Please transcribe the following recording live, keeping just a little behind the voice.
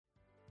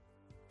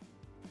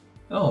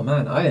Oh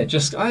man, I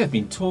have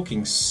been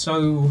talking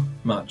so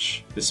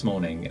much this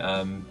morning.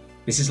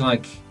 This is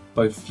like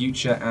both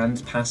future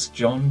and past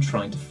John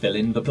trying to fill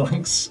in the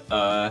blanks.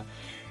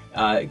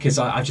 Because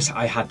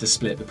I had to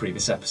split the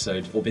previous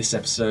episode or this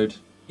episode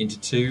into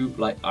two.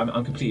 Like I'm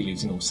completely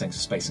losing all sense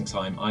of space and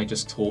time. I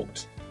just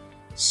talked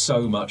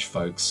so much,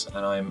 folks,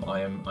 and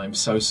I'm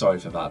so sorry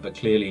for that. But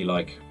clearly,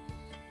 like,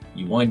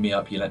 you wind me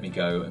up, you let me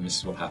go, and this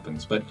is what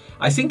happens. But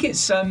I think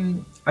it's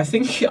I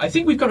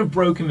think we've kind of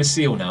broken the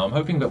seal now. I'm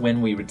hoping that when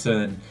we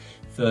return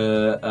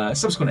for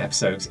subsequent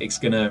episodes, it's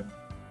gonna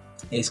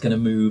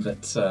move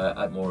at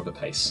more of a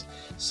pace.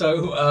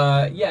 So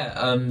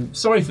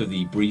sorry for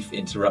the brief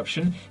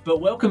interruption,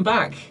 but welcome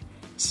back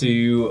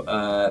to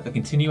the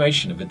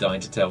continuation of the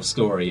Dying to Tell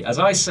story. As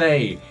I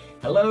say,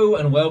 hello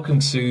and welcome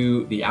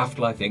to the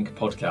Afterlife Inc.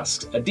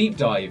 podcast, a deep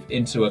dive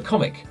into a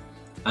comic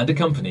and a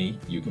company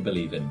you can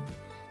believe in.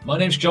 My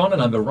name's John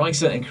and I'm the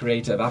writer and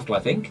creator of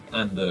Afterlife Inc.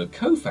 and the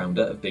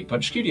co-founder of Big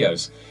Punch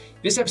Studios.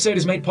 This episode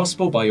is made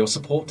possible by your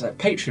support at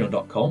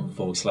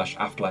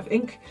patreon.com/Afterlife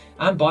Inc.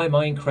 and by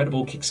my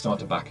incredible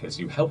Kickstarter backers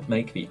who helped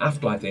make the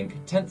Afterlife Inc.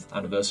 10th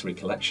anniversary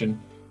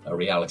collection a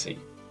reality.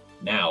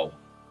 Now,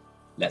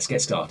 let's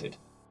get started.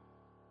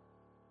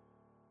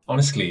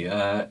 Honestly,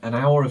 an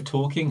hour of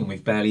talking and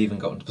we've barely even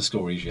gotten to the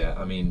stories yet.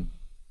 I mean,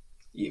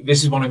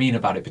 this is what I mean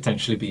about it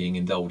potentially being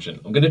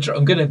indulgent. I'm gonna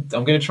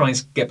try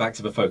and get back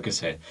to the focus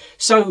here.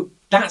 So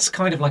that's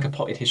kind of like a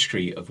potted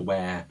history of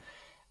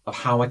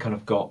how I kind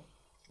of got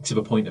to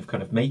the point of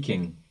kind of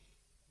making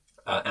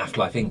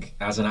Afterlife Inc.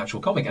 as an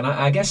actual comic. And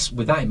I guess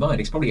with that in mind,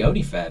 it's probably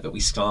only fair that we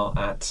start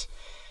at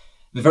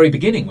the very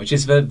beginning, which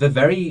is the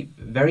very,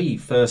 very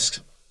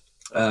first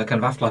kind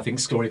of Afterlife Inc.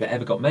 story that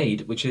ever got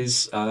made, which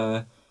is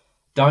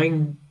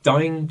Dying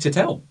to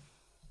Tell,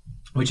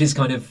 which is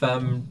kind of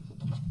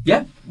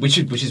which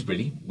is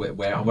really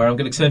where I'm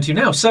going to turn to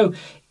now. So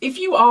if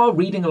you are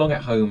reading along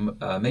at home,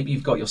 maybe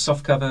you've got your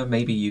softcover,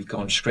 maybe you've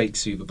gone straight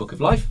to the Book of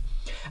Life.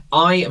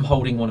 I am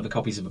holding one of the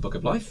copies of the Book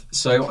of Life,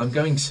 so I'm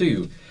going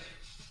to,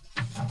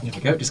 here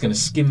we go, just going to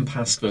skim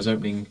past those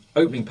opening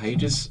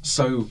pages.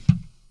 So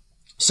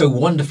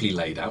wonderfully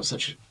laid out,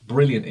 such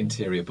brilliant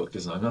interior book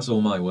design. That's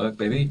all my work,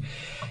 baby.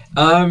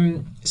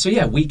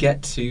 We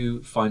get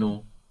to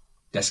Final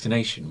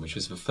Destination, which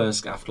was the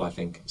first Afterlife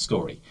Inc.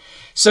 story.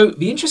 So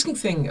the interesting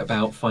thing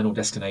about Final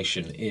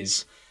Destination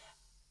is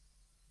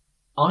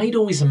I'd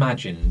always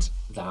imagined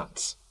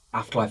that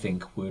Afterlife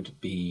Inc. would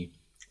be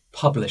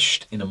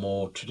published in a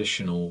more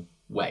traditional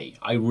way.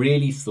 I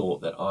really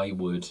thought that I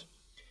would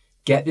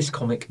get this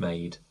comic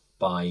made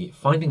by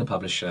finding a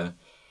publisher,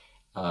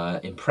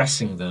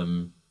 impressing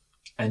them,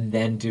 and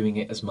then doing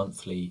it as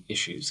monthly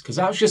issues. Because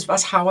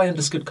that's how I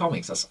understood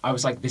comics. I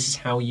was like, this is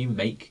how you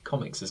make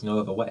comics. There's no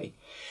other way.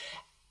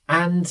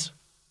 And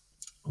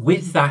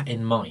with that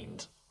in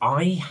mind,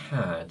 I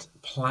had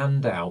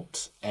planned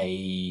out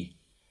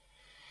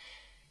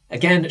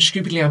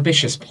stupidly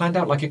ambitious, planned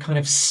out like a kind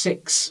of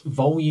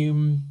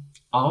 6-volume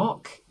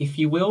arc, if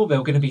you will. There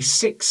were going to be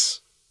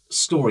 6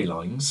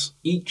 storylines,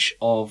 each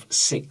of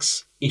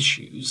 6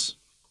 issues.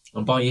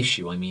 And by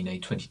issue, I mean a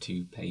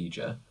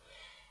 22-pager.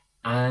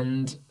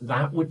 And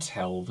that would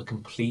tell the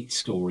complete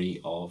story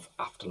of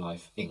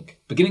Afterlife Inc.,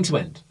 beginning to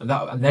end. And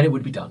then it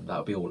would be done. That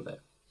would be all of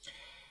it.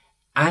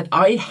 And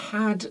I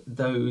had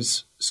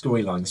those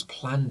storylines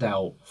planned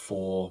out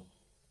for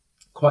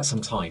quite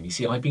some time. You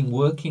see, I've been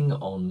working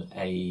on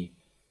a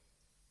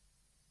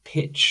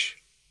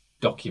pitch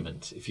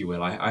document, if you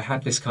will. I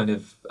had this kind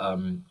of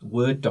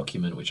Word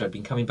document, which I've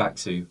been coming back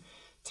to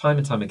time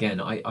and time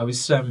again. I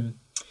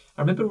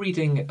remember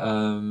reading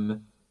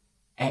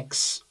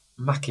Ex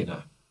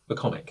Machina, the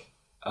comic,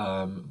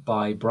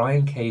 by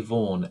Brian K.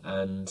 Vaughan,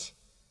 and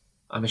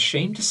I'm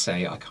ashamed to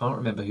say I can't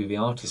remember who the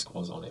artist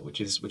was on it, which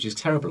is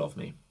terrible of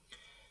me.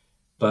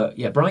 But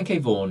yeah, Brian K.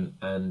 Vaughan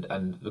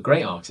and the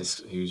great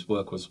artist whose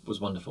work was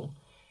wonderful.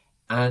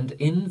 And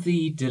in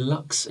the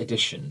deluxe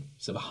edition,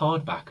 so the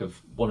hardback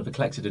of one of the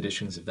collected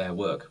editions of their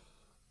work,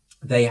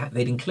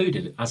 they'd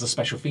included as a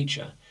special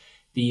feature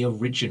the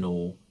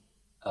original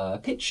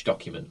pitch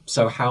document.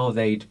 So how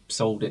they'd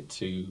sold it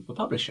to the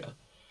publisher.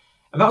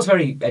 And that was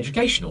very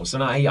educational.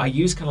 So I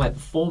used kind of like the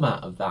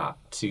format of that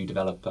to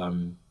develop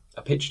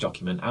a pitch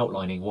document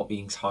outlining what the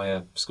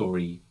entire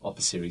story of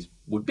the series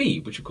would be,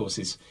 which of course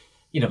is,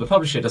 the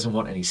publisher doesn't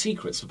want any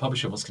secrets. The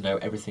publisher wants to know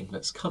everything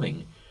that's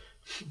coming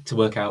to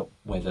work out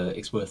whether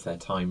it's worth their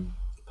time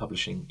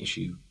publishing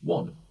issue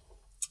 1.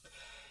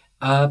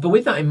 But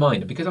with that in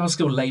mind, and because I was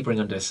still labouring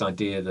under this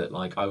idea that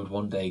like I would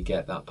one day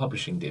get that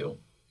publishing deal,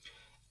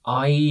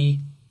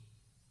 I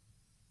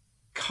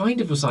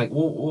kind of was like,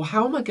 well,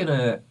 how am I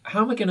gonna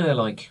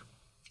like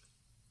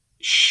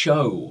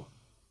show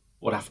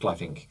what Afterlife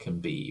Inc. can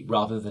be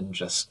rather than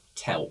just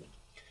tell?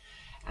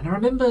 And I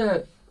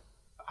remember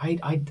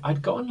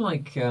I'd gotten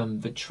like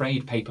the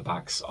trade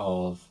paperbacks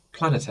of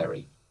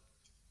Planetary.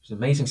 It's an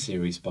amazing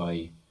series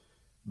by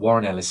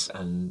Warren Ellis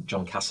and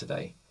John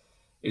Cassaday.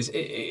 It's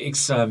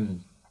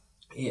one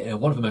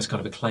of the most kind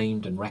of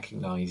acclaimed and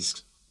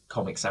recognised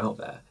comics out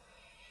there.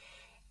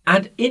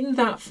 And in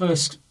that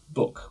first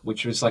book,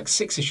 which was like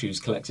 6 issues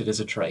collected as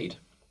a trade,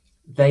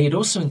 they had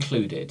also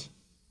included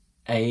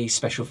a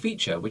special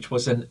feature, which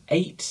was an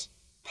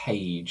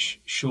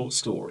 8-page short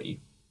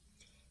story,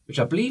 which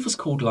I believe was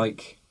called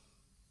like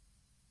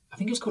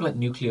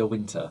Nuclear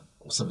Winter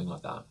or something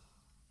like that.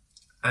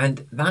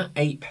 And that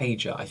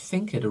 8-pager, I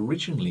think, had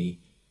originally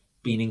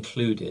been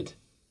included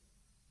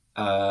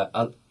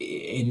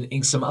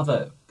in some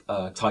other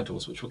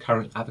titles, which were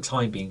current at the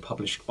time being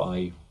published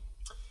by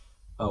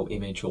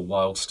Image or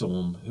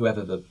Wildstorm,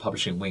 whoever the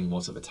publishing wing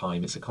was at the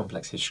time. It's a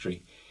complex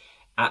history.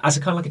 As a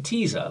kind of like a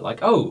teaser, like,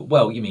 oh,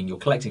 well, you mean you're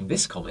collecting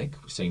this comic,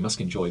 so you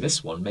must enjoy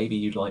this one. Maybe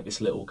you'd like this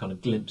little kind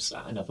of glimpse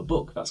at another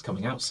book that's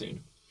coming out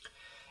soon.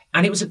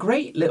 And it was a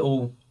great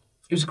little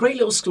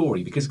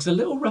story because it's a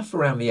little rough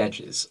around the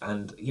edges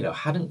and, you know,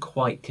 hadn't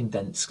quite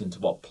condensed into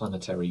what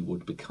Planetary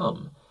would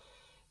become.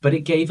 But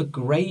it gave a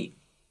great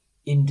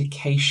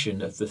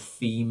indication of the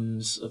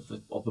themes of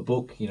the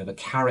book, you know, the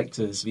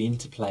characters, the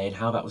interplay, and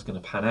how that was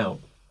going to pan out.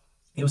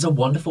 It was a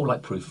wonderful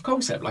like proof of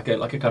concept, like a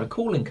kind of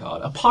calling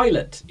card, a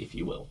pilot, if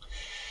you will.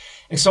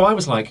 And so I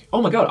was like,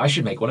 oh my God, I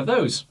should make one of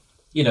those.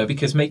 You know,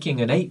 because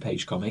making an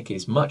 8-page comic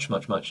is much,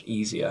 much, much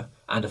easier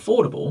and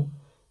affordable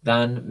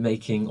than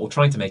making or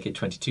trying to make a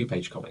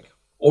 22-page comic.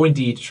 Or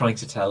indeed trying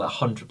to tell a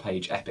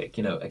 100-page epic.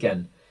 You know,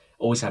 again,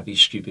 always have these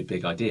stupid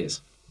big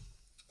ideas.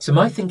 So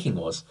my thinking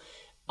was,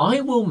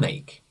 I will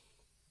make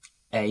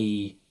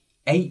a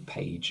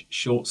 8-page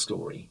short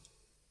story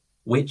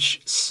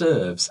which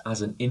serves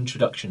as an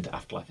introduction to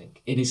Afterlife Inc.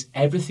 It is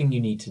everything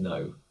you need to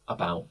know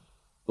about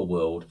the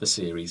world, the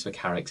series, the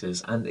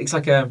characters, and it's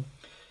like a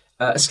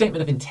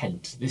statement of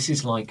intent. This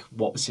is like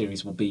what the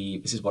series will be.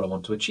 This is what I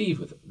want to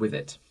achieve with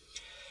it.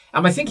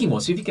 And my thinking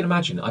was, so if you can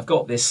imagine, I've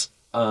got this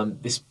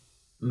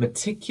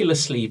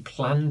meticulously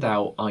planned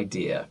out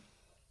idea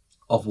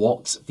of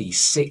what the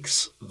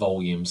 6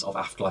 volumes of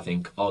Afterlife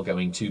Inc. are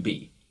going to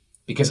be.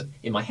 Because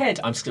in my head,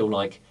 I'm still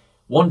like,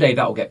 one day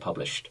that will get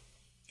published.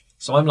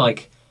 So I'm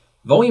like,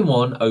 Volume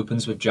 1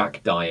 opens with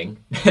Jack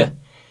dying.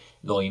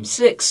 Volume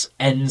 6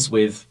 ends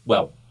with,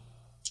 well,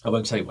 I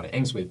won't tell you what it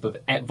ends with,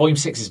 but Volume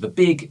 6 is the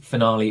big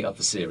finale of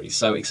the series.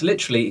 So it's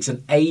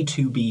an A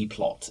to B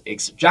plot.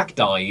 It's Jack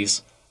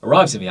dies,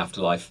 arrives in the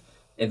afterlife,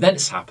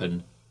 events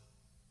happen,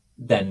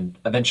 then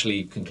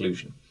eventually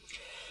conclusion.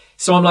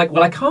 So I'm like,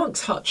 well, I can't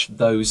touch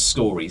those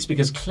stories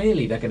because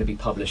clearly they're going to be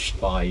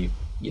published by,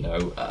 you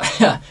know,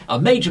 a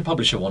major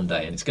publisher one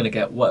day, and it's going to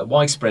get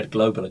widespread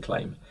global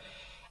acclaim.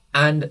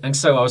 And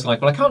so I was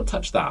like, well, I can't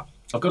touch that.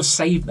 I've got to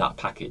save that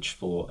package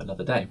for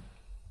another day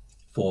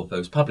for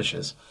those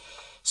publishers.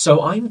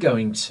 So I'm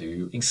going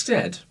to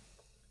instead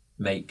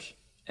make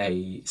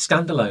a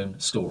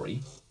standalone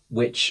story,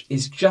 which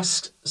is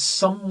just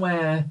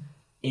somewhere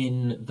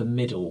in the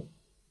middle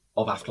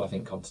of Afterlife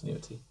Inc.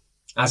 continuity.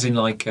 As in,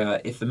 like,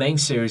 if the main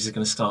series is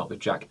going to start with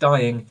Jack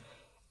dying,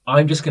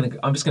 I'm just going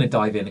to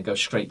dive in and go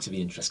straight to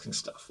the interesting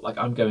stuff. Like,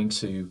 I'm going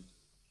to,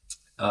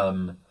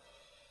 I'm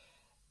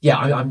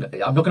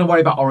not going to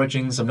worry about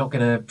origins. I'm not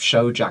going to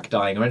show Jack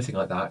dying or anything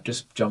like that.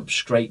 Just jump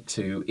straight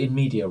to in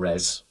media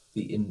res,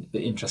 the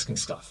interesting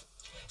stuff.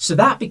 So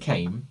that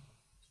became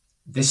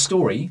this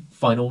story,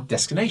 Final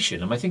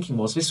Destination. And my thinking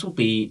was, this will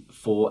be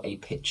for a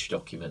pitch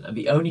document, and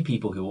the only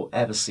people who will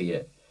ever see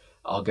it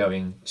are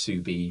going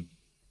to be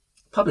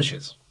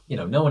publishers. You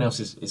know, no one else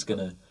is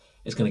gonna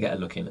get a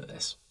look in at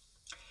this.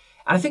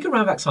 And I think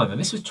around that time, and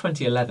this was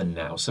 2011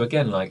 now, so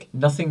again, like,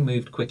 nothing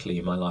moved quickly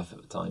in my life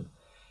at the time.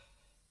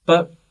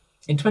 But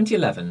in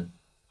 2011,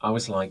 I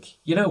was like,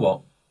 you know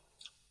what?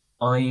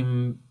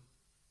 I'm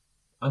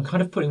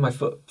kind of putting my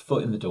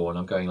foot in the door, and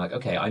I'm going like,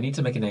 okay, I need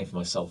to make a name for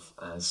myself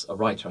as a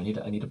writer. I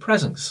need a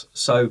presence.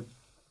 So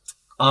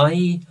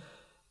I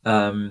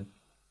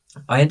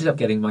ended up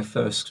getting my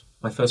first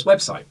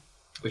website,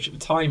 which at the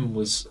time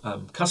was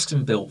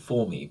custom built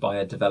for me by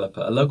a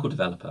local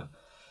developer,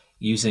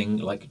 using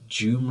like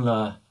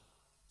Joomla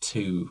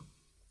 2,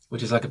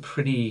 which is like a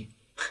pretty,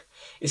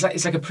 it's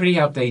like a pretty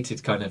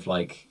outdated kind of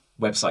like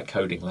website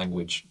coding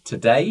language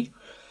today,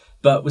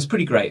 but was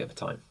pretty great at the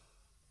time.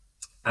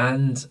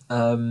 And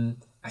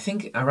I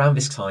think around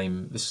this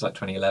time, this was like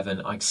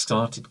 2011, I'd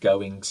started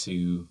going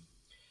to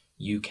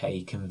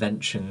UK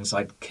conventions.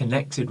 I'd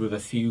connected with a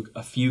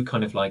few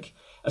kind of like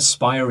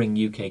aspiring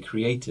UK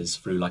creators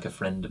through like a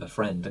friend of a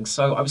friend. And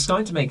so I was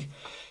starting to make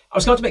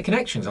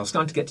connections. I was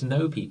starting to get to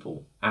know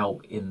people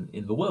out in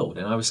the world.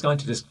 And I was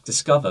starting to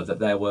discover that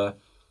there were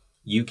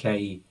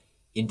UK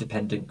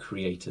independent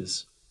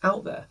creators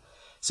out there.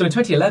 So in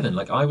 2011,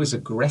 like, I was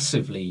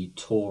aggressively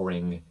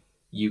touring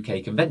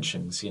UK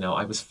conventions. You know,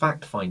 I was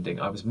fact finding,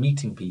 I was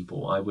meeting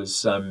people,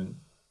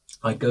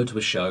 I'd go to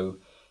a show,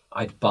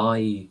 I'd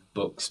buy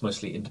books,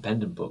 mostly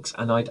independent books,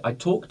 and I'd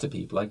talk to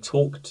people, I'd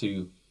talk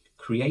to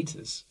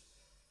creators.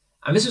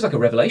 And this was like a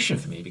revelation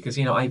for me because,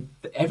 you know,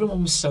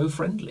 everyone was so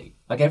friendly,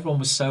 like everyone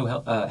was so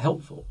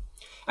helpful.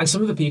 And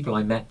some of the people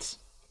I met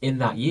in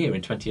that year,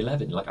 in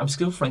 2011, like, I'm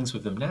still friends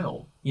with them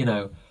now. You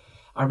know,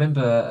 I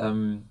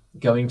remember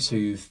going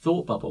to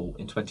Thought Bubble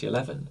in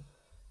 2011,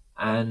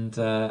 and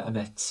I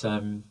met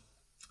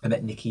I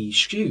met Nikki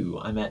Stew,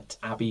 I met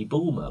Abby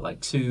Bulmer,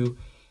 like two,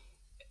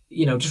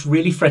 just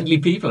really friendly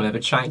people. I remember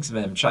chatting to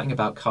them, chatting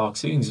about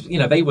cartoons.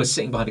 They were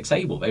sitting behind a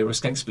table. They were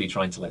ostensibly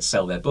trying to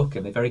sell their book,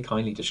 and they very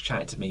kindly just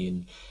chatted to me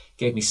and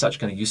gave me such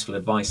kind of useful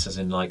advice, as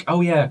in like,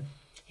 oh yeah,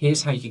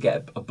 here's how you could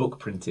get a book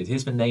printed.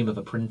 Here's the name of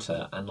a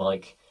printer, and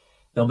like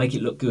they'll make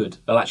it look good.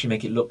 They'll actually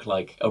make it look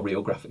like a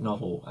real graphic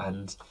novel.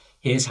 And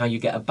here's how you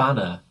get a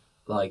banner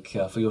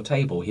for your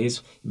table.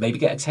 Here's maybe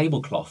get a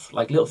tablecloth,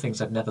 like little things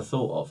I'd never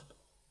thought of.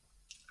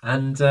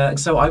 And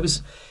so I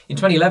was in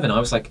 2011. I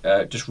was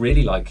just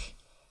really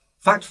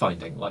fact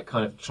finding,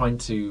 kind of trying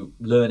to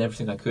learn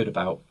everything I could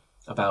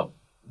about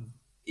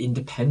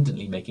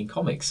independently making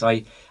comics.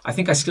 I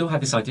think I still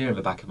had this idea in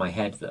the back of my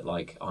head that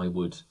I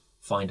would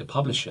find a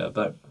publisher,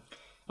 but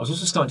I was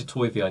also starting to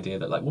toy with the idea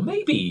that well,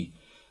 maybe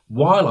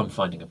while I'm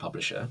finding a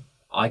publisher,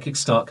 I could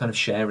start kind of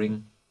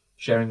sharing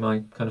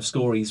my kind of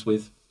stories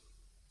with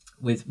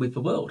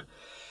the world.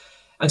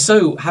 And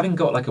so, having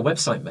got a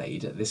website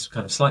made, this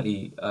kind of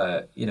slightly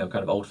kind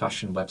of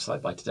old-fashioned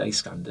website by today's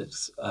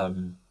standards,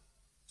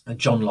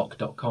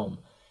 johnlock.com,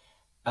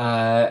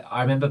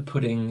 I remember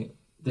putting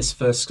this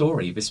first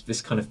story,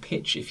 this kind of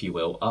pitch, if you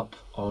will, up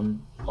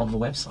on the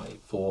website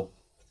for,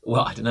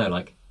 I don't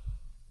know,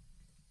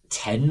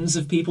 tens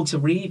of people to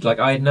read.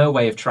 I had no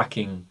way of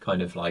tracking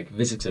kind of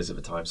visitors at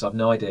the time, so I have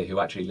no idea who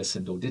actually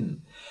listened or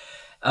didn't.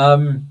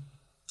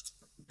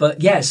 But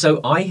yeah,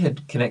 so I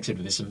had connected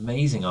with this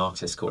amazing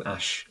artist called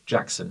Ash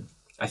Jackson,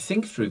 I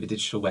think through the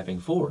digital webbing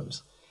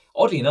forums.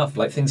 Oddly enough,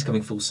 things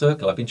coming full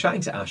circle, I've been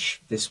chatting to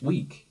Ash this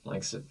week,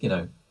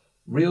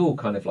 real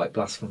kind of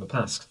blast from the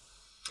past.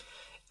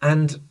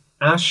 And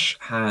Ash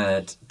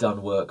had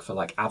done work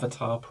for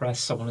Avatar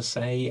Press, I want to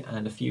say,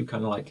 and a few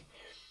kind of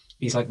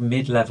these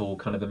mid-level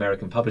kind of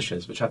American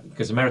publishers,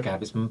 because America have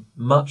this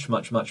much,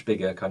 much, much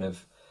bigger kind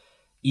of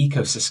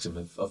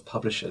ecosystem of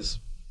publishers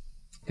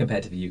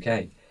compared to the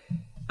UK.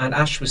 And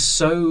Ash was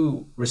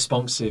so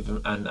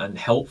responsive and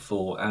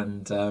helpful,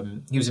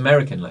 and he was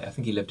American. I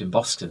think he lived in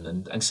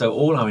Boston, and so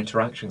all our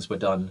interactions were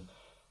done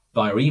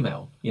via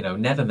email.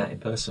 Never met in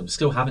person,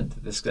 still haven't to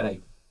this day.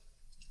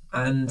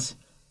 And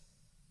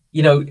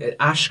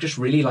Ash just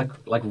really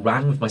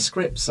ran with my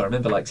scripts. I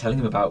remember telling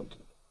him about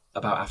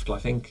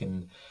Afterlife Inc.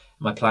 and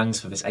my plans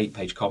for this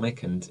 8-page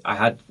comic, and I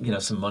had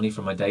some money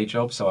from my day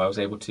job, so I was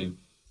able to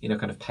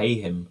kind of pay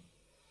him.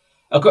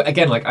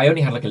 Again, I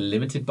only had a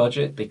limited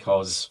budget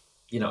because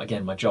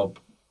again, my job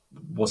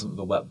wasn't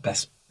the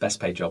best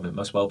paid job, the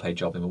most well paid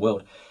job in the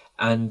world,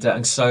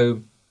 and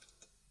so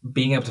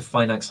being able to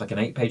finance an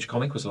 8-page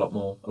comic was a lot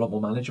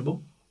more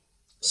manageable.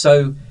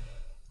 So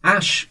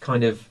Ash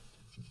kind of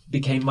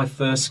became my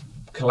first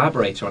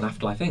collaborator on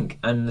Afterlife Inc.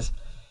 And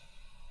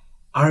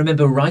I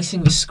remember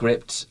writing the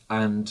script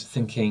and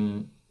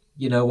thinking,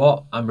 you know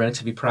what, I'm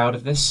relatively proud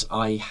of this.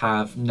 I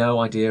have no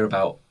idea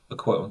about a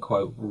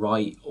quote-unquote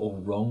right or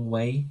wrong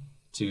way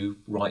to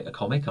write a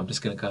comic. I'm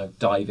just going to kind of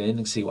dive in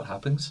and see what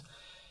happens.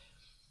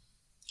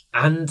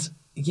 And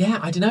yeah,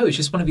 I don't know, it's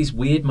just one of these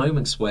weird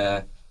moments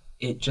where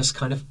it just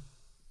kind of,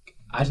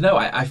 I don't know,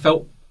 I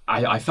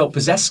felt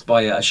possessed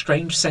by a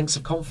strange sense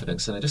of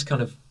confidence, and I just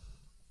kind of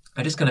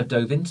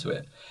dove into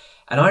it.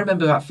 And I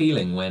remember that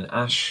feeling when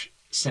Ash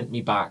sent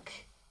me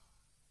back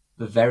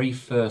the very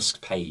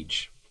first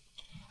page.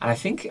 And I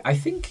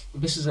think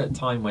this is at a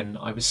time when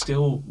I was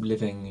still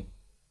living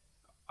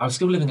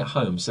at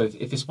home. So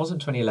if this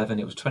wasn't 2011,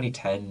 it was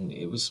 2010.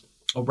 It was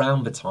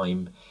around the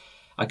time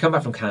I'd come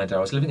back from Canada. I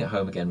was living at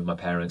home again with my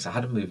parents. I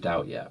hadn't moved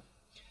out yet.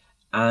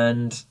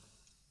 And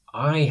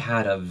I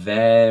had a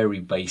very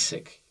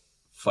basic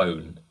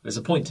phone. There's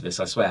a point to this,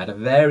 I swear. I had a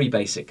very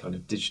basic kind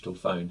of digital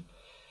phone.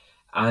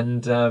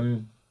 And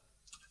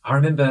I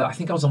remember, I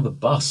think I was on the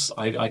bus.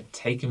 I'd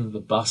taken the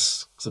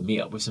bus to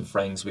meet up with some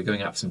friends. We were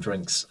going out for some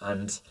drinks.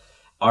 And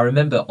I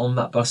remember on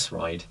that bus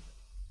ride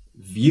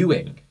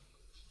viewing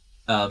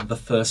the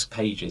first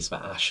pages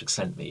that Ash had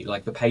sent me.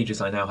 The pages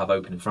I now have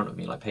open in front of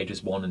me,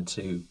 pages 1 and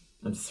 2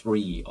 and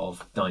 3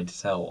 of Dying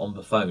to Tell on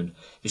the phone.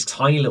 This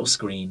tiny little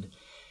screen.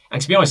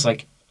 And to be honest,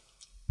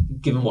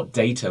 given what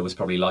data was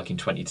probably in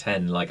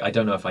 2010, I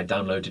don't know if I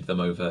downloaded them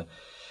over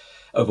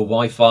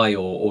Wi-Fi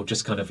or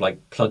just kind of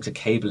plugged a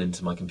cable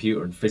into my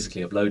computer and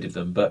physically uploaded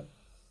them. But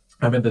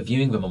I remember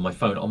viewing them on my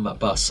phone on that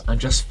bus and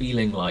just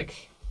feeling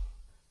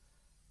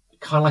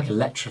kind of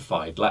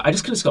electrified. I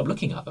just couldn't stop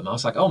looking at them. I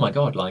was oh my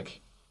God,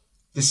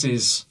 this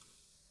is,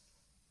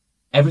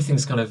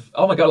 everything's kind of,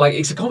 oh my God,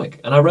 it's a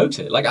comic. And I wrote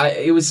it.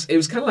 It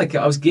was kind of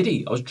I was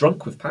giddy. I was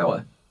drunk with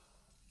power.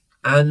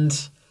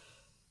 And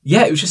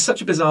yeah, it was just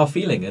such a bizarre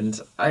feeling. And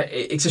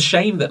it's a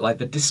shame that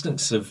the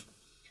distance of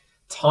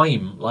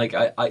time,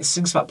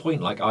 since that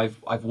point,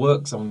 I've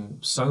worked on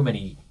so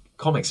many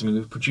comics. I mean,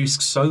 we've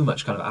produced so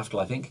much kind of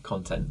Afterlife Inc.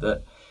 content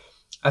that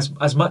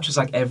as much as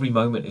every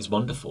moment is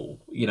wonderful,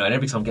 and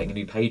every time getting a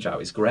new page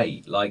out is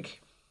great.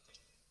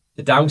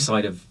 The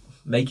downside of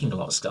making a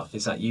lot of stuff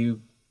is that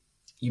you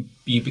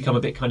become a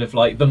bit kind of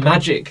the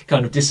magic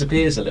kind of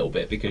disappears a little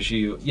bit because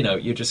you're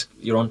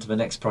on to the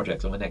next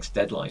project or the next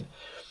deadline.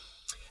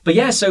 But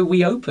yeah, so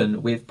we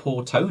open with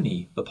poor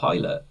Tony, the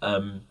pilot,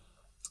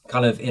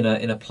 kind of in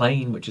a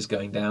plane which is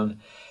going down.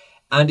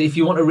 And if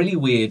you want a really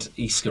weird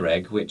Easter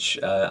egg, which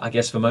I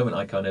guess for a moment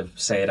I kind of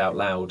say it out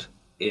loud,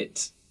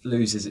 it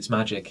loses its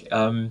magic.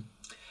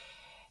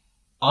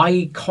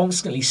 I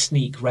constantly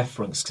sneak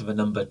reference to the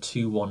number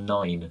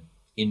 219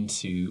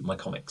 into my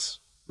comics.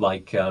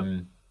 Like,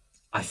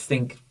 I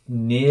think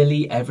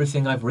nearly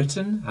everything I've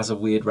written has a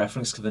weird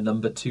reference to the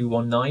number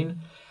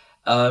 219.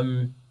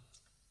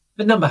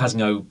 The number has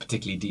no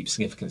particularly deep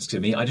significance to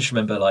me. I just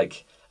remember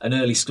like an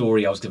early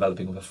story I was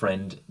developing with a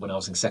friend when I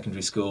was in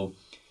secondary school.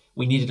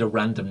 We needed a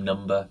random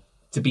number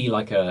to be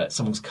like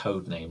someone's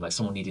code name. Like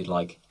someone needed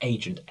like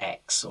Agent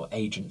X or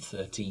Agent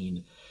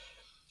 13.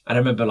 And I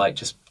remember like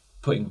just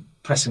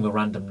pressing the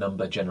random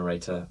number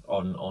generator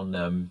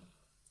on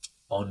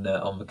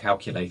the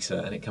calculator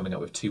and it coming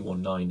up with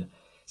 219.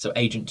 So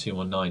Agent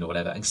 219 or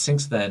whatever. And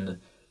since then,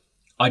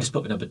 I just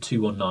put the number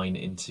 219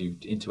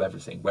 into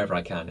everything, wherever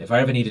I can. If I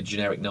ever need a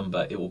generic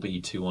number, it will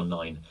be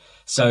 219.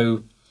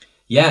 So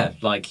yeah,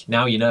 like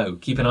now you know,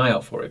 keep an eye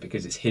out for it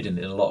because it's hidden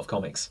in a lot of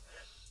comics.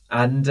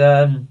 And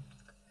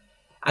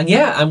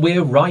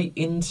we're right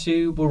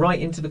into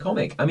the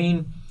comic. I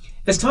mean,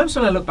 there's times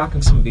when I look back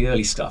on some of the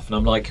early stuff and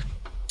I'm like,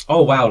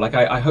 oh wow, like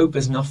I hope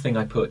there's nothing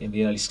I put in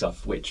the early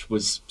stuff which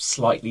was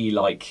slightly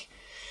like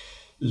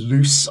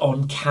loose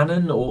on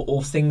canon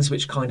or things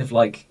which kind of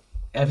like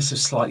ever so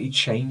slightly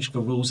changed the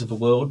rules of the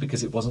world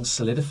because it wasn't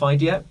solidified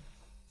yet.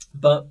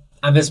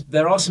 And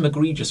there are some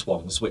egregious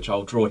ones which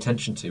I'll draw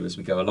attention to as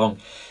we go along.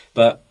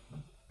 But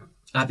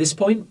at this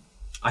point,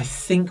 I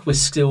think we're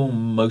still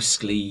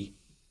mostly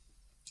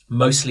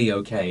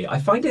okay. I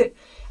find it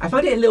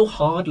a little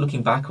hard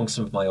looking back on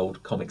some of my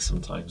old comics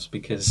sometimes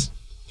because,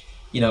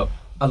 you know,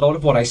 a lot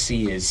of what I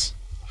see is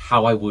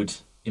how I would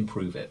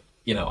improve it.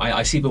 You know,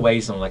 I see the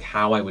ways on like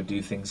how I would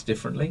do things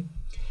differently.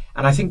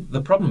 And I think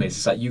the problem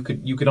is that you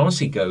could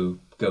honestly go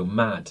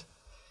mad.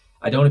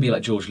 I don't want to be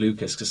like George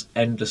Lucas, just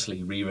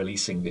endlessly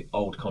re-releasing the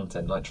old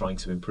content, like trying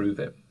to improve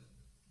it.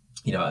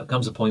 You know, it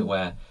comes a point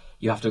where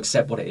you have to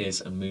accept what it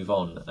is and move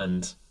on.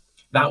 And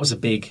that was a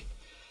big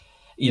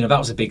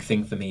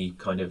thing for me,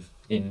 kind of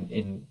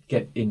in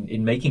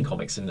making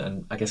comics,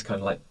 and I guess kind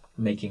of like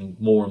making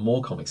more and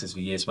more comics as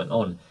the years went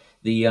on.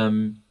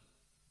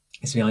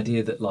 It's the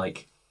idea that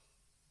like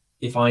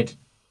if I'd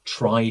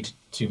tried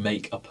to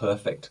make a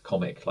perfect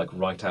comic like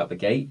right out the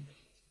gate,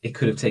 it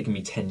could have taken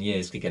me 10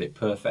 years to get it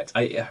perfect.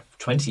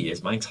 20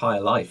 years, my entire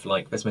life.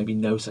 Like there's maybe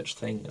no such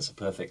thing as a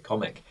perfect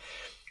comic.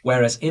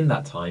 Whereas in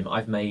that time,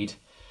 I've made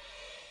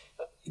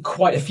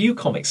quite a few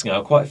comics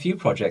now, quite a few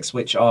projects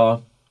which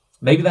are,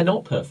 maybe they're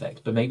not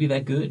perfect, but maybe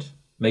they're good.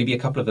 Maybe a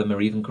couple of them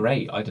are even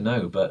great. I don't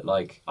know. But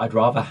like, I'd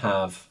rather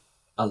have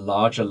a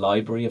larger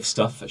library of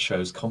stuff that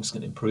shows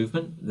constant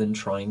improvement than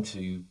trying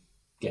to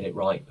get it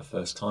right the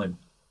first time.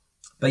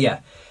 But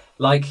yeah,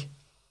 like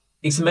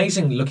it's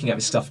amazing looking at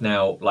this stuff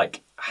now,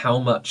 like how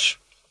much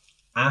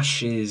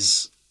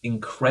Ash's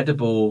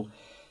incredible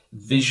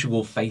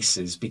visual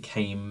faces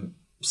became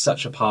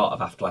such a part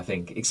of Afterlife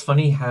Inc. It's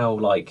funny how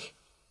like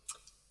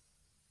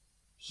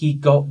he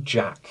got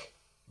Jack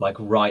like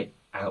right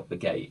out the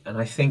gate. And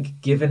I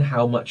think given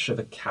how much of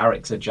a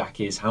character Jack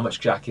is, how much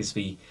Jack is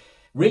the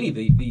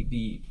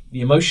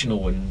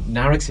emotional and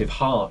narrative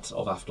heart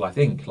of Afterlife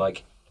Inc.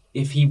 Like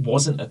if he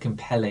wasn't a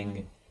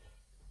compelling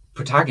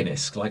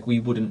protagonist, like we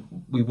wouldn't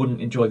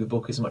enjoy the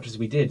book as much as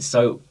we did.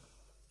 So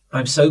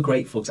I'm so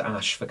grateful to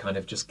Ash for kind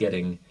of just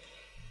getting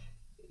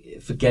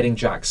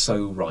Jack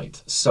so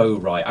right.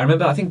 I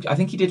remember I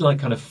think he did like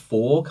kind of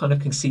 4 kind of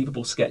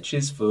conceivable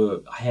sketches for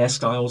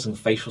hairstyles and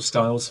facial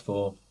styles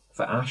for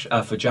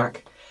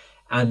Jack,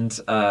 and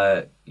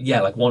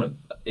like one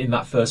in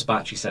that first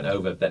batch he sent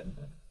over, that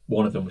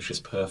one of them was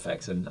just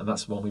perfect, and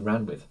that's the one we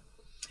ran with.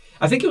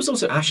 I think it was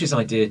also Ash's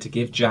idea to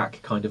give Jack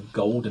kind of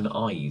golden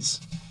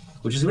eyes,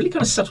 which is a really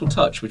kind of subtle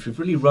touch, which we've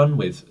really run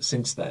with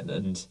since then.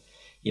 And,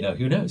 you know,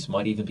 who knows,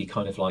 might even be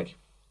kind of like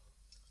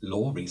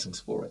lore reasons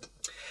for it.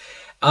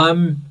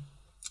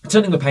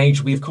 Turning the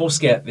page, we of course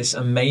get this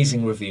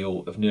amazing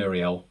reveal of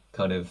Nuriel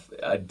kind of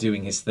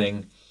doing his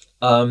thing.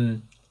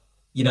 You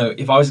know,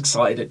 if I was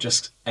excited at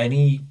just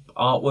any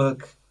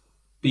artwork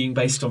being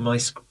based on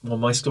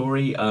my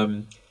story,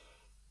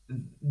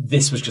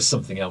 this was just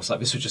something else. Like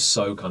this was just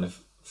so kind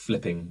of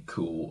flipping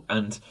cool.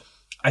 And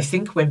I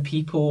think when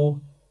people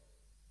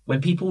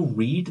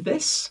read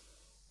this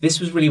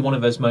was really one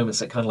of those moments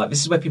that kind of like,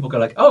 this is where people go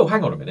like, oh,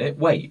 hang on a minute,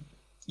 wait,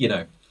 you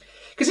know.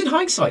 Because in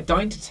hindsight,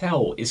 Dying to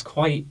Tell is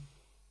quite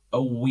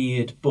a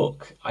weird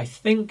book. I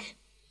think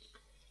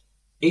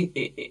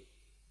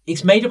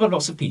it's made up of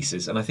lots of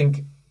pieces, and I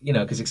think, you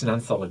know, because it's an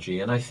anthology,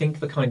 and I think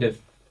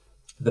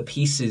the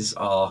pieces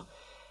are,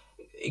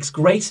 it's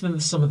greater than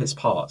the sum of its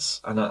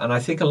parts, and I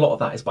think a lot of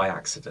that is by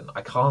accident.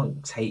 I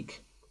can't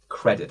take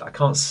credit. I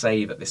can't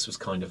say that this was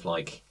kind of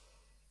like,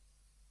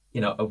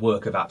 you know, a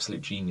work of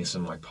absolute genius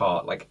on my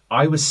part. Like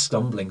I was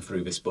stumbling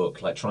through this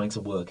book, like trying to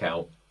work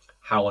out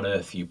how on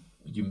earth you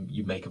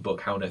make a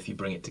book, how on earth you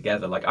bring it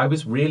together. Like I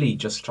was really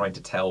just trying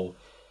to tell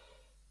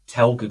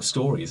tell good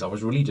stories. I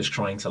was really just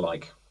trying to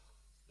like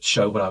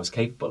show what I was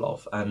capable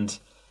of. And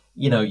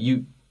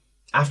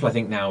Afterlife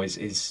Inc. now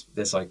is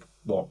there's like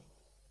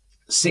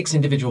 6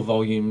 individual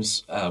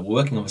volumes. We're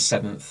working on the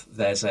 7th.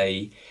 There's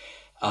a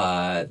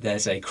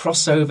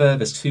crossover.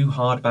 There's 2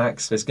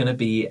 hardbacks. There's going to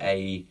be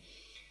an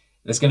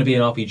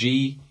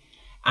RPG,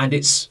 and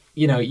it's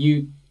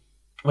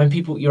when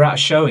you're at a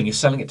showing, you're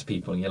selling it to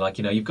people, and you're like,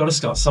 you've got to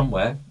start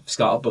somewhere.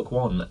 Start at book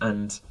 1,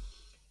 and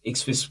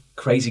it's this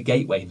crazy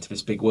gateway into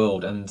this big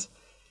world. And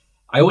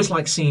I always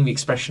like seeing the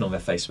expression on their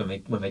face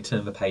when they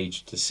turn the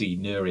page to see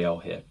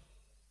Nuriel here,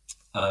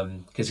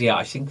 because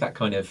I think that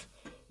kind of,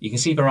 you can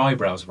see their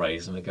eyebrows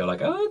raise and they go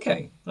like, oh,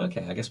 okay,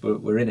 I guess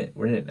we're in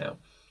it now.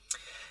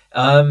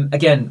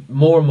 Again,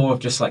 more and more of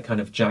just like kind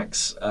of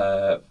Jack's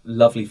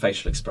lovely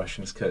facial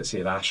expressions,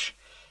 courtesy of Ash.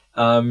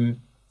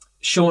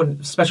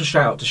 Sean, special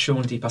shout out to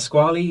Sean Di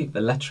Pasquale, the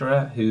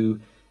letterer,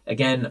 who,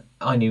 again,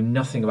 I knew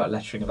nothing about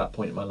lettering at that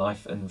point in my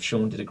life, and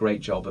Sean did a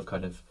great job of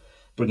kind of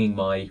bringing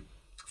my,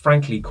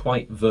 frankly,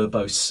 quite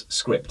verbose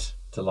script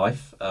to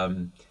life.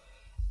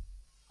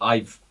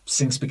 I've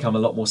since become a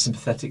lot more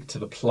sympathetic to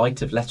the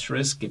plight of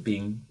letterers,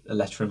 being a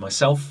letterer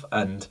myself,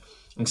 and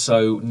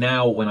so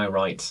now when I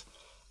write,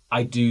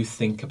 I do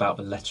think about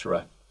the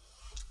letterer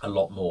a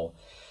lot more.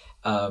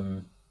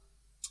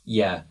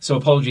 So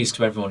apologies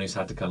to everyone who's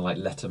had to kind of like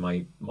letter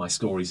my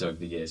stories over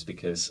the years,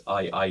 because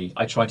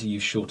I try to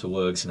use shorter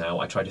words now.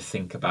 I try to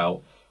think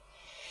about,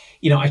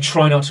 I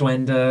try not to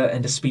end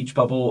a speech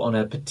bubble on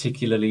a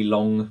particularly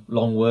long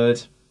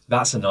word.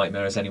 That's a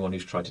nightmare, as anyone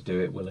who's tried to do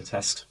it will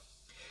attest.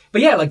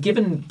 But yeah, like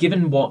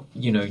given what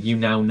you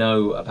now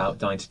know about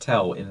Dying to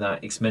Tell, in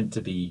that it's meant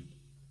to be,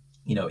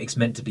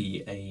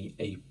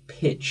 a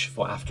pitch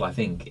for Afterlife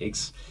Inc.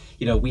 It's,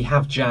 we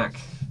have Jack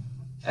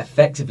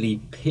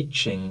effectively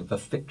pitching the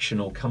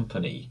fictional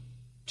company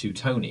to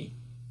Tony,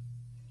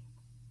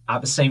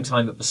 at the same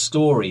time that the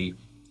story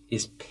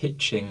is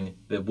pitching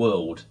the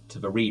world to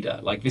the reader.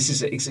 Like,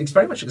 it's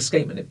very much a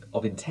statement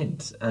of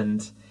intent,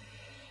 and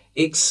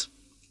it's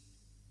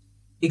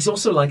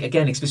also like,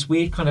 again, it's this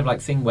weird kind of like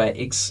thing where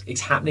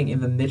it's happening in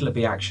the middle of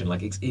the action,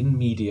 like it's in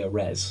media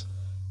res,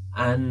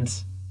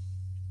 and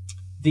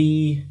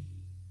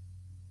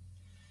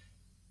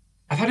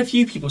I've had a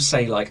few people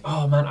say like,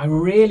 oh man, I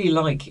really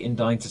like in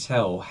Dying to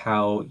Tell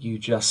how you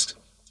just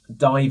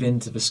dive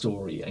into the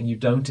story and you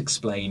don't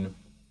explain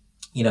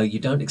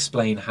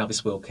how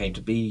this world came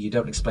to be. You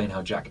don't explain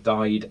how Jack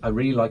died. I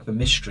really like the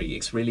mystery.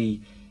 It's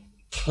really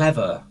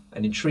clever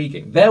and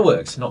intriguing. Their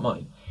words, not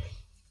mine.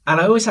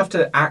 And I always have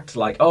to act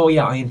like, oh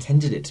yeah, I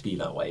intended it to be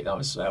that way. That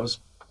was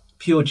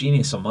pure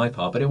genius on my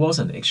part, but it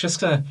wasn't. It's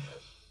just a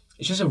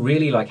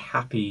really like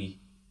happy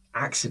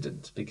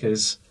accident,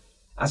 because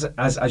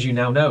as you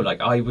now know,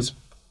 like I was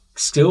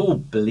still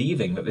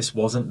believing that this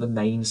wasn't the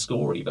main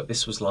story, but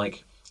this was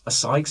like a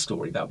side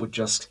story that would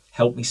just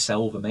help me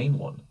sell the main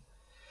one.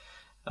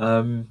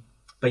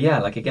 But yeah,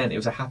 like again, it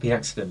was a happy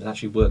accident. It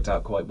actually worked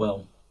out quite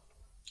well.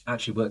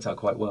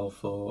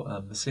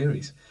 For the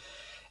series.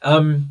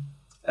 Kind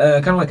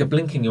of like a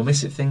blink and you'll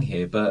miss it thing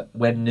here, but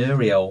when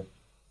Nuriel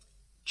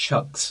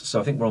chucks,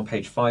 so I think we're on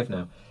page 5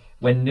 now,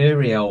 when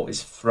Nuriel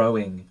is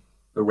throwing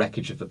the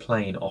wreckage of the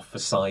plane off the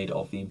side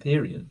of the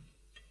Empyrean,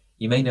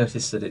 you may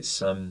notice that it's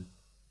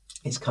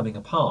coming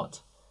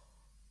apart,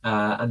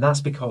 and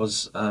that's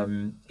because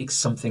it's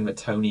something that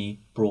Tony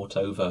brought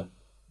over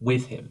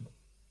with him.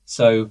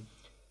 So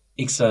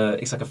it's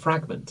like a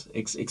fragment.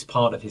 It's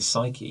part of his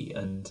psyche,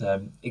 and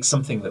it's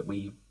something that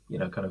we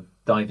kind of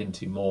dive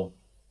into more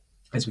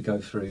as we go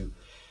through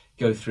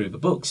the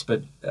books.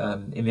 But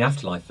in the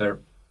afterlife,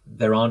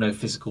 there are no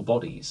physical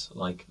bodies.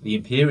 Like the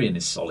Empyrean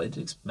is solid;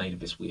 it's made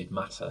of this weird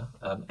matter.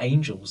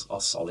 Angels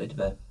are solid;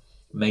 they're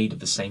made of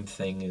the same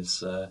thing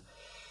as the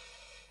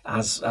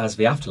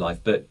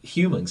afterlife. But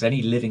humans,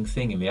 any living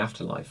thing in the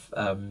afterlife,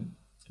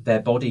 their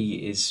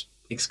body is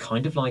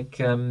kind of like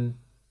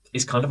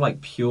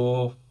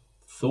pure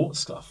thought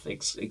stuff.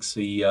 It's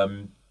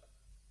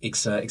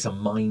a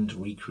mind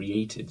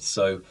recreated.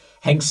 So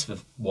hence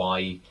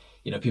why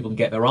people can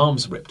get their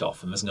arms ripped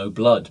off and there's no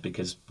blood,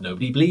 because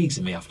nobody bleeds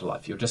in the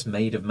afterlife. You're just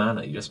made of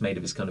mana. You're just made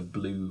of this kind of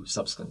blue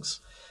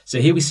substance.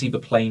 So here we see the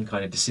plane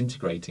kind of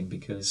disintegrating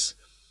because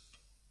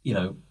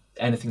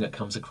anything that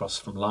comes across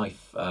from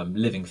life,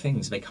 living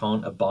things, they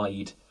can't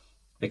abide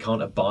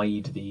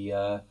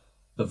the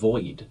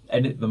void.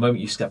 And at the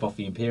moment you step off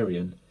the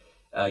Empyrean,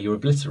 you're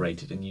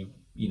obliterated, and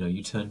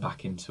you turn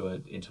back into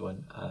an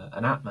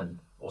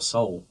Atman or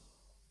soul,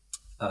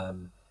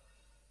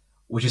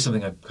 which is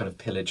something I've kind of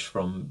pillaged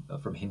from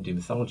Hindu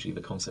mythology,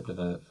 the concept of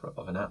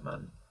an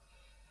Atman,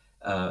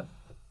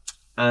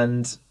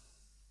 and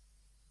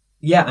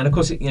of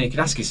course you could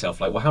ask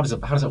yourself like, well, how does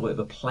that work with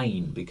a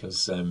plane?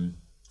 Because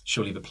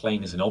surely the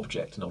plane is an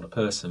object, not a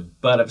person.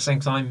 But at the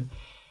same time,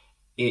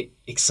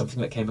 it's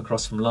something that came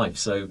across from life.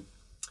 So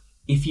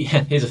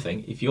here's the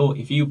thing: if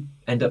you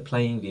end up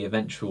playing the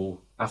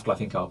eventual Afterlife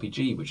Inc.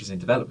 RPG, which is in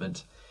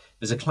development,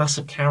 there's a class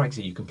of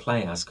character you can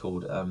play as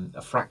called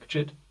a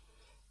fractured,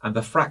 and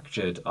the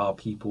fractured are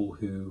people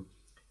who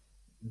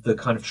the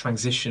kind of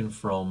transition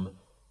from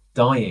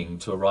dying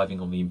to arriving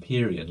on the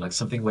Empyrean. Like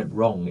something went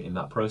wrong in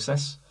that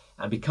process,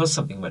 and because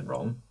something went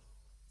wrong,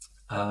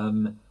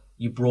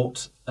 you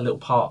brought a little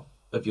part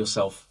of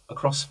yourself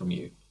across with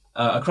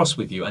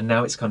you, and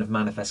now it's kind of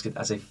manifested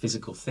as a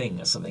physical thing,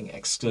 as something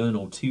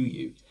external to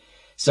you.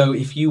 So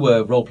if you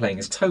were role-playing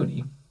as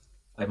Tony,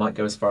 I might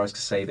go as far as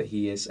to say that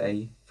he is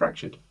a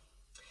fractured.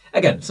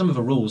 Again, some of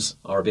the rules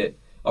are a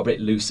bit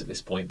loose at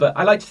this point, but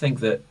I like to think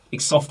that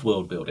it's soft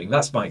world building.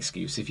 That's my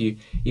excuse. If you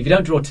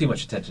don't draw too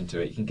much attention to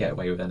it, you can get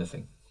away with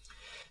anything.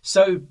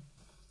 So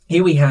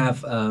here we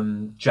have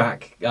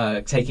Jack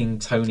taking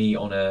Tony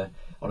on a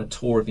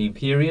tour of the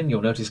Empyrean.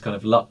 You'll notice kind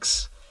of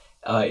Lux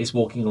is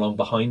walking along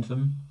behind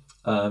them.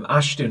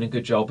 Ash doing a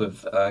good job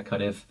of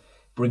kind of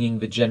bringing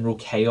the general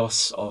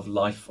chaos of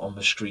life on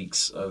the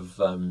streets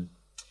of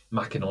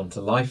Mackinac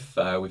to life.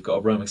 We've got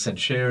a Roman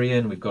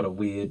centurion. We've got a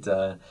weird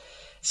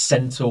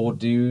centaur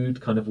dude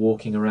kind of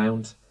walking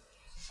around.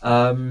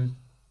 I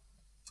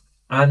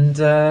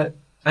remember,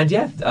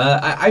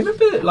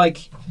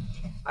 like,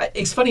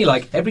 it's funny,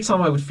 like, every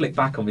time I would flick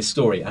back on this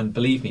story, and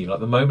believe me, like,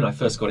 the moment I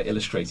first got it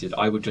illustrated,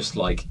 I would just,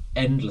 like,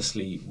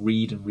 endlessly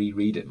read and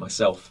reread it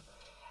myself.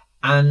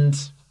 And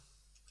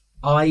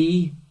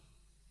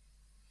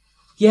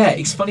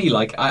it's funny,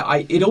 like,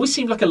 it always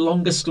seemed like a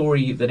longer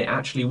story than it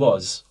actually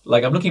was.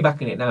 Like, I'm looking back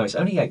on it now, it's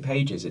only 8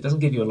 pages. It doesn't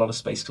give you a lot of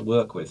space to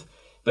work with.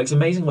 But it's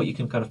amazing what you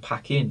can kind of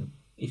pack in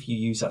if you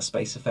use that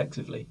space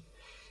effectively.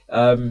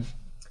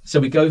 So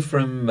we go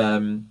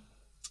from,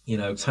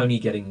 Tony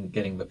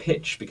getting the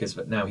pitch, because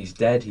now he's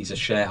dead. He's a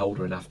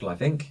shareholder in Afterlife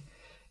Inc.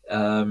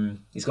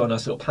 He's got a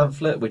nice little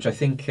pamphlet, which I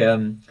think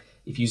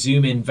if you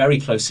zoom in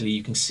very closely,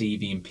 you can see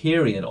the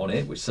Empyrean on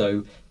it.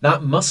 So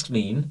that must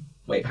mean...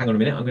 Wait, hang on a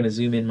minute. I'm going to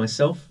zoom in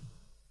myself.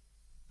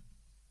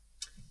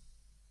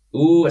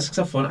 Ooh, that's a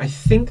tough one. I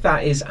think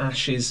that is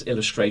Ash's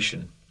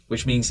illustration,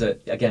 which means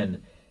that,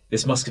 again,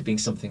 this must have been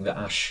something that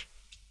Ash...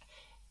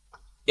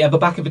 Yeah, the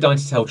back of the Dine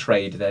to Tell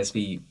trade, there's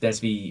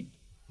the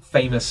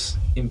famous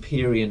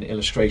Empyrean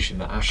illustration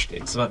that Ash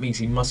did. So that means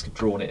he must have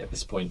drawn it at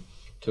this point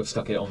to have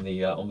stuck it on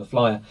the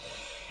flyer.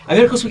 And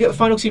then, of course, we get the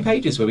final 2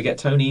 pages where we get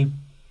Tony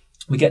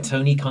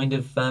kind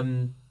of,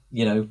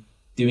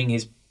 doing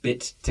his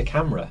bit to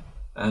camera.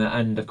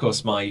 And of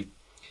course, my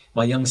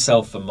young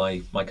self and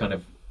my kind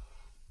of,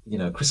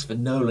 Christopher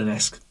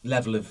Nolan-esque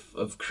level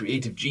of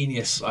creative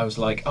genius, I was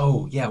like,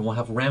 oh yeah, we'll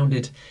have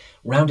rounded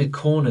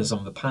corners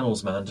on the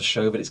panels, man, to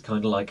show that it's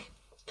kind of like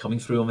coming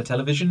through on the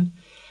television.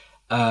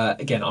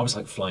 Again, I was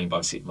like flying by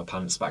the seat of my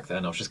pants back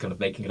then. I was just kind of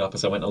making it up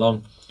as I went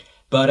along.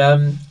 But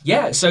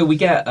so we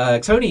get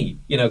Tony,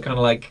 kind of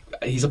like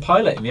he's a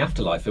pilot in the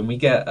afterlife, and we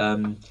get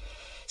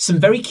some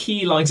very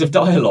key lines of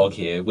dialogue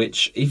here,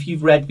 which if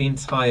you've read the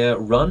entire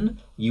run,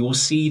 you will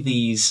see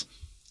these.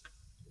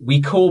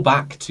 We call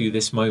back to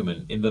this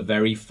moment in the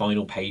very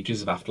final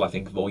pages of Afterlife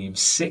Inc. Volume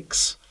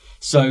 6.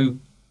 So,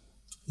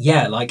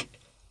 yeah, like,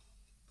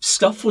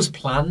 stuff was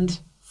planned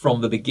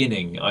from the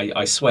beginning,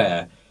 I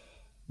swear,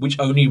 which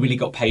only really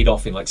got paid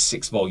off in like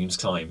 6 volumes'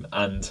 time.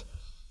 And,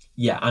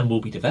 yeah, and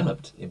will be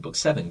developed in Book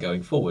 7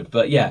 going forward.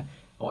 But, yeah,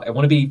 I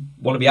want to be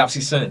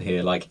absolutely certain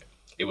here, like,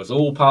 it was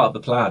all part of the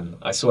plan,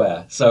 I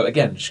swear. So,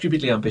 again,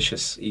 stupidly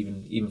ambitious,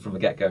 even from the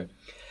get-go.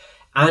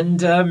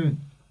 And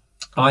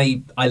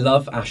I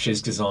love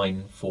Ash's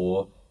design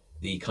for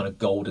the kind of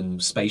golden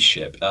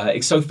spaceship.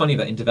 It's so funny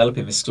that in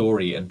developing this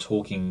story and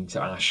talking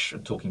to Ash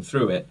and talking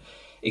through it,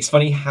 it's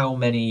funny how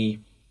many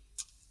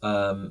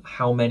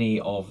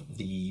of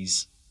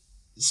these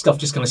stuff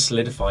just kind of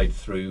solidified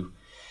through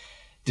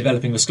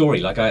developing the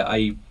story. Like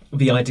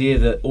the idea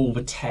that all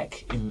the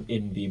tech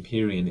in the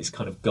Empyrean is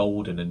kind of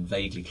golden and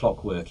vaguely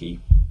clockworky,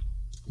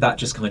 that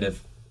just kind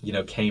of,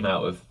 came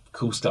out of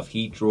cool stuff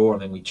he'd draw,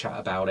 and then we'd chat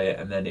about it,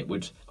 and then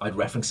I'd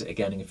reference it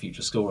again in a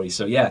future story.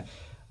 So yeah,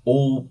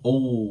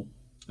 all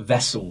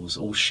vessels,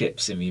 all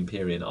ships in the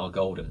Empyrean are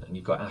golden, and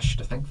you've got Ash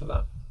to thank for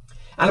that.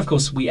 And of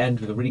course, we end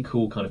with a really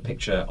cool kind of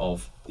picture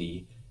of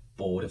the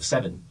Board of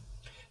 7,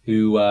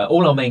 who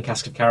all our main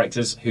cast of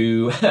characters,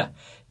 who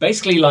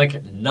basically,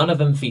 like, none of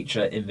them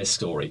feature in this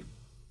story.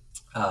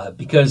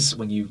 Because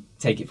when you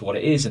take it for what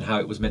it is and how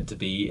it was meant to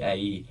be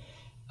a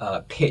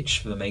pitch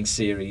for the main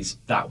series,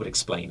 that would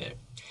explain it.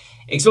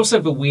 It's also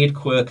the weird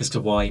quirk as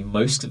to why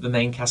most of the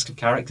main cast of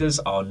characters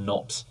are just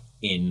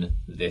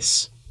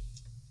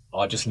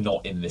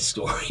not in this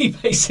story,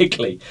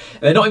 basically.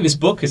 They're not in this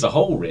book as a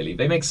whole, really.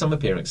 They make some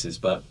appearances,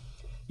 but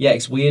yeah,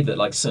 it's weird that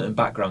like certain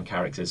background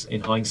characters,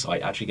 in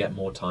hindsight, actually get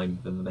more time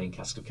than the main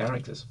cast of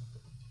characters.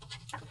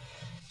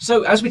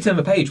 So as we turn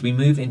the page, we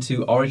move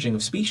into Origin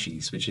of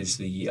Species, which is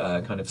the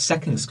kind of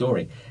second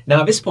story.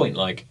 Now, at this point,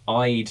 like,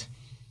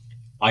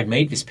 I'd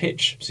made this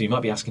pitch, so you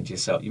might be asking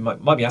yourself,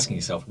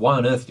 why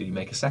on earth did you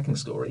make a second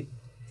story?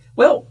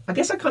 Well, I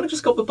guess I kind of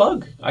just got the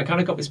bug. I kind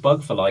of got this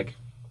bug for like,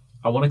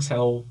 I want to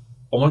tell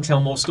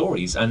more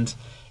stories, and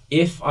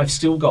if I've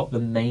still got the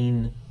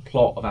main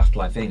plot of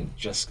Afterlife Inc.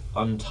 just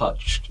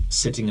untouched,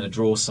 sitting in a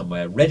drawer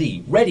somewhere,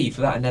 ready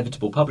for that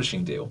inevitable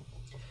publishing deal,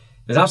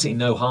 there's absolutely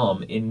no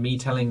harm in me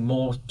telling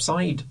more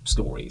side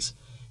stories.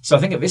 So I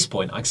think at this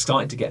point I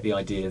started to get the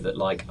idea that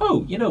like,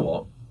 oh, you know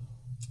what,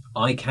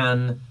 I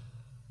can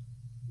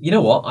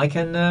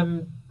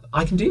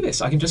do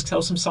this. I can just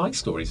tell some side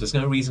stories. There's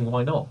no reason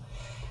why not.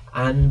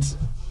 And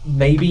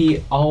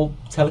maybe I'll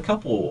tell a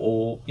couple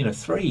or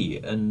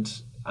 3, and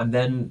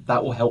then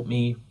that will help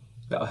me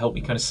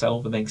kind of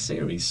sell the main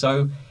series.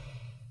 So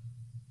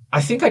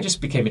I think I just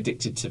became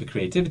addicted to the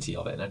creativity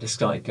of it, and I just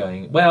started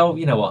going, well,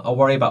 you know what, I'll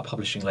worry about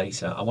publishing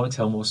later. I want to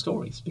tell more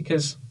stories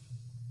because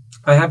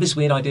I have this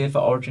weird idea for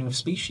Origin of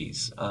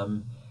Species,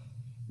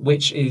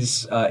 which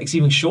is it's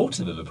even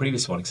shorter than the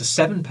previous one. It's a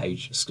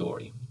 7-page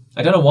story.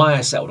 I don't know why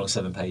I settled on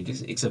 7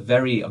 pages. It's a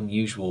very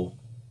unusual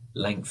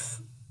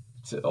length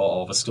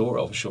of a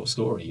short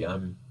story.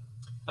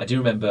 I do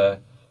remember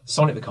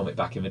Sonic the Comic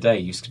back in the day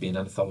used to be an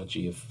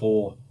anthology of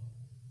 4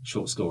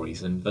 short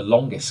stories, and the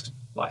longest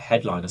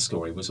headliner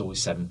story was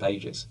always 7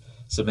 pages.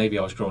 So maybe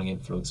I was drawing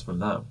influence from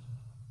that.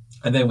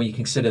 And then when you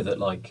consider that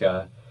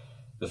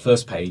the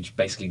first page,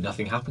 basically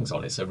nothing happens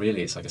on it. So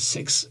really it's like a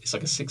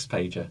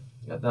 6-pager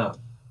at that.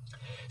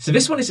 So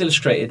this one is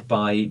illustrated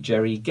by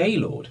Jerry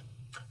Gaylord,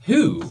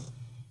 who,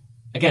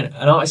 again,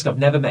 an artist I've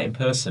never met in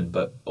person,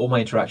 but all my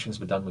interactions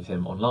were done with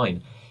him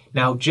online.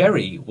 Now,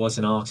 Jerry was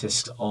an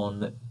artist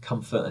on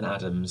Comfort and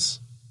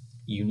Adams'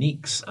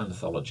 Uniques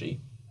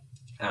anthology,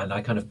 and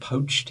I kind of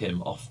poached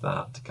him off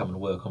that to come and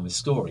work on this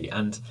story.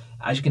 And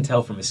as you can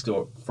tell from his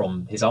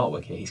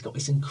artwork here, he's got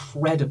this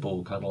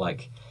incredible kind of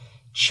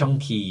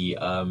chunky,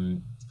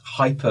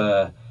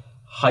 hyper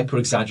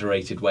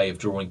exaggerated way of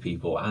drawing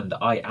people, and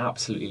I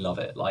absolutely love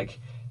it.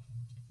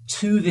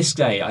 To this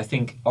day, I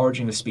think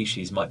Origin of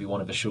Species might be one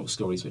of the short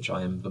stories which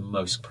I am the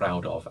most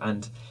proud of,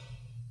 and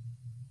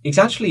it's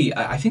actually,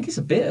 I think it's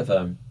a bit of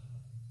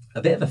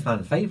a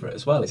fan favourite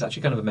as well. It's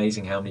actually kind of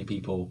amazing how many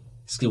people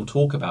still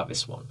talk about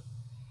this one.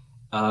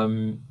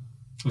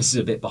 This is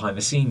a bit behind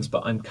the scenes,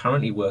 but I'm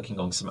currently working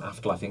on some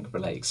Afterlife Inc.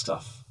 related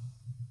stuff,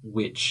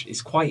 which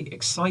is quite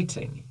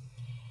exciting.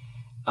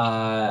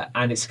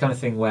 And it's the kind of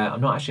thing where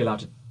I'm not actually allowed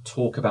to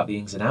talk about the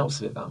ins and outs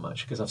of it that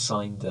much because I've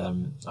signed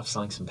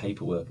some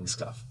paperwork and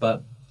stuff.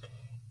 But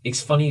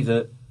it's funny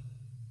that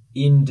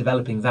in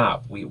developing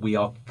that, we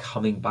are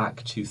coming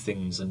back to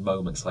things and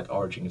moments like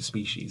Origin of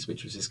Species,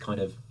 which was this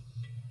kind of,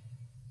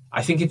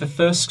 I think if the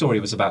first story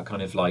was about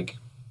kind of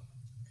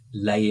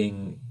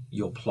laying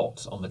your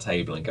plot on the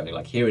table and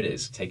going here it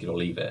is, take it or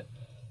leave it,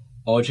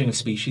 Origin of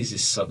Species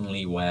is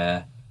suddenly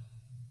where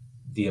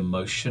the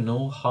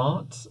emotional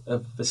heart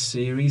of the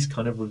series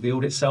kind of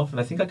revealed itself. And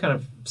I think I kind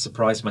of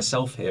surprised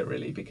myself here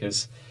really,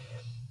 because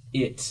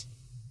it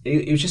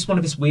was just one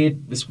of this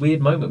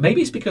weird moment.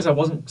 Maybe it's because I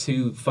wasn't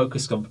too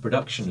focused on the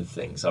production of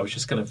things. I was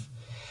just kind of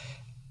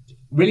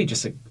really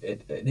just a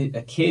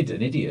kid,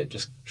 an idiot,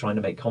 just trying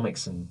to make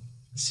comics and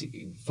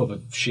for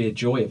the sheer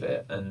joy of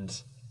it.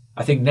 And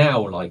I think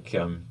now,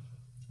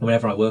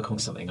 whenever I work on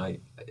something, I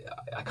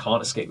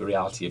can't escape the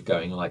reality of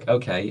going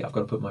okay, I've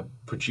got to put my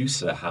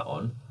producer hat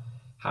on.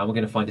 How am I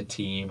going to find a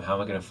team? How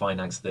am I going to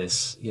finance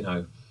this?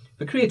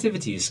 The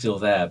creativity is still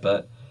there,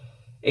 but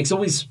it's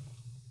always,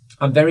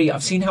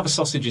 I've seen how the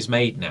sausage is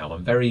made now.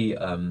 I'm very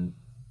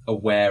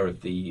aware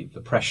of the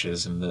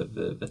pressures and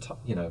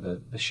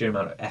the sheer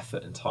amount of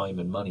effort and time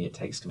and money it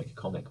takes to make a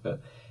comic.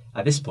 But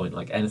at this point,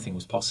 anything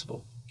was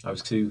possible. I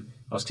was too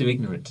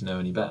ignorant to know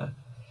any better.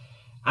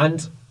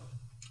 And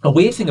a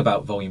weird thing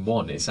about Volume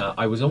 1 is that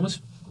I was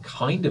almost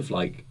kind of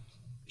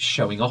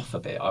showing off a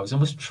bit. I was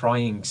almost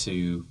trying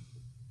to,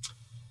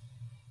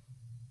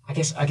 I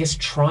guess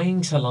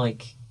trying to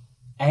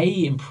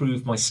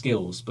improve my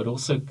skills, but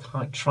also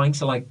trying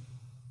to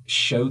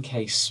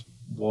showcase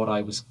what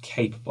I was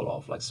capable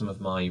of.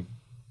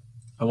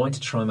 I wanted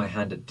to try my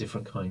hand at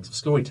different kinds of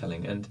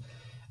storytelling. And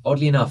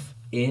oddly enough,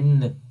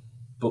 in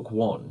book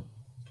 1,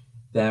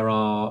 there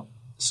are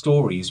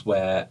stories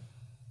where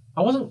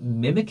I wasn't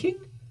mimicking,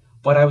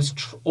 but I was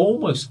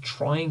almost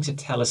trying to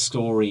tell a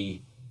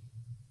story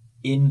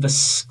in the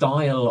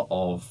style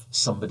of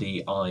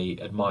somebody I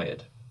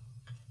admired.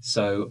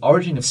 So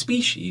Origin of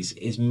Species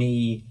is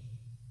me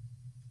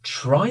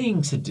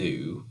trying to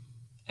do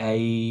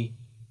a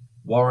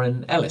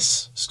Warren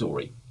Ellis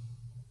story.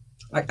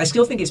 I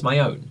still think it's my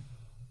own.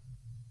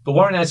 But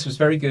Warren Ellis was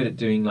very good at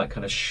doing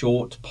kind of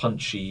short,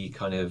 punchy,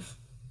 kind of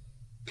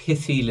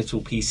pithy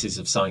little pieces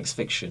of science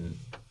fiction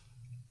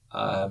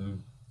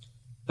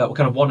that were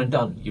kind of one and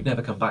done. You'd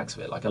never come back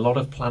to it. A lot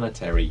of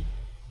Planetary,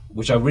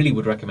 which I really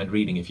would recommend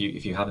reading if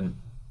you haven't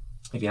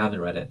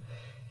read it.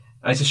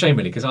 And it's a shame,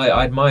 really, because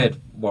I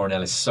admired Warren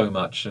Ellis so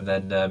much, and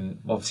then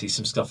obviously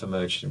some stuff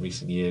emerged in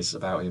recent years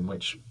about him,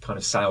 which kind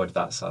of soured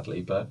that,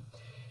 sadly. But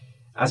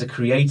as a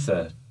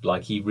creator,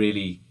 he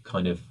really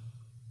kind of,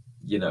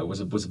 was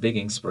a big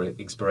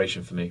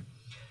inspiration for me.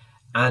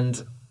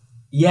 And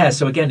yeah,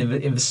 so again,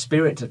 in the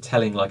spirit of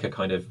telling a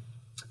kind of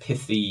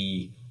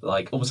pithy,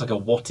 almost a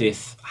what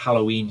if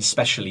Halloween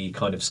specially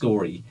kind of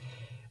story,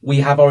 we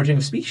have Origin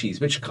of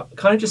Species, which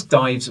kind of just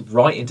dives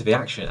right into the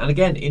action, and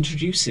again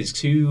introduces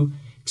two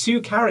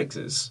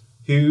characters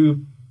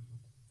who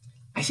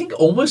I think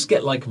almost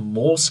get like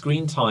more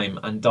screen time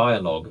and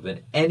dialogue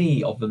than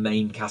any of the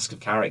main cast of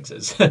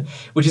characters,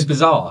 which is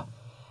bizarre.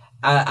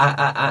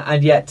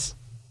 And yet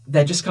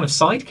they're just kind of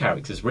side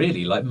characters,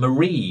 really. Like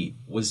Marie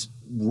was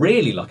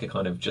really like a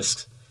kind of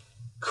just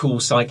cool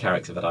side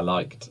character that I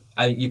liked.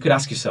 You could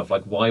ask yourself,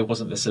 like, why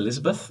wasn't this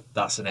Elizabeth?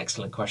 That's an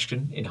excellent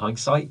question in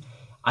hindsight.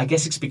 I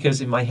guess it's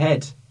because in my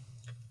head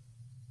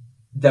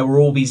there were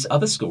all these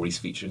other stories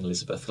featuring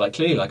Elizabeth, like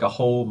clearly like a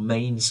whole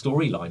main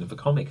storyline of the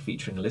comic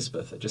featuring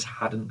Elizabeth that just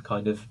hadn't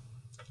kind of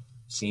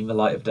seen the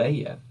light of day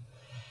yet.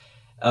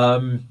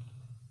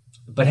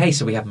 But hey,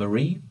 so we have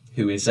Marie,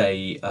 who is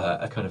a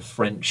kind of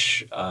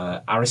French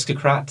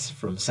aristocrat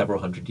from several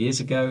hundred years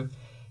ago,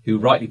 who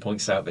rightly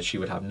points out that she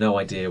would have no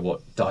idea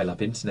what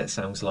dial-up internet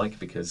sounds like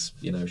because,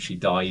 you know, she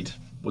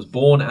was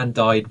born and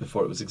died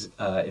before it was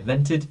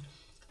invented.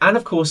 And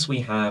of course we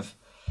have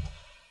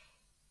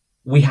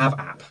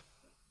App.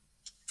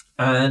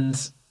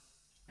 And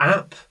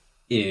App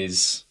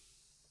is,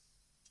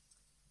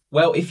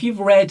 well, if you've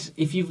read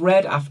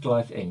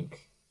Afterlife Inc.,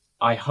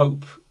 I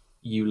hope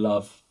you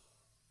love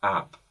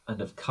App and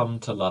have come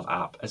to love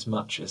App as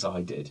much as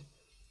I did.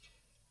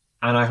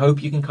 And I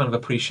hope you can kind of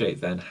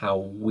appreciate then how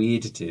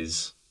weird it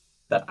is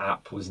that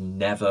App was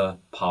never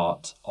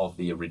part of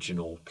the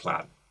original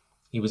plan.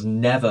 He was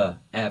never,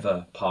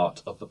 ever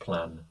part of the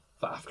plan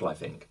for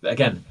Afterlife Inc.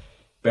 Again,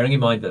 bearing in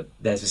mind that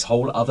there's this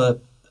whole other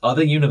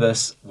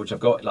universe, which I've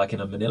got like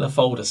in a manila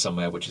folder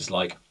somewhere, which is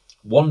like,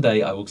 one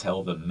day I will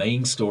tell the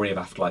main story of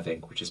Afterlife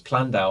Inc., which is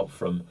planned out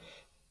from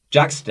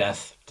Jack's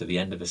death to the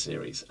end of the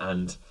series.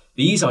 And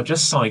these are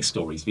just side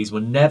stories. These were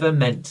never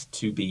meant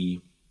to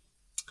be,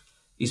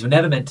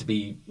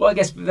 well, I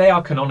guess they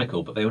are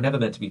canonical, but they were never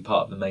meant to be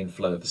part of the main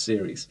flow of the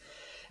series.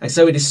 And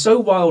so it is so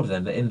wild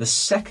then that in the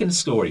second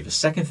story, the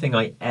second thing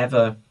I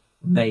ever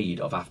made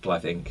of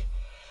Afterlife Inc.,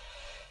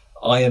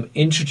 I am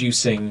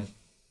introducing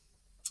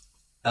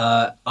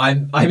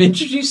I'm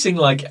introducing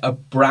like a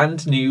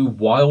brand new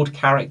wild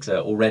character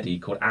already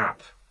called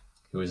App,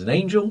 who is an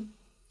angel,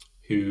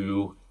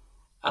 who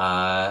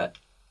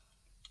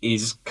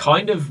is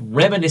kind of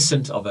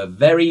reminiscent of a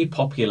very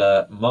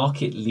popular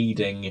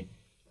market-leading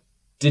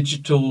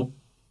digital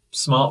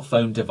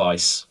smartphone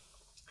device,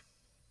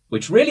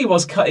 which really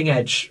was cutting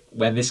edge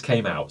when this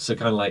came out. So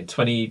kind of like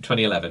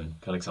 2011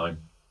 kind of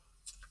time.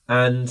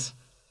 And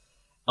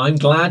I'm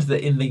glad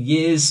that in the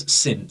years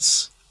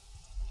since,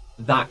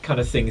 that kind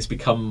of thing has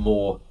become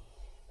more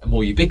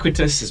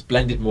ubiquitous, has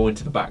blended more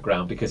into the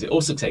background, because it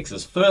also takes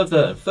us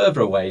further and further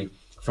away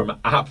from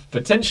App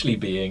potentially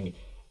being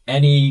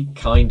any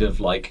kind of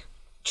like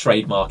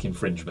trademark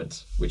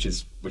infringement, which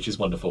is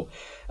wonderful.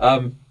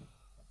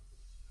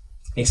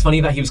 It's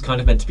funny that he was kind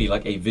of meant to be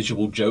like a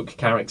visual joke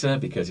character,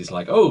 because he's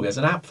like, oh, there's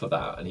an app for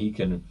that, and he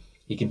can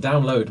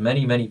download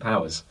many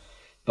powers.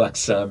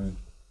 But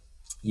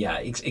yeah,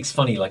 it's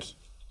funny, like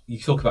you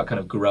talk about kind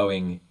of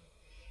growing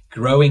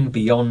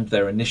beyond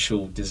their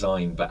initial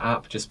design, but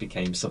App just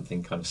became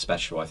something kind of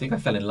special. I think I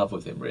fell in love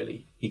with him,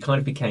 really. He kind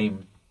of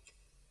became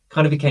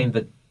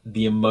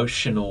the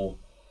emotional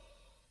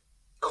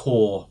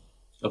core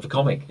of the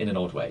comic in an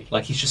odd way.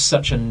 Like, he's just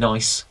such a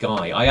nice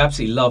guy. I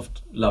absolutely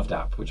loved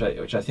App, which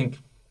I think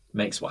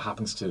makes what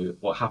happens to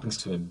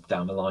him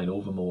down the line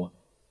all the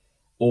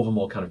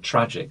more kind of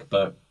tragic.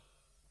 But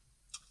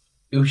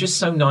it was just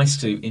so nice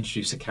to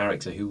introduce a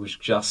character who was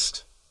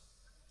just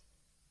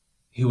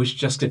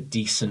a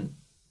decent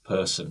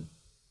person.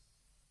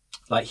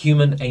 Like,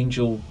 human,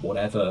 angel,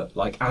 whatever.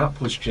 Like,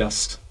 App was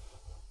just,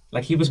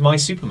 like, he was my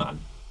Superman,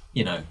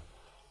 you know.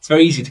 It's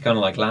very easy to kind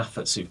of like laugh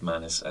at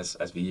Superman as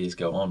the years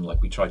go on.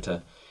 Like, we try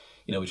to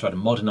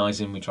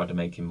modernize him, we try to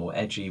make him more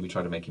edgy, we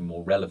try to make him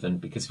more relevant,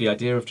 because the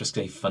idea of just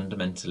a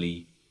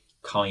fundamentally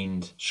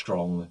kind,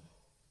 strong,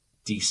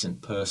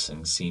 decent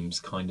person seems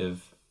kind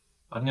of,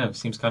 I don't know,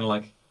 seems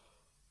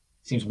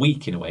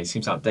weak in a way,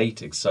 seems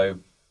outdated. So,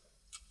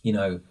 you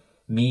know,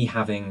 me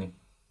having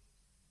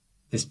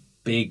this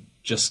big,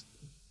 just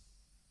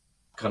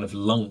kind of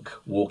lunk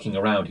walking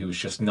around who was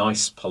just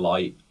nice,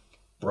 polite,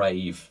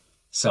 brave,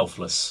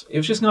 selfless. It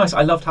was just nice.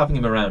 I loved having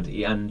him around,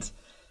 and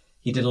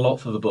he did a lot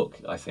for the book,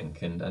 I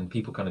think, and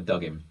people kind of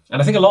dug him.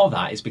 And I think a lot of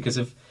that is because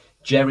of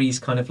Jerry's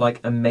kind of like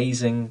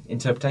amazing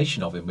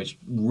interpretation of him, which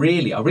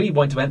I really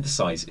want to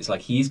emphasize. It's like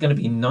he's going to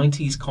be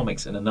 90s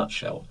comics in a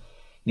nutshell.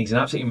 And he's an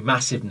absolutely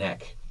massive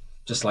neck,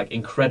 just like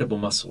incredible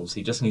muscles.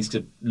 He just needs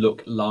to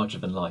look larger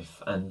than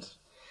life, and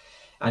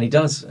he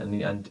does. And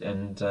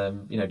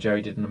you know,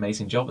 Jerry did an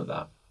amazing job at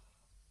that.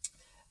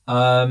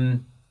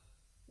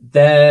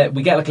 There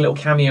we get like a little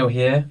cameo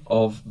here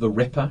of the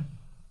Ripper,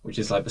 which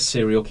is like the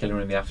serial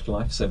killer in the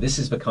afterlife. So this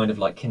is the kind of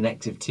like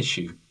connective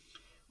tissue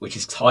which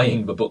is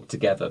tying the book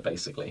together,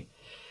 basically.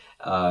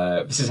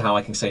 This is how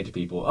I can say to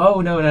people,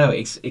 oh no,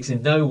 it's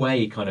in no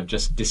way kind of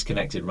just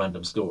disconnected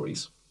random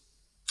stories.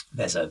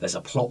 There's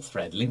a plot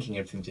thread linking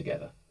everything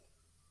together.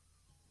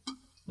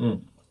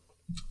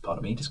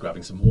 Pardon me, just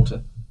grabbing some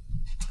water.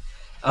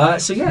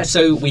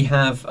 So we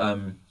have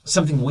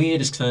something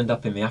weird has turned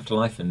up in the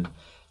afterlife, and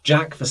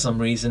Jack, for some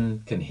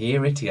reason, can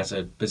hear it. He has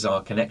a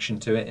bizarre connection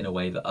to it in a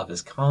way that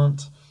others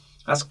can't.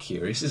 That's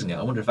curious, isn't it?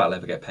 I wonder if that'll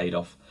ever get paid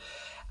off.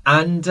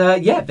 And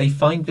they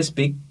find this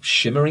big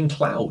shimmering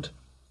cloud.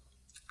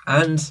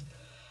 And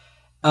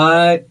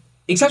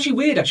it's actually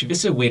weird, actually. This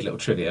is a weird little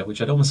trivia, which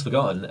I'd almost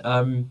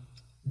forgotten.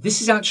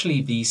 This is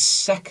actually the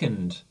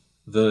second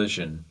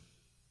version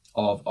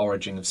of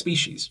Origin of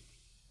Species.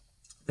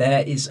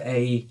 There is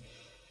a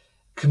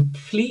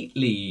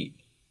completely...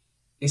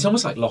 It's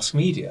almost like lost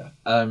media.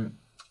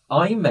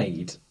 I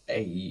made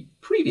a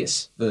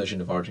previous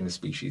version of Origin of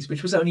Species,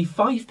 which was only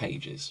 5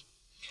 pages.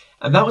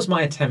 And that was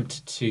my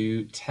attempt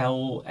to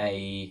tell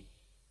a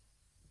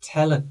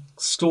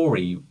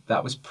story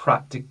that was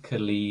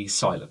practically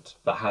silent,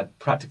 that had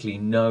practically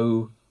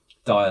no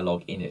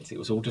dialogue in it. It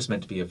was all just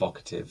meant to be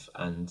evocative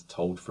and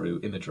told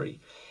through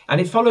imagery.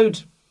 And it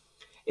followed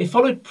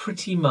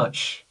pretty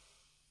much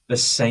the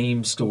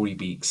same story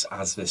beats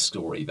as this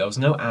story. There was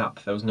no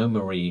app, there was no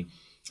Marie.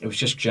 It was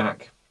just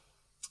Jack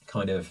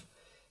kind of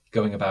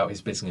going about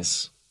his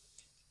business,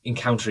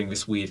 encountering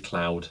this weird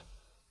cloud,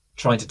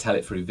 trying to tell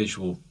it through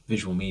visual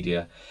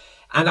media.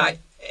 And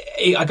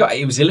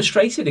it was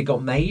illustrated, it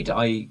got made.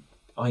 I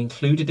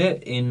included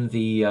it in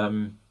the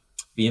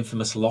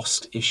infamous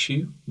Lost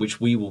issue, which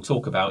we will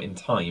talk about in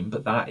time,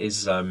 but that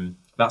is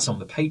that's on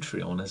the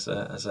Patreon as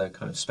a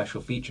kind of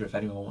special feature if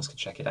anyone wants to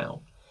check it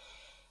out.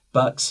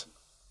 But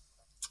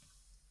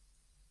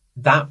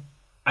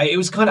it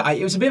was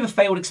a bit of a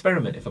failed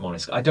experiment, if I'm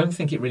honest. I don't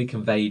think it really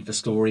conveyed the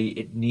story.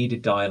 It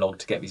needed dialogue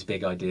to get these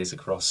big ideas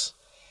across.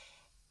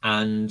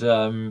 And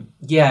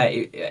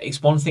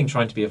it's one thing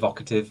trying to be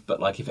evocative, but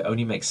like if it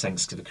only makes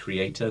sense to the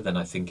creator, then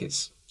I think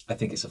it's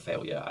a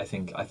failure. I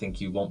think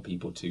you want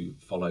people to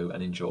follow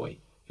and enjoy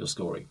your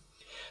story.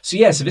 So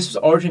this was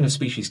Origin of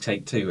Species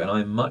Take 2, and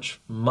I'm much,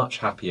 much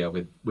happier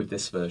with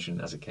this version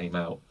as it came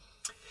out.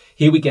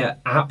 Here we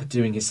get App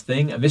doing his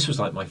thing, and this was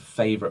like my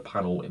favourite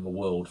panel in the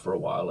world for a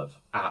while of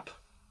App.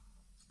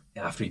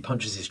 After he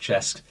punches his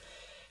chest,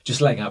 just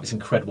letting out this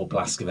incredible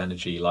blast of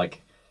energy.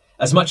 Like,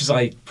 as much as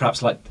I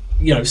perhaps like,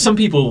 some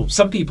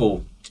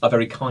people are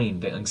very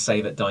kind and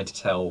say that Dying to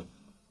Tell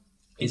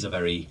is a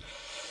very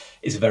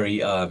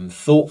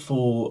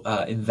thoughtful,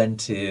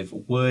 inventive,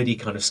 wordy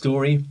kind of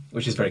story,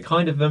 which is very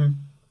kind of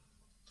them.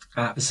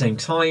 At the same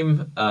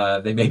time,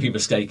 they may be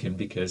mistaken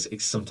because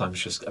it's sometimes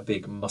just a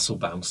big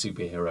muscle-bound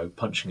superhero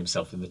punching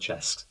himself in the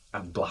chest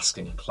and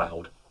blasting a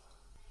cloud.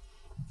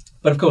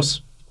 But of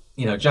course,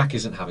 Jack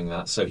isn't having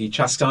that, so he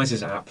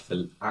chastises App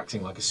for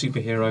acting like a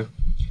superhero.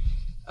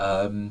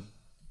 And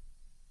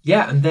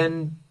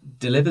then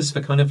delivers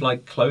the kind of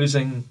like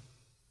closing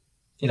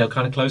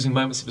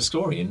moments of the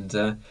story,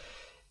 and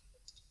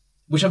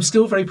which I'm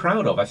still very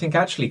proud of. I think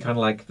actually kind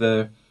of like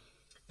the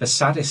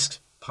saddest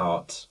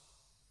part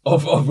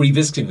of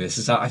revisiting this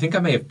is that I think I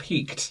may have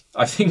peaked.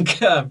 I think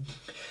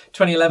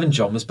 2011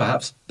 John was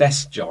perhaps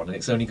best John, and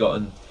it's only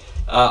gotten.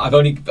 I've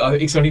only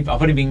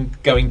been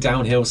going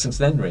downhill since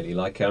then. Really,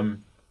 like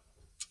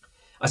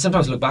I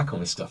sometimes look back on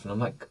this stuff and I'm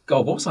like,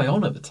 God, what was I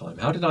on at the time?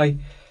 How did I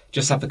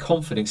just have the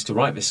confidence to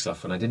write this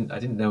stuff when I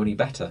didn't know any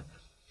better?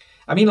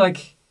 I mean,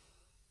 like,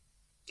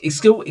 it's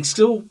still.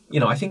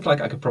 I think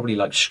like I could probably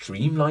like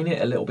streamline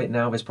it a little bit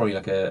now. There's probably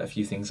like a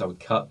few things I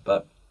would cut,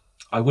 but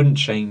I wouldn't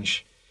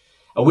change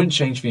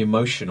the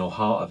emotion or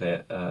heart of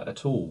it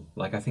at all.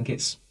 Like, I think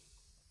it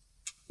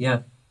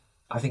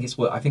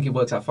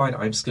works out fine.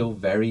 I'm still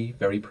very,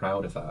 very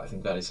proud of that. I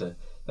think that's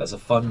a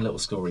fun little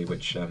story,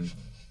 which, I'm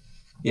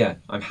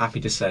happy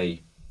to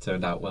say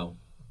turned out well.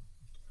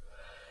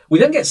 We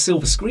then get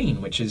Silver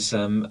Screen, which is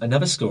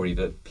another story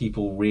that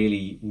people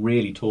really,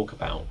 really talk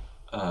about.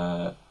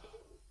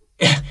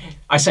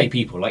 I say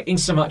people, like, in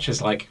so much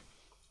as like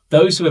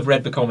those who have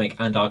read the comic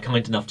and are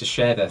kind enough to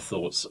share their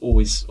thoughts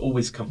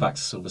always come back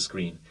to Silver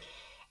Screen.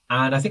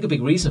 And I think a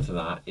big reason for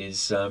that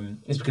is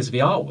because of the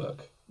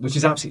artwork, which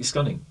is absolutely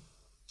stunning.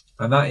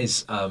 And that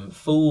is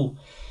full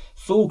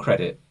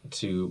credit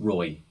to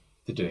Roy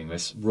for doing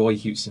this, Roy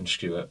Hewson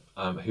Stewart,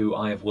 who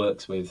I have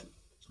worked with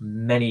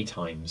many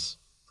times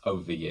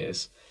over the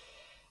years.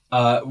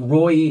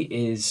 Roy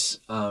is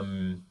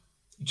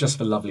just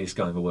the loveliest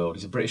guy in the world.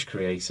 He's a British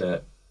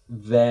creator,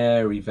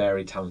 very,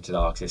 very talented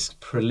artist,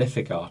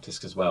 prolific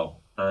artist as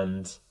well.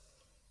 And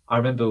I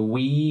remember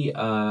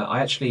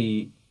I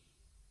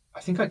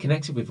think I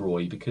connected with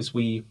Roy because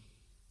we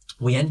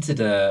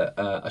entered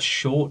a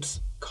short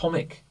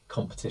comic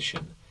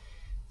competition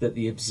that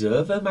the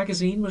Observer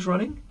magazine was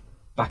running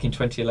back in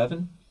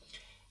 2011.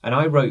 And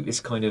I wrote this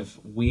kind of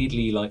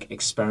weirdly like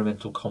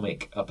experimental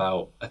comic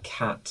about a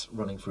cat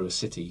running through a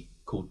city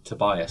called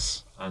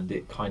Tobias. And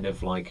it kind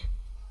of like,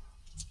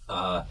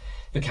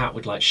 the cat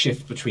would like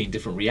shift between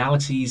different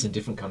realities and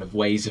different kind of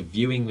ways of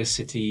viewing the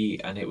city.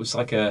 And it was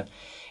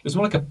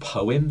more like a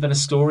poem than a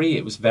story.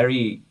 It was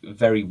very,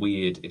 very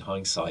weird in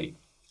hindsight.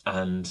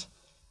 And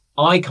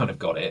I kind of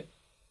got it.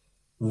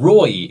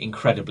 Roy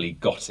incredibly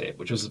got it,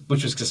 which was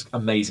just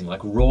amazing.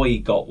 Like, Roy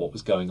got what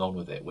was going on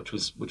with it, which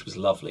was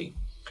lovely.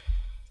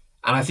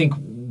 And I think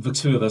the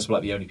two of us were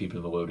like the only people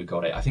in the world who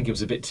got it. I think it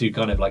was a bit too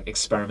kind of like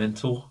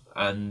experimental,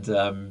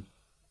 and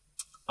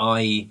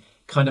I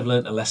kind of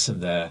learnt a lesson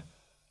there.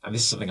 And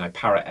this is something I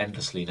parrot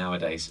endlessly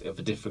nowadays, of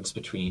the difference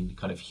between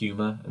kind of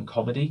humour and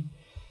comedy.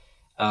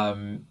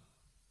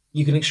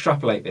 You can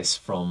extrapolate this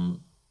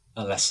from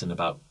a lesson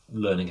about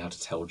learning how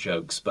to tell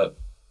jokes, but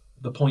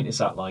the point is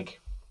that,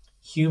 like,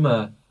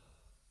 humour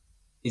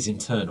is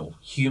internal.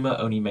 Humour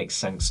only makes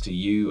sense to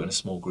you and a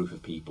small group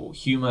of people.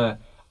 Humour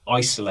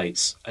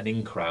isolates an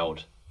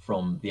in-crowd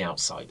from the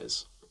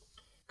outsiders.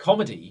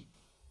 Comedy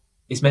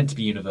is meant to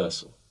be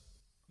universal.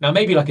 Now,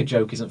 maybe like a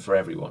joke isn't for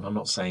everyone. I'm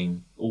not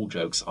saying all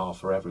jokes are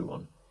for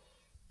everyone.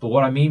 But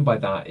what I mean by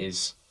that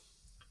is,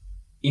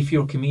 if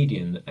you're a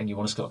comedian and you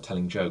want to start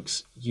telling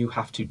jokes, you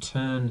have to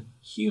turn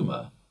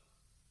humour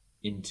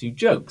into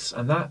jokes.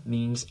 And that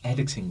means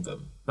editing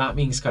them. That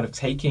means kind of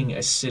taking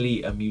a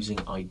silly, amusing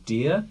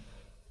idea,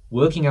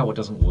 working out what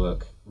doesn't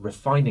work,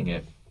 refining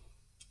it,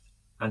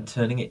 and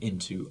turning it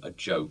into a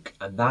joke.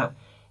 And that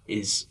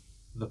is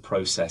the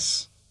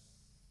process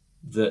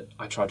that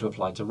I try to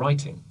apply to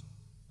writing.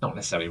 Not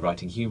necessarily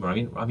writing humour,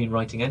 I mean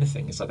writing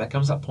anything. It's like there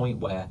comes that point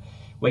where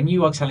when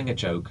you are telling a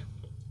joke,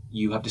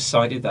 you have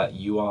decided that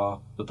you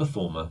are the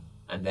performer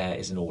and there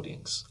is an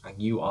audience,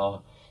 and you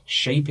are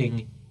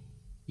shaping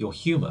your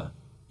humour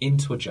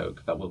into a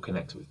joke that will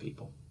connect with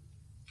people.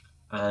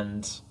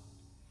 And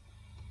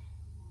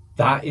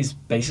that is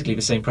basically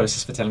the same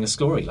process for telling a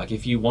story. Like,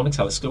 if you want to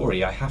tell a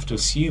story, I have to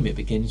assume it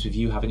begins with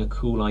you having a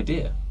cool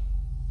idea.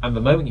 And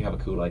the moment you have a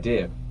cool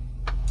idea,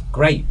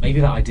 great, maybe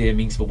that idea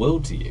means the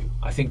world to you.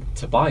 I think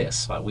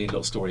Tobias, that weird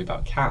little story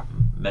about Cat,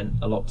 meant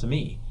a lot to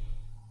me.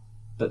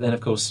 But then,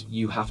 of course,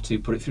 you have to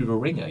put it through the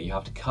ringer. You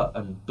have to cut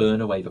and burn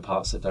away the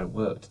parts that don't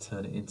work to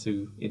turn it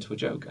into a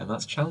joke. And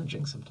that's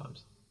challenging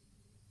sometimes.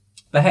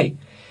 But hey,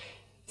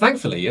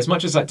 thankfully, as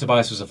much as like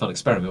Tobias was a fun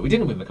experiment, we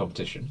didn't win the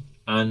competition.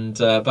 And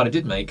but I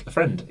did make a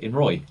friend in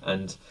Roy.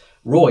 And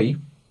Roy,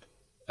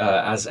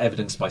 as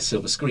evidenced by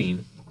Silver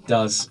Screen,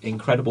 does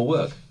incredible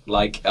work.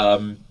 Like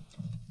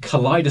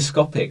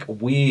kaleidoscopic,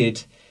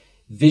 weird,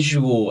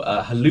 visual,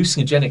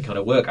 hallucinogenic kind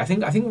of work. I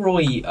think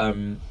Roy,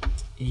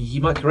 he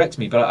might correct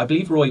me, but I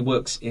believe Roy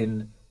works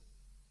in,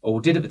 or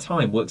did at the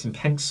time, worked in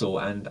pencil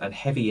and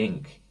heavy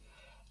ink,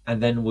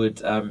 and then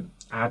would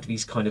add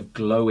these kind of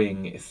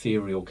glowing,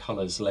 ethereal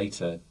colours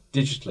later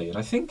digitally. And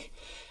I think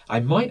I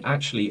might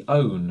actually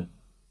own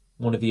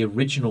one of the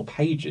original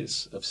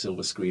pages of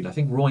Silver Screen. I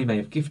think Roy may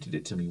have gifted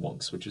it to me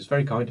once, which was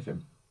very kind of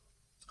him.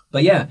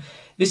 But yeah,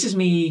 this is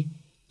me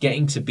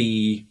getting to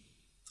be...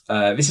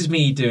 this is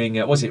me doing...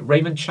 was it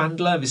Raymond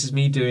Chandler? This is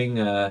me doing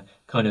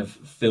kind of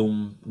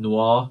film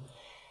noir.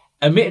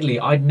 Admittedly,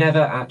 I'd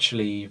never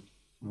actually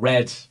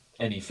read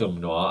any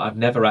film noir. I've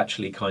never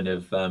actually kind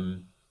of...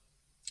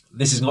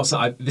 this is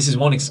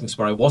one instance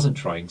where I wasn't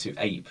trying to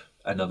ape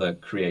another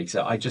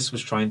creator. I just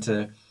was trying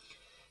to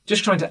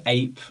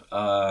ape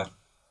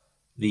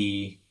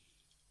the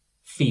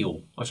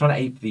feel. I was trying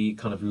to ape the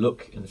kind of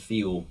look and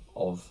feel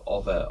of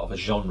a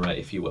genre,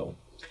 if you will.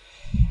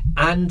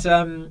 And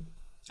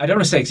I don't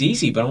want to say it's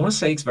easy, but I want to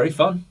say it's very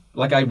fun.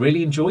 Like, I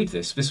really enjoyed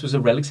this. This was a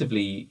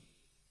relatively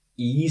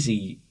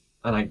easy,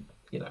 and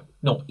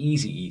not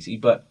easy,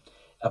 but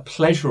a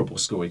pleasurable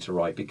story to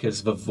write,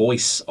 because the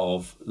voice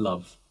of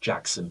Love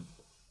Jackson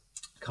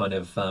kind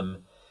of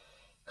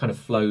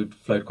flowed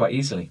quite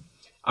easily.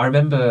 I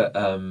remember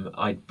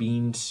I'd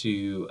been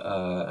to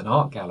an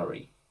art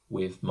gallery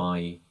with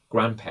my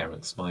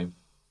grandparents, my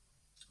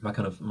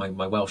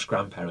Welsh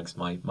grandparents,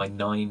 my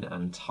Nine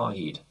and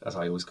Tide, as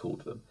I always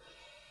called them,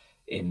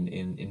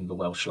 in the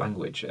Welsh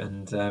language,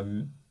 and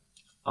they're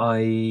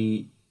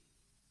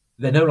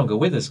no longer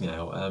with us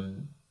now.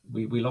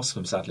 We lost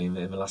them sadly in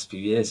the last few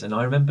years, and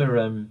I remember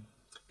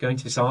going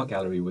to this art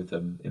gallery with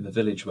them in the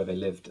village where they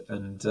lived,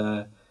 and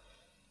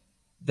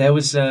there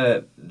was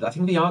I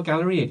think the art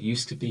gallery, it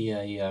used to be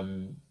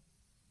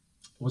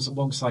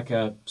was like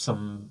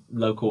some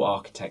local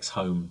architect's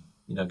home,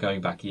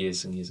 going back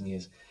years and years and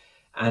years.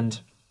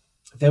 And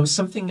there was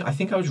something, I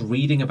think I was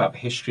reading about the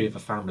history of a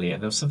family,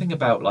 and there was something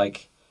about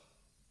like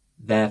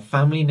their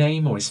family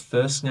name, or his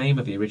first name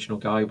of the original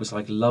guy was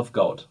like Love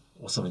God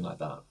or something like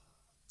that.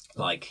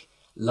 Like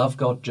Love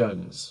God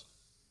Jones.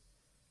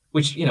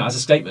 Which, as a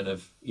statement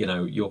of,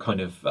 your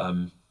kind of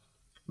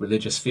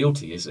religious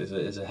fealty is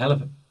a hell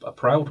of a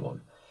proud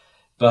one.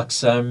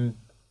 But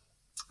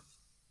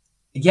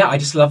yeah, I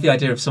just love the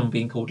idea of someone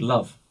being called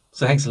Love.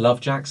 So thanks to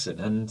Love Jackson.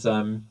 And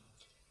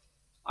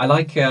I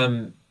like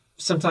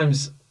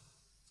sometimes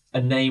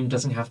a name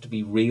doesn't have to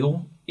be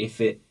real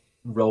if it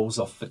rolls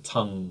off the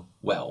tongue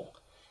well.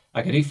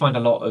 Like, I do find a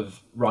lot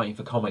of writing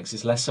for comics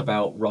is less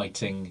about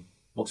writing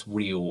what's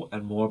real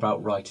and more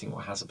about writing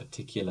what has a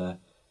particular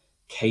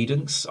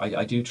cadence.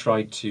 I do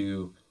try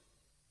to...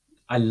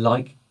 I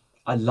like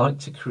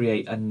to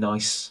create a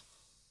nice,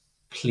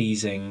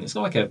 pleasing... It's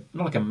not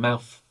like a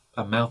mouth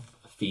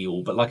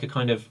feel, but like a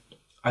kind of...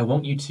 I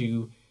want you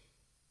to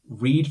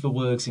read the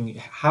words and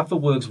have the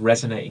words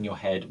resonate in your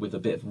head with a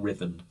bit of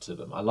rhythm to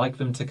them. I like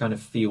them to kind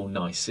of feel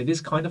nice. It is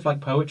kind of like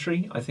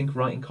poetry, I think,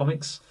 writing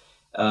comics.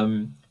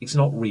 It's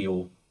not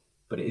real,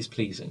 but it is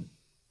pleasing.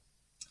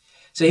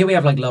 So here we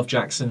have like Love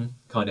Jackson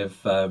kind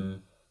of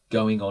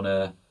going on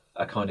a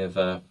kind of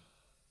a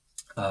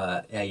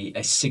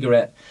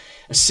cigarette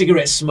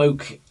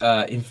smoke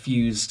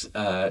infused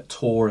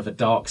tour of a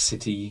dark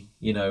city,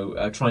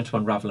 trying to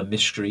unravel a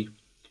mystery.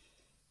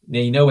 Now,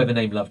 you know where the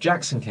name Love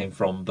Jackson came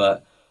from,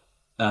 but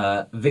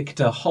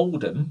Victor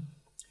Holden,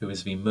 who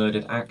is the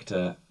murdered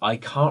actor, I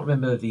can't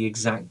remember the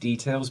exact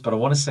details, but I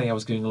want to say I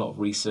was doing a lot of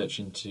research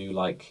into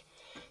like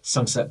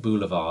Sunset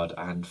Boulevard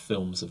and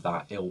films of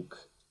that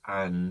ilk,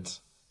 and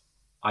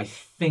I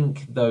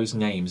think those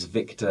names,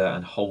 Victor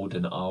and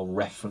Holden, are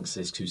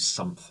references to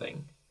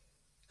something.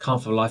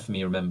 Can't for the life of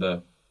me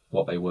remember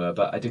what they were,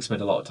 but I did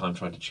spend a lot of time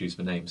trying to choose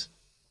the names.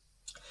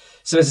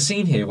 So there's a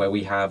scene here where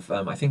we have,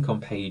 I think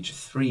on page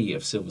 3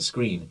 of Silver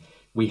Screen,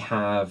 we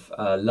have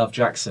Love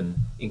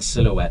Jackson in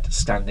silhouette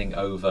standing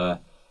over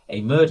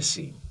a murder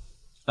scene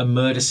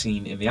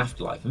in the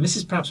afterlife. And this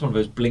is perhaps one of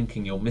those blink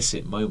and you'll miss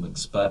it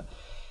moments, but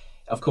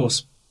of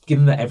course,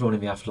 given that everyone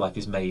in the afterlife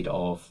is made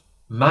of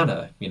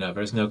manna, there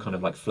is no kind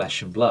of like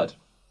flesh and blood.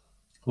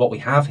 What we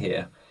have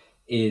here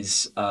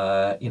is,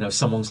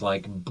 someone's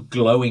like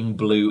glowing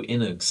blue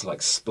innards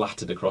like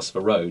splattered across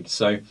the road.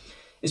 So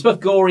it's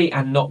both gory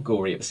and not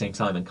gory at the same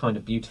time and kind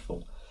of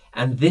beautiful.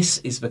 And this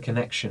is the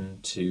connection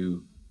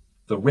to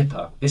the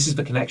Ripper. This is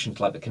the connection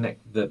to like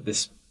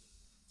this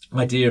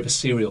idea of a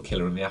serial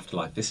killer in the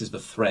afterlife. This is the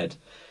thread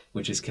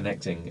which is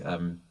connecting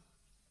all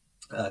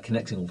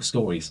the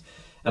stories.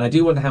 And I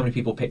do wonder how many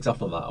people picked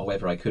up on that, or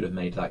whether I could have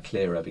made that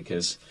clearer,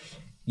 because,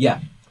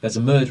 yeah, there's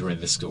a murderer in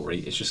this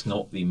story. It's just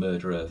not the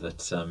murderer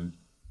that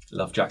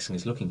Love Jackson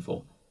is looking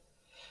for.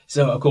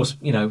 So, of course,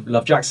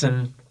 Love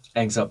Jackson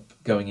ends up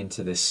going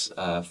into this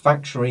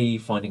factory,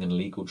 finding an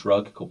illegal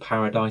drug called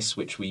Paradise,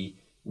 which we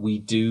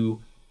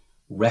do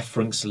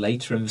reference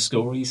later in the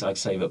stories. I'd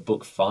say that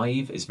book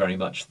 5 is very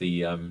much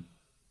the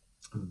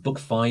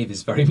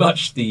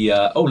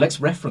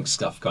let's reference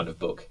stuff kind of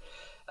book.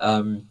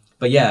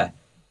 But yeah,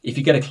 if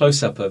you get a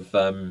close-up of,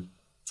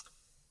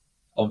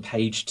 on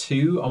page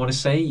 2, I want to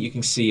say, you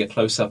can see a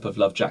close-up of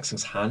Love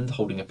Jackson's hand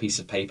holding a piece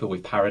of paper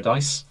with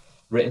Paradise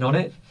written on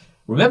it.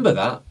 Remember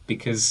that,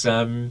 because,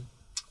 I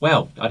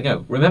don't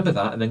know, remember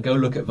that and then go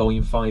look at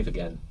volume 5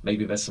 again.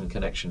 Maybe there's some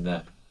connection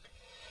there.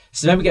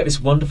 So then we get this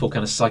wonderful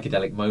kind of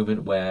psychedelic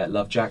moment where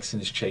Love Jackson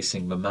is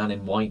chasing the man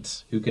in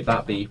white. Who could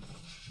that be?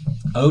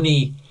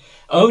 Only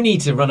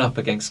to run up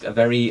against a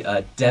very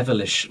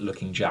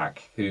devilish-looking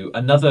Jack, who,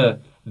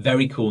 another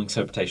very cool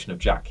interpretation of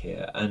Jack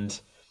here.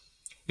 And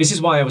this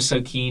is why I was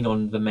so keen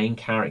on the main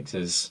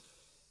characters,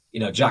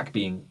 Jack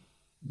being,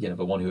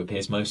 the one who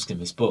appears most in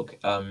this book,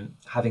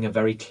 having a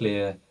very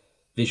clear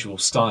visual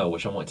style,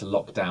 which I wanted to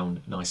lock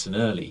down nice and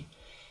early,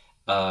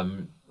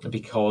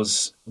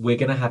 because we're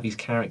going to have these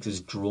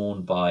characters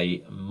drawn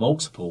by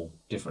multiple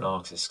different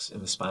artists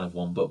in the span of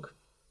one book.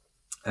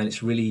 And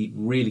it's really,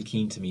 really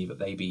keen to me that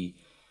they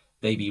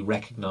be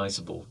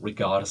recognizable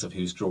regardless of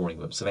who's drawing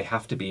them. So they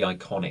have to be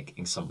iconic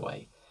in some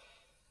way.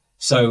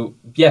 So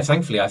yeah,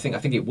 thankfully, I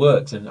think it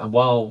worked. And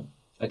while,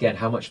 again,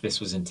 how much of this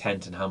was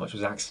intent and how much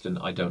was accident,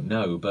 I don't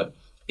know. But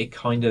it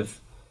kind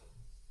of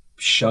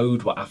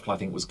showed what Afterlife, I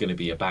think, was going to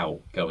be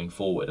about going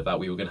forward. About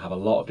we were going to have a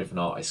lot of different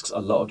artists, a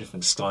lot of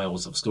different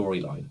styles of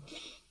storyline.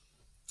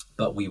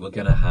 But we were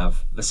going to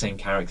have the same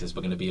characters.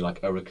 We're going to be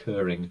like a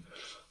recurring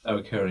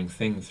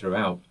thing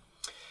throughout.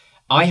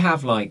 I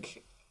have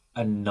like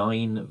a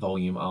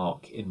 9-volume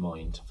arc in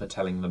mind for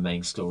telling the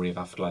main story of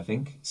Afterlife, I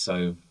think.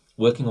 So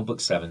working on book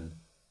 7,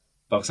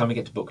 by the time we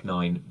get to book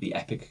 9, the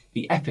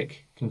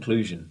epic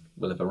conclusion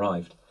will have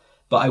arrived.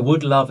 But I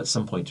would love at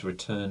some point to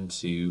return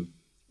to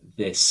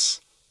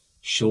this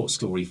short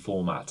story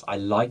format. I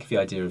like the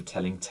idea of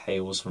telling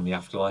tales from the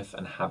afterlife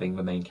and having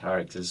the main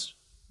characters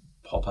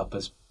pop up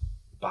as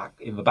back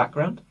in the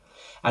background.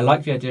 I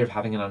like the idea of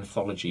having an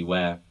anthology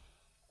where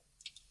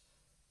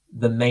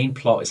the main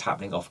plot is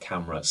happening off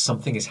camera.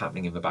 Something is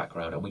happening in the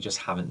background and we just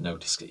haven't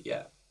noticed it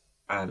yet.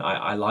 And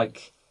I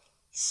like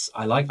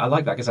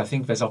that because I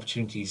think there's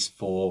opportunities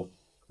for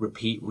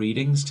repeat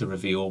readings to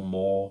reveal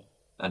more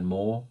and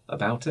more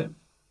about it.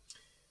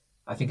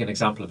 I think an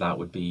example of that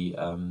would be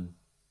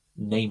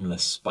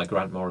Nameless by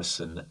Grant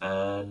Morrison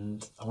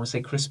and I want to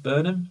say Chris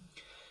Burnham,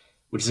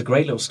 which is a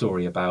great little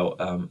story about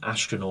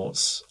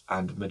astronauts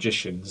and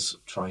magicians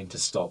trying to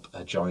stop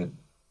a giant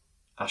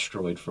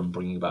asteroid from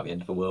bringing about the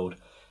end of the world.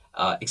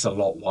 It's a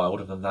lot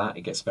wilder than that.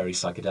 It gets very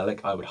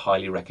psychedelic. I would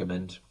highly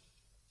recommend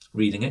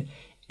reading it.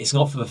 It's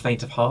not for the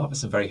faint of heart.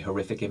 There's some very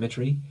horrific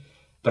imagery.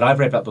 But I've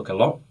read that book a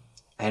lot.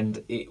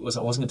 And it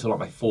wasn't until like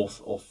my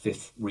 4th or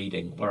 5th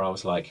reading where I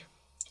was like,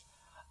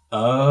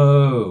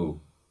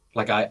 oh,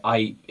 like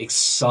it's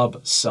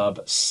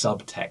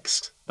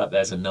subtext that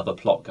there's another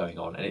plot going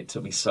on. And it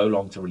took me so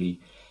long to really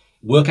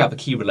work out the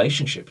key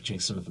relationship between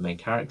some of the main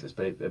characters.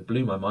 But it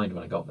blew my mind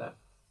when I got there.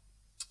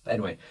 But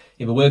anyway,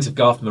 in the words of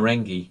Garth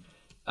Marenghi,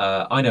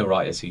 I know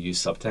writers who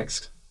use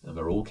subtext, and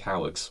they're all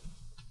cowards.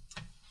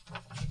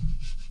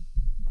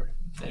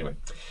 Anyway,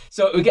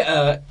 so we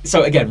get.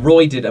 So again,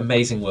 Roy did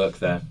amazing work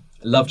there.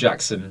 Love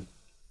Jackson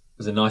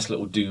was a nice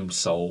little doomed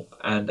soul,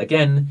 and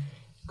again,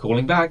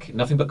 calling back,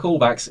 nothing but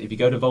callbacks. If you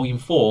go to Volume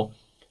 4,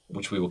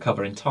 which we will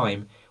cover in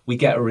time, we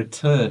get a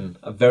return,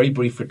 a very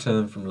brief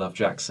return from Love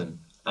Jackson,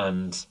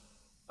 and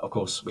of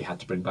course, we had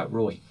to bring back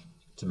Roy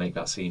to make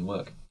that scene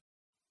work.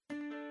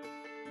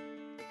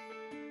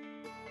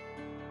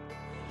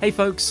 Hey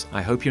folks,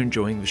 I hope you're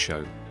enjoying the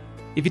show.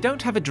 If you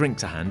don't have a drink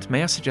to hand,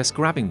 may I suggest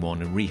grabbing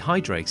one and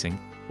rehydrating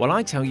while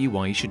I tell you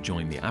why you should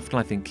join the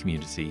Afterlife Inc.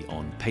 community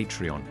on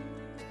Patreon.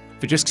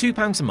 For just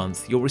 £2 a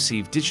month, you'll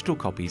receive digital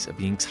copies of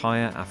the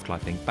entire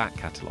Afterlife Inc. back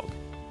catalogue,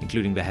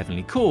 including The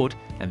Heavenly Chord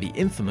and the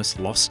infamous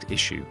Lost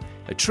Issue,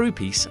 a true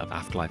piece of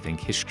Afterlife Inc.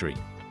 history.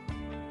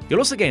 You'll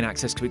also gain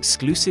access to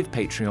exclusive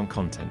Patreon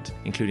content,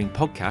 including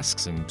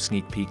podcasts and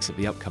sneak peeks of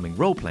the upcoming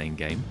role-playing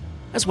game,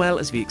 as well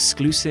as the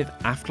exclusive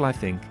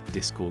Afterlife Inc.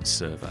 Discord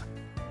server.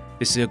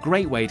 This is a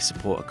great way to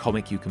support a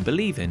comic you can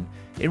believe in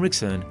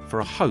return for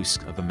a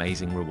host of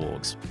amazing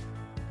rewards.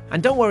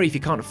 And don't worry if you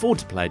can't afford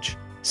to pledge,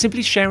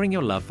 simply sharing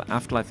your love for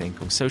Afterlife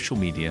Inc. on social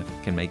media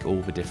can make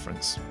all the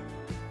difference.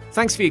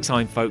 Thanks for your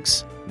time,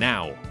 folks.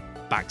 Now,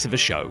 back to the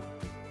show.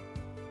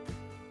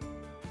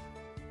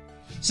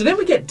 So then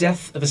we get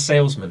Death of a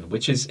Salesman,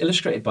 which is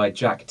illustrated by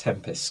Jack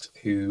Tempest,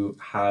 who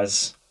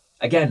has,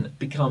 again,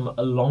 become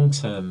a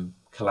long-term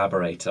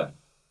collaborator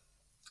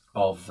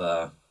of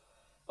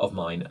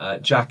mine.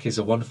 Jack is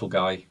a wonderful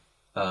guy,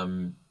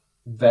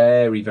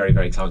 very, very,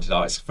 very talented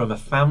artist from a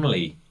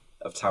family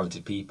of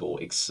talented people.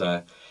 It's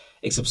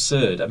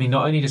absurd. I mean,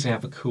 not only does he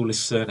have the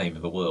coolest surname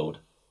in the world,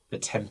 the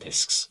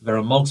Tempests. There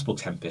are multiple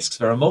Tempests.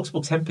 There are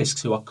multiple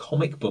Tempests who are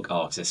comic book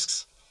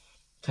artists.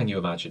 Can you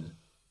imagine?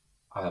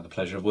 I had the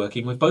pleasure of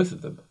working with both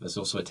of them. There's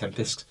also a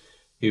Tempest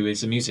who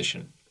is a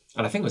musician,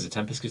 and I think there's a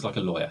Tempest who's like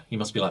a lawyer. He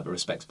must be like the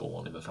respectable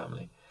one in the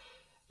family.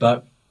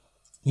 But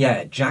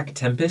yeah, Jack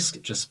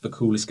Tempest, just the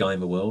coolest guy in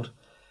the world.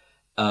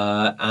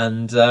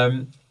 And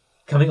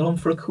coming along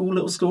for a cool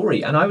little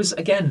story. And I was,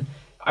 again,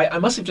 I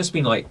must have just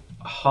been like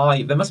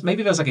high.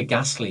 Maybe there was like a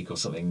gas leak or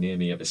something near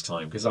me at this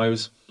time, because I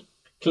was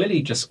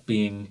clearly just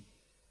I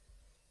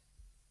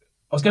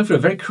was going through a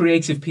very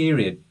creative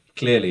period,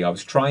 clearly. I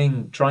was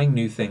trying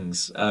new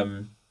things.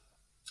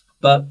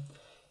 But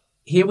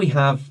here we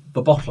have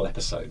the bottle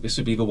episode. This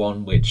would be the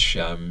one which,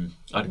 I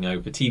don't know,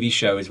 the TV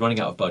show is running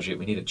out of budget.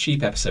 We need a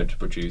cheap episode to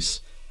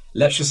produce.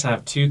 Let's just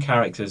have two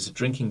characters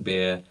drinking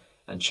beer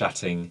and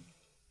chatting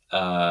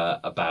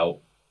about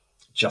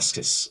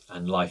justice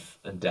and life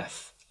and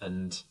death.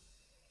 And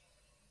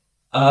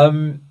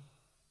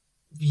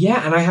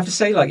yeah, and I have to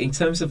say, like, in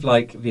terms of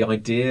like the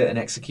idea and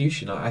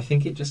execution, I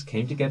think it just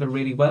came together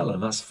really well,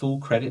 and that's full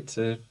credit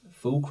to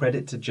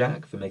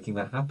Jack for making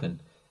that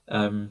happen.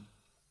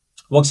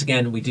 Once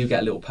again, we do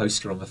get a little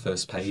poster on the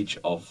first page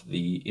of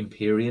the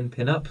Empyrean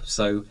pinup.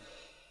 So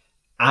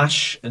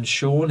Ash and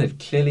Sean have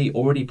clearly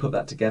already put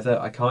that together.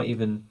 I can't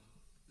even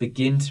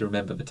begin to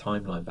remember the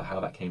timeline for how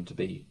that came to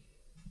be.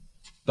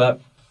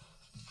 But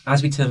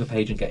as we turn the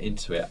page and get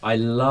into it, I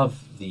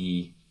love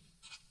the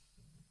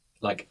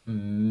like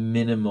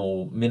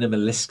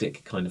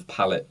minimalistic kind of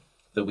palette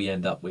that we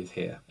end up with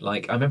here.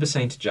 Like, I remember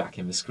saying to Jack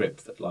in the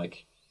script that,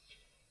 like,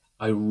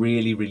 I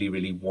really, really,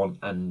 really want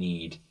and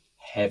need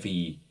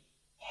heavy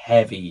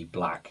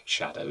black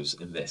shadows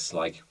in this,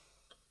 like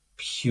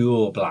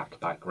pure black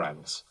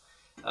backgrounds.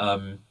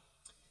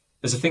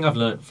 There's a thing I've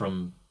learned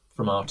from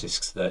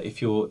artists that if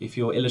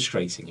you're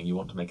illustrating and you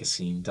want to make a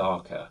scene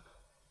darker,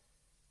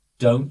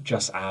 don't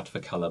just add the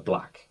color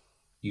black.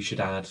 You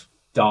should add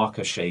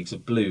darker shades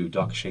of blue,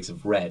 darker shades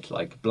of red.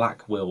 Like,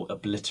 black will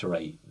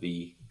obliterate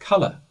the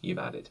color you've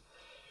added.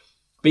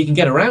 But you can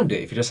get around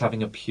it if you're just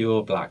having a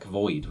pure black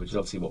void, which is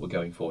obviously what we're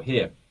going for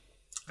here.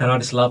 And I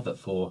just love that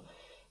for,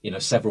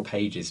 several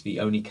pages, the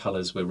only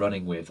colours we're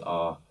running with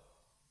are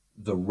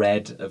the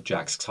red of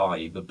Jack's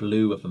tie, the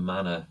blue of the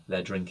manor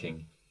they're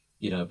drinking,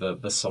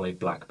 the solid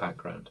black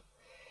background.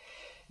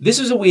 This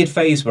was a weird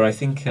phase where I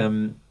think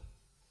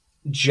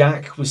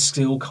Jack was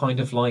still kind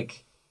of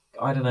like,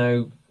 I don't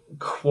know,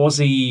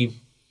 quasi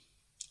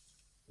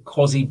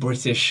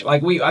British.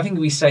 Like, I think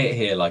we say it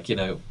here, like,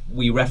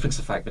 we reference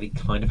the fact that he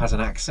kind of has an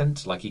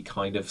accent, like he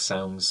kind of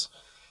sounds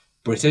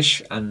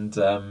British, and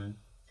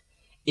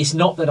it's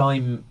not that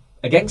I'm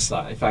against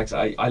that. In fact,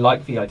 I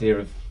like the idea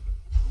of,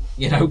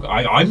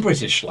 I'm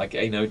British. Like,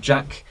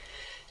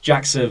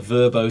 Jack's a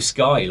verbose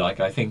guy. Like,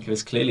 I think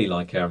there's clearly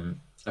like a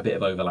bit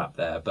of overlap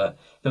there, but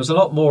there was a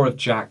lot more of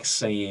Jack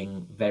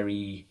saying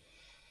very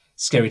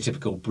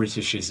stereotypical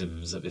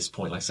Britishisms at this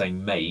point, like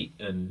saying mate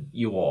and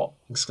you what,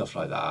 and stuff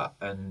like that.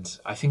 And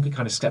I think we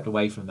kind of stepped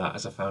away from that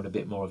as I found a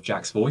bit more of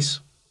Jack's voice,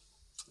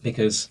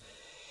 because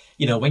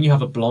when you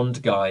have a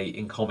blonde guy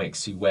in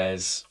comics who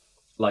wears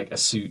like a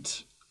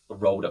suit,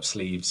 rolled up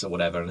sleeves or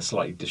whatever, and a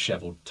slightly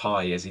disheveled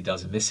tie as he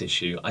does in this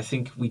issue, I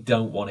think we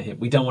don't want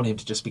him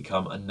to just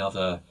become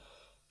another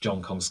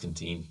John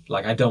Constantine.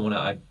 Like, I don't want to,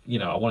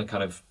 I want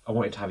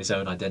him to have his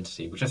own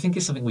identity, which I think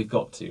is something we've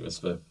got to as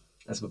the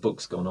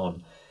book's gone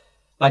on.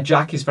 Like,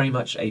 Jack is very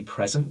much a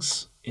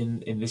presence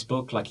in this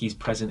book. Like, he's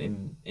present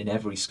in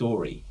every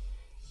story.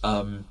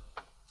 And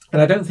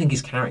I don't think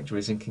his character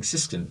is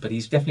inconsistent, but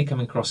he's definitely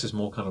coming across as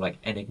more kind of like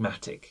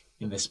enigmatic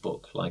in this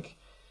book, like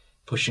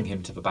pushing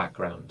him to the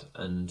background.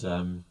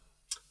 And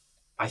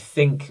I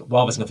think,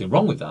 while there's nothing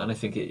wrong with that, and I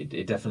think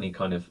it definitely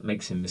kind of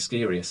makes him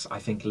mysterious, I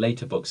think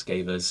later books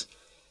gave us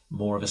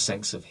more of a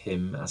sense of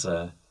him as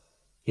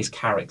his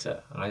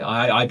character.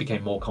 I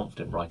became more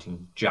confident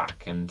writing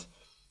Jack, and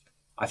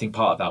I think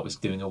part of that was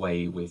doing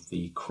away with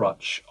the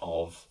crutch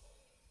of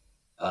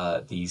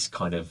these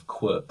kind of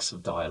quirks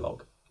of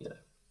dialogue,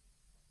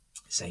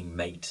 saying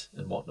mate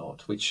and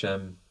whatnot, which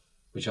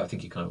I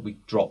think we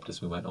dropped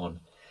as we went on.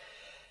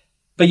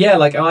 But yeah,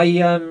 like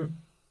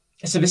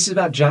so this is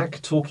about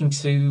Jack talking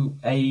to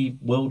a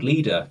world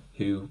leader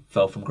who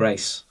fell from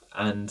grace,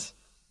 and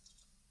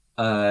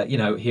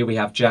here we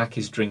have Jack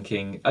is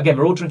drinking. Again,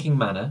 we're all drinking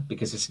manna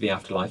because this is the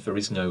afterlife. There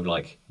is no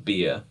like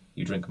beer;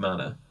 you drink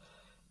manna.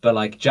 But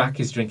like Jack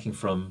is drinking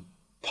from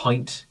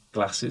pint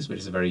glasses, which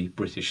is a very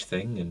British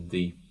thing, and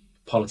the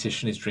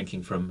politician is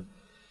drinking from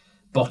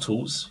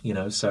bottles,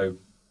 so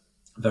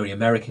very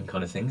American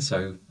kind of thing.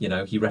 So,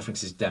 he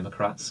references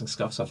Democrats and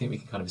stuff. So I think we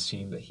can kind of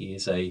assume that he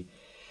is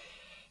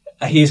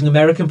an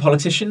American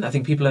politician. I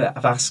think people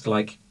have asked,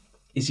 like,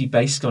 is he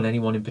based on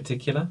anyone in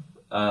particular?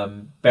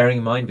 Bearing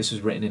in mind this was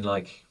written in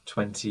like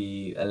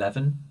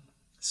 2011.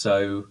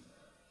 So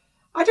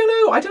I don't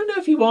know. I don't know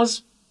if he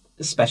was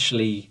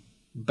especially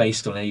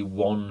based on any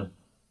one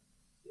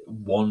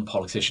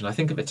politician. I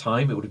think at the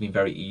time it would have been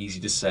very easy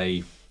to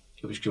say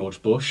it was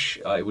George Bush.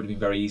 It would have been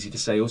very easy to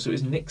say also it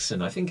was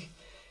Nixon. I think,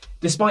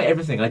 despite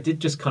everything, I did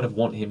just kind of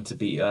want him to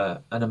be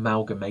an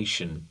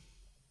amalgamation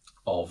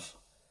of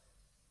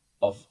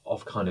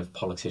kind of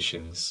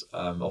politicians,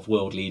 of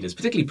world leaders,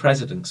 particularly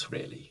presidents,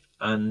 really.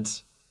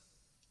 And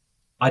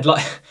I'd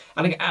like,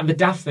 and the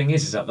daft thing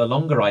is that the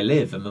longer I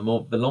live and the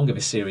longer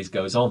this series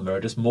goes on, there are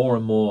just more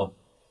and more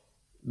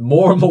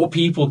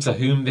people to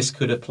whom this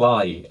could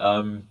apply,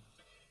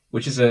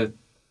 which is a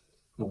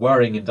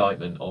worrying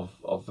indictment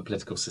of the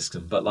political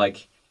system. But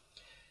like,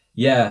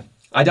 yeah,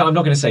 I'm not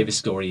going to say this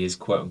story is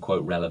quote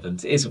unquote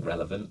relevant. It isn't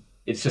relevant.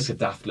 It's just a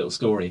daft little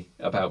story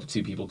about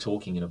two people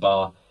talking in a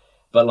bar.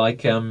 But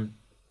like, I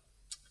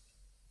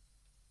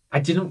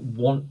didn't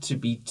want to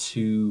be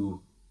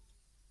too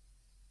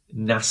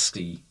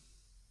nasty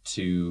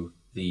to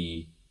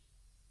the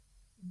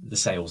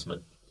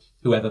salesman,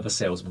 whoever the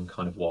salesman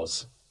kind of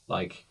was.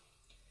 Like,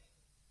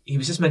 he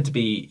was meant to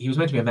be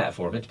a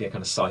metaphor, meant to be a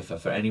kind of cipher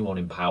for anyone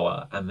in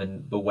power, and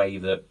then the way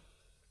that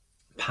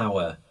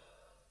power,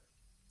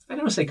 I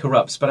don't want to say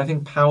corrupts, but I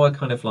think power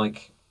kind of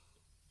like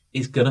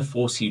is going to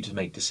force you to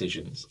make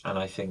decisions. And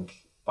I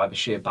think by the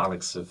sheer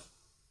balance of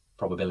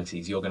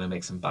probabilities, you're going to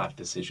make some bad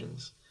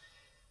decisions.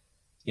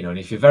 And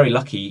if you're very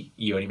lucky,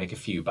 you only make a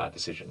few bad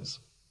decisions.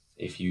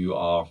 If you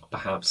are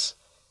perhaps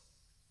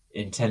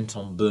intent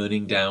on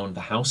burning down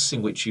the house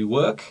in which you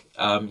work,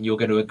 you're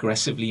going to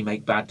aggressively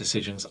make bad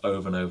decisions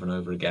over and over and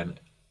over again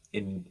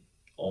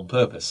on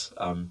purpose.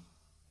 Well,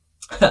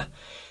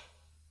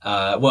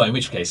 in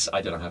which case,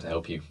 I don't know how to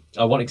help you.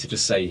 I wanted to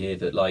just say here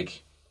that,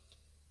 like,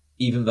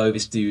 even though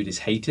this dude is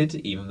hated,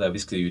 even though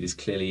this dude is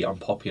clearly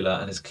unpopular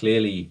and has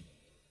clearly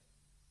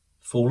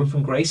fallen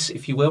from grace,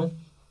 if you will,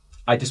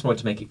 I just wanted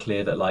to make it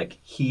clear that, like,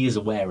 he is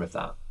aware of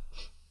that.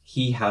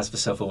 He has the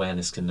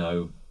self-awareness to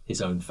know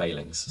his own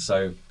failings.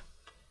 So,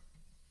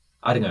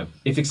 I don't know.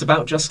 If it's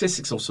about justice,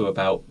 it's also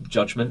about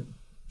judgment.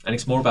 And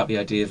it's more about the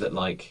idea that,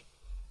 like,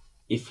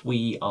 if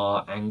we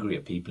are angry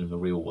at people in the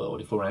real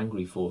world, if we're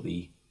angry for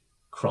the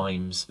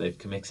crimes they've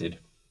committed,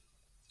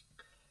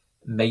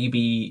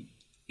 maybe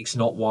it's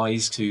not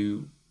wise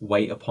to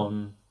wait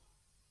upon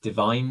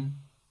divine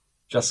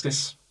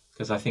justice.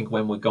 Because I think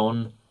when we're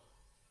gone,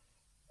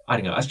 I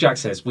don't know, as Jack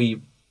says,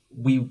 we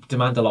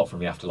demand a lot from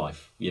the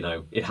afterlife.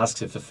 It has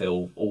to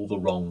fulfill all the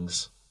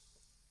wrongs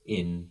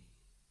in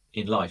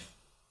life,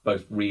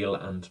 both real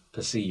and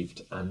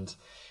perceived. And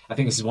I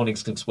think this is one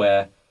instance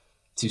where,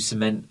 to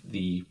cement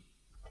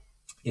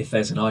if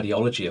there's an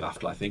ideology of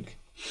afterlife, I think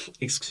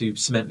it's to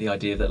cement the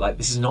idea that, like,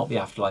 this is not the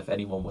afterlife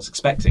anyone was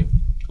expecting.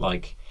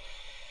 Like,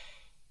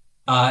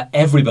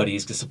 everybody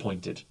is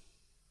disappointed.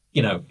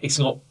 It's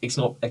not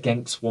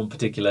against one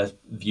particular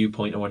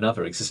viewpoint or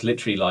another. It's just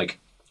literally like,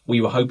 we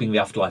were hoping the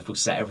afterlife would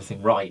set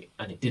everything right,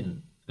 and it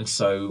didn't. And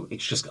so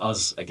it's just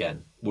us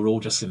again. We're all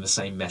just in the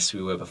same mess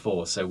we were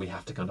before, so we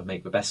have to kind of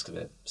make the best of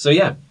it. So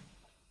yeah,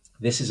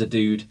 this is a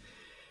dude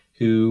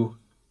who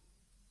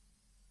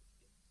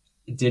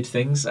did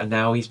things, and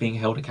now he's being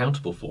held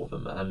accountable for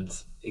them. And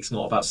it's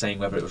not about saying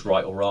whether it was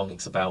right or wrong.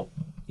 It's about,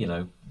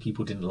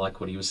 people didn't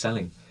like what he was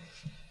selling.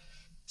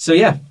 So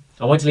yeah,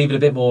 I want to leave it a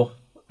bit more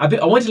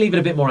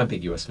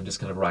ambiguous than just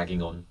kind of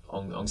ragging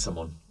on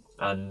someone.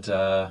 And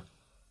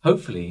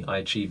hopefully I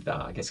achieved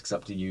that. I guess it's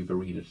up to you, the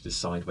reader, to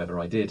decide whether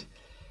I did.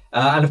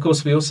 And of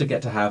course, we also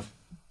get to have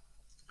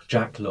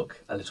Jack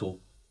look a little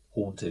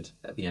haunted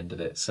at the end of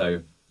it.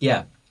 So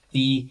yeah,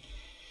 the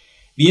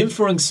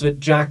inference that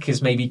Jack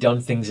has maybe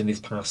done things in his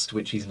past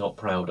which he's not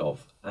proud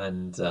of,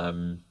 and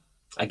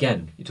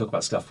again, you talk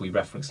about stuff we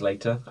reference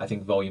later. I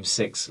think Volume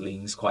 6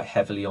 leans quite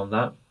heavily on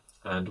that,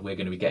 and we're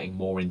going to be getting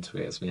more into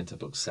it as we enter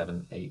books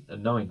 7, 8,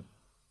 and 9.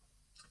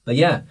 But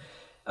yeah,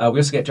 we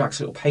also get Jack's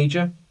little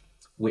pager,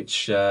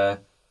 which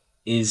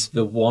is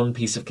the one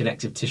piece of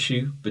connective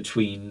tissue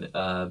between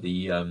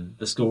the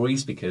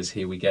stories, because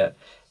here we get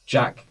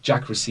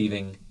Jack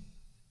receiving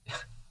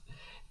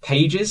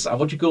pages,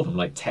 what do you call them,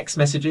 like text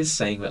messages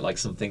saying that like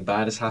something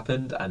bad has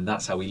happened, and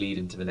that's how we lead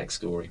into the next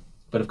story.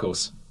 But of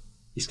course,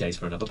 he stays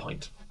for another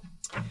pint.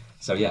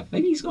 So yeah,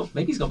 maybe he's not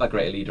that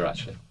great a leader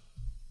actually.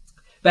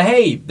 But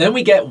hey, then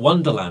we get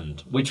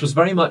Wonderland, which was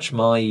very much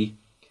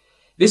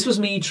this was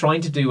me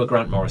trying to do a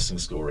Grant Morrison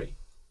story.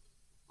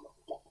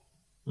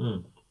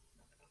 More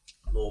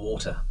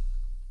water.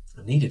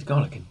 I needed.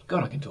 God,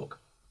 I can talk.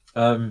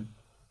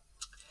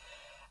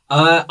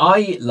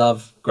 I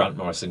love Grant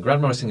Morrison.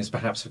 Grant Morrison is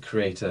perhaps the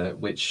creator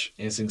which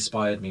has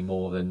inspired me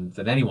more than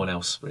anyone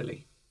else,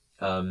 really.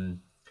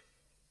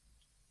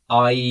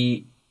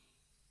 I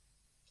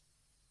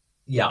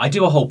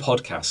do a whole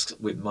podcast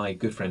with my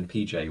good friend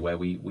PJ where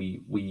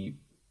we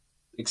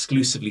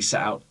exclusively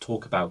set out to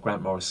talk about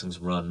Grant Morrison's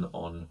run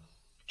on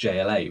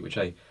JLA, which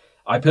I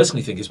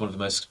personally think is one of the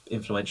most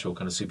influential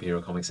kind of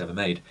superhero comics ever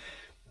made.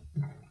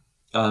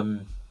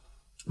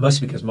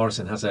 Mostly because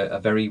Morrison has a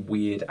very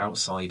weird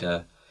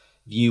outsider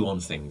view on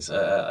things,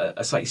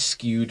 a slightly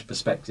skewed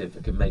perspective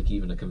that can make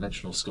even a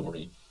conventional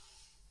story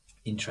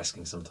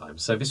interesting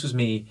sometimes. So this was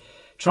me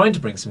trying to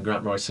bring some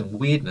Grant Morrison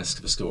weirdness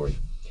to the story.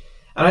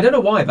 And I don't know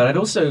why, but I'd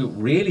also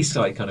really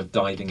started kind of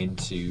diving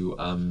into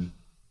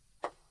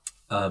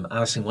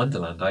Alice in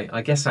Wonderland.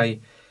 I guess I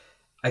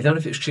don't know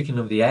if it was chicken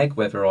or the egg,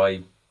 whether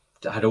I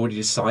had already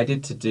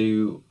decided to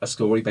do a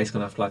story based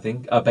on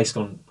based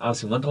on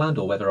Alice in Wonderland,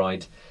 or whether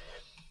I'd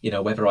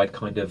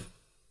kind of,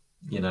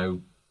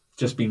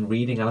 just been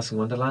reading Alice in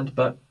Wonderland.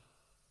 But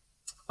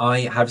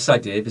I have this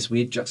idea, this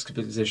weird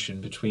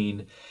juxtaposition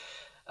between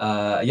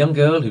a young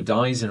girl who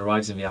dies and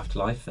arrives in the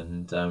afterlife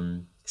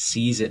and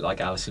sees it like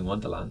Alice in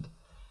Wonderland,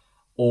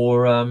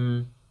 or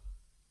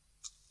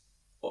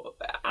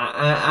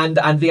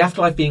and the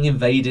afterlife being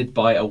invaded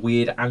by a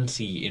weird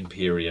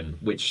anti-Empyrean,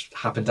 which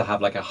happened to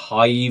have like a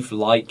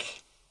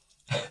hive-like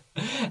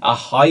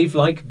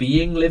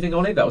being living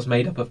on it that was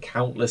made up of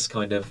countless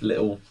kind of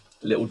little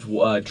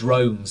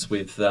drones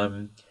with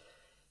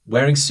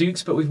wearing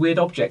suits but with weird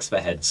objects for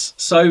heads.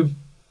 So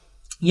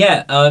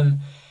yeah,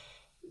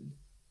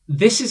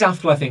 this is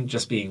after, I think,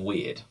 just being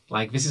weird.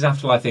 Like, this is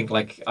after, I think,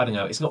 like, I don't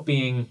know, it's not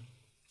being,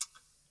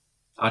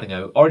 I don't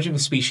know, Origin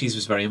of Species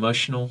was very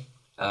emotional.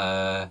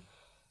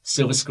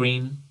 Silver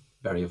Screen,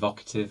 very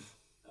evocative.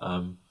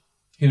 Who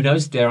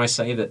knows, dare I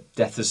say that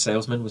Death as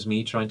Salesman was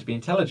me trying to be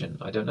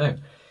intelligent? I don't know.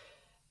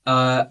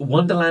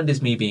 Wonderland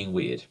is me being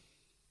weird.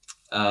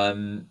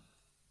 And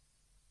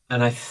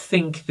I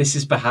think this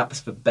is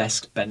perhaps the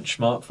best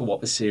benchmark for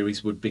what the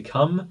series would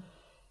become.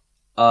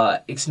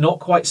 It's not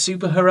quite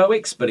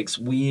superheroics, but it's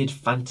weird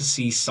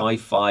fantasy,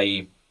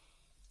 sci-fi,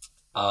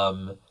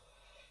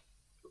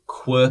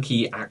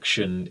 quirky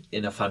action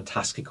in a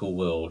fantastical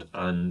world.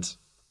 And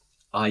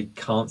I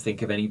can't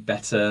think of any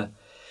better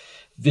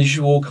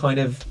visual kind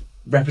of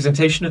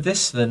representation of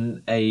this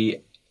than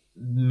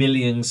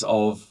millions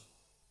of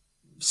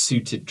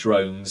suited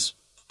drones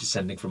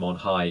descending from on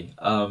high.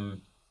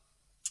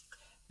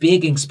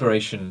 Big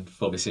inspiration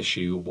for this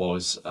issue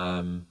was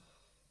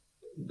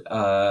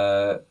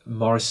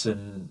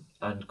Morrison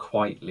and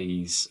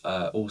Quitely's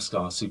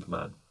All-Star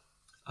Superman.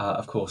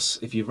 Of course,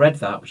 if you've read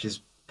that, which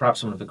is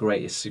perhaps one of the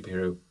greatest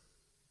superhero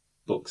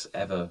books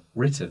ever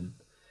written,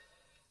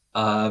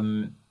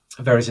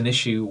 there is an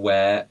issue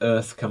where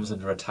Earth comes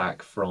under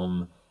attack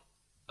from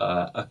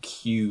a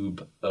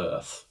cube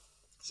Earth.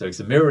 So it's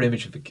a mirror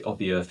image of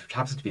the Earth, which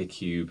happens to be a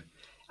cube,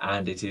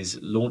 and it is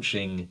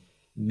launching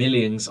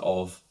millions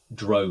of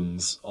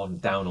drones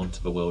down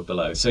onto the world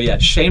below. So yeah,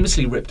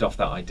 shamelessly ripped off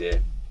that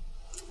idea.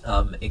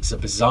 It's a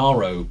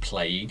bizarro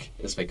plague,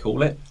 as they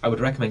call it. I would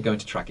recommend going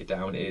to track it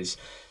down. It is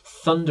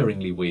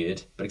thunderingly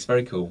weird, but it's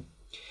very cool.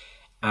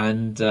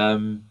 And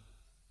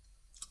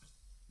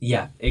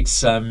yeah,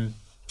 it's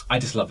I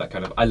just love that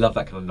kind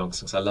of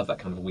nonsense. I love that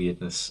kind of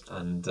weirdness,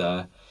 and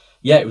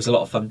yeah, it was a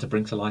lot of fun to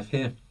bring to life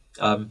here.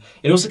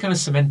 It also kind of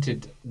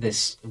cemented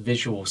this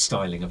visual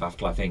styling of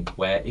Afterlife Inc.,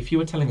 where if you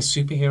were telling a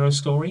superhero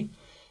story,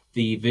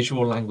 the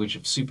visual language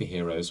of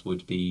superheroes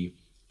would be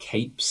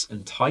capes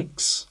and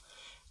tykes.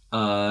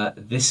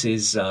 This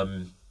is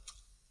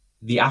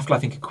the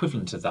Afterlife Inc.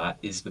 equivalent of that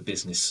is the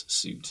business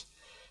suit.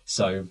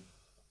 So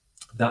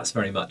that's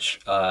very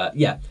much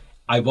yeah.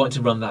 I want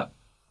to run that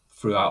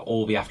throughout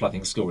all the Afterlife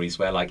Inc. stories,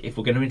 where like if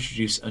we're going to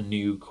introduce a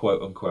new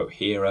quote unquote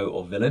hero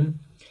or villain,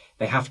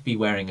 they have to be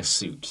wearing a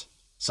suit.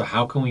 So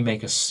how can we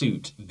make a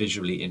suit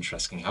visually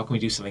interesting? How can we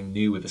do something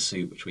new with a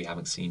suit which we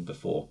haven't seen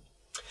before?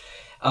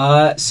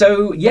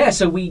 So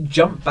we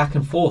jump back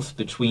and forth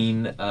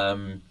between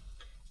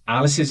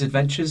Alice's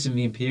adventures in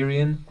the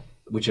Empyrean,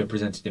 which are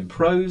presented in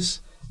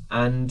prose,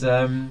 and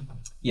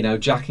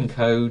Jack and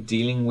Co.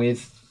 dealing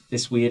with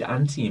this weird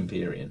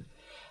anti-Empyrean.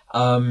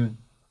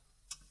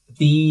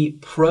 The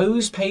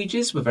prose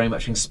pages were very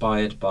much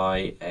inspired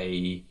by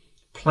a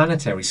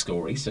planetary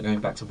story, so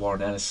going back to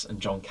Warren Ellis and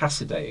John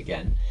Cassaday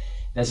again,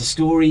 there's a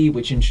story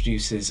which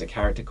introduces a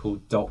character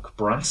called Doc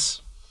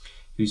Brass,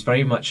 who's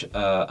very much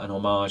an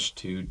homage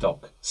to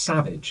Doc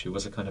Savage, who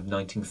was a kind of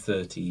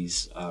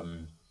 1930s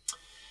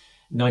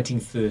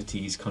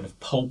kind of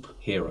pulp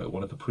hero,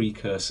 one of the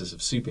precursors of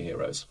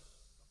superheroes.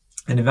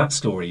 And in that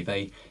story,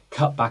 they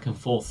cut back and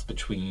forth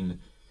between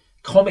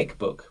comic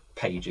book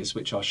pages,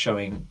 which are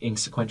showing in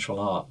sequential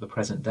art the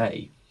present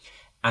day,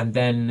 and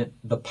then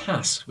the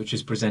past, which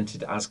is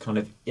presented as kind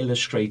of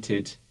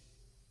illustrated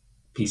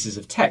pieces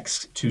of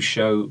text to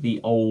show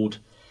the old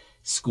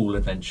school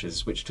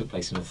adventures which took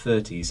place in the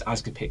 30s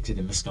as depicted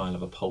in the style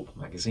of a pulp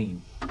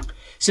magazine.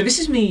 So this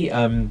is me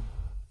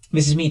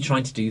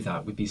trying to do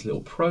that with these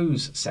little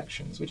prose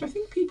sections, which I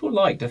think people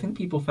liked. I think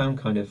people found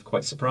kind of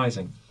quite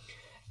surprising.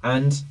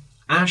 And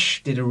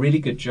Ash did a really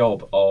good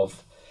job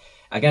of,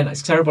 again,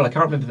 it's terrible, I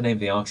can't remember the name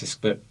of the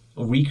artist, but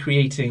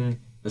recreating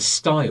the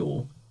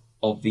style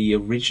of the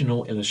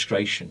original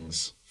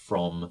illustrations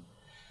from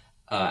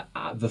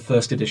the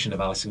first edition of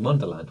Alice in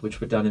Wonderland,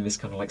 which were done in this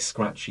kind of like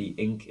scratchy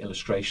ink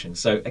illustration.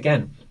 So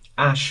again,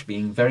 Ash,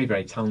 being very,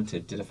 very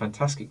talented, did a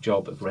fantastic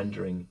job of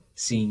rendering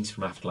scenes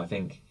from Afterlife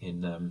Inc.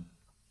 in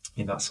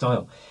that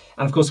style.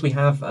 And of course we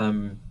have,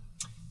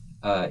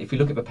 if we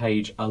look at the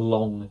page A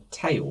Long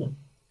Tale,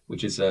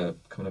 which is a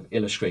kind of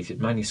illustrated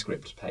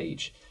manuscript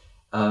page,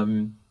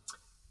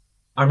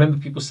 I remember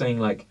people saying,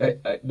 like,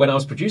 when I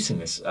was producing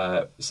this,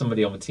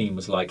 somebody on the team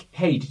was like,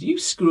 hey, did you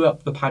screw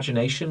up the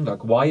pagination?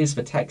 Like, why is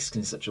the text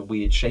in such a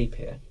weird shape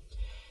here?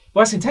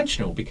 Well, that's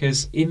intentional,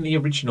 because in the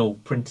original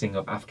printing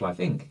of Afterlife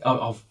Inc.,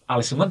 of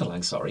Alice in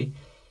Wonderland, sorry,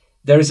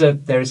 there is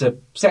a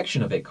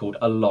section of it called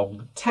A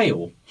Long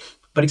Tail,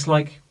 but it's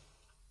like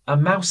a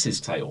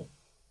mouse's tail.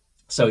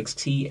 So it's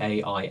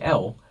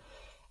Tail,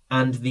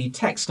 and the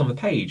text on the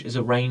page is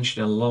arranged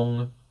in a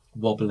long,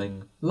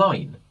 wobbling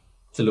line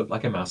to look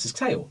like a mouse's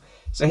tail.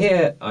 So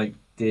here I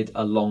did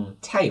a long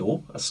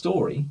tale, a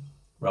story,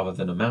 rather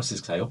than a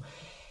mouse's tail,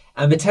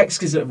 and the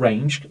text is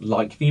arranged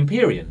like the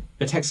Empyrean.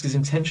 The text is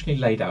intentionally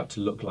laid out to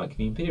look like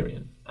the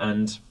Empyrean.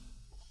 And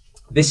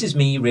this is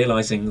me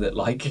realising that,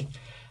 like,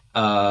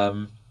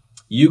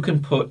 you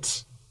can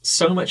put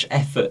so much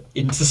effort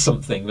into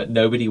something that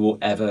nobody will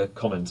ever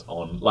comment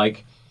on.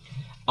 Like,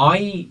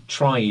 I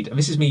tried, and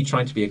this is me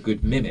trying to be a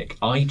good mimic,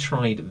 I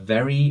tried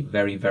very,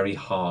 very, very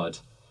hard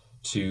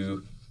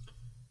to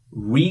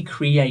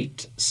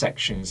recreate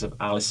sections of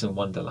Alice in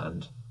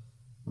Wonderland,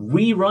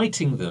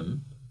 rewriting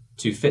them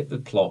to fit the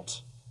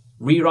plot,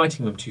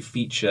 rewriting them to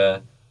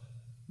feature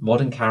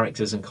modern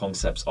characters and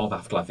concepts of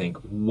Afterlife Inc.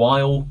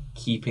 while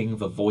keeping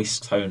the voice,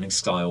 tone and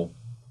style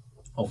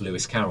of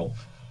Lewis Carroll.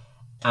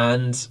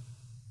 And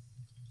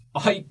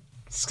I,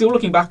 still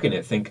looking back on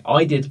it, think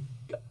I did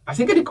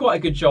quite a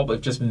good job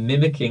of just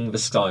mimicking the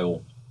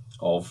style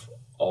of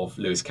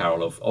Lewis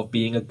Carroll, of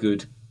being a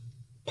good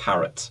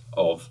parrot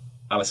of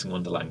Alice in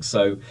Wonderland.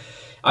 So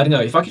I don't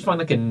know, if I could find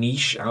like a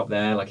niche out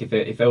there, like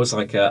if there was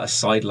like a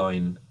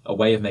sideline, a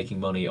way of making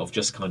money of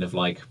just kind of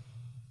like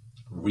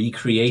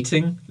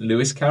recreating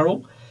Lewis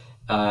Carroll,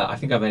 I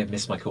think I may have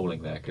missed my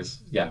calling there,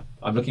 because yeah,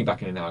 I'm looking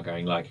back on it now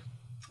going like,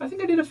 I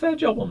think I did a fair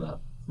job on that.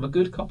 I'm a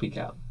good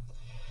copycat.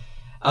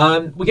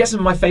 We get some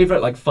of my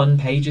favourite like fun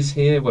pages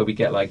here where we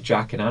get like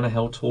Jack and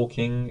Annahel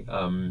talking.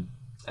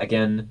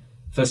 Again,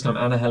 first time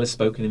Annahel has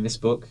spoken in this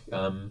book.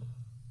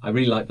 I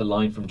really like the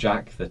line from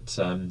Jack that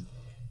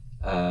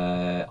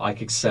I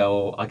could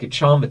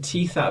charm the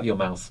teeth out of your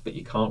mouth, but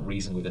you can't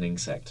reason with an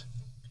insect.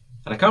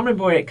 And I can't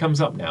remember where it comes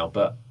up now,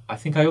 but I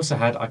think I also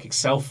had I could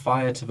sell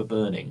fire to the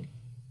burning,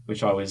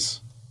 which I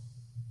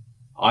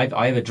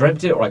either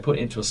dreamt it or I put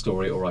it into a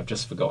story or I've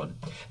just forgotten.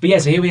 But yeah,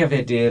 so here we have the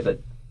idea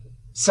that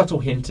subtle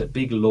hint at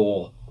big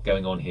lore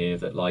going on here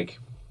that like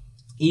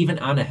even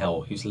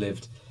Annahel, who's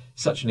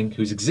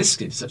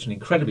existed such an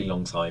incredibly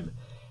long time,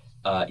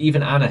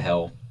 even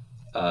Annahel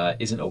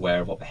isn't aware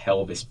of what the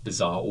hell this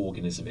bizarre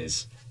organism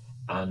is,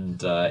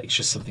 and it's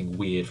just something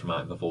weird from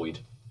out of the void.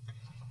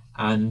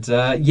 And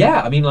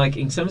yeah, I mean, like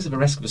in terms of the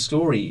rest of the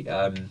story,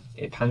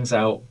 it pans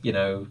out. You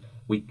know,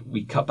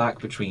 we cut back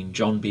between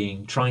John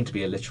trying to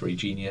be a literary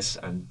genius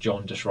and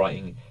John just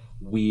writing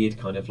weird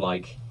kind of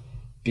like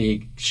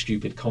big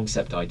stupid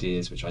concept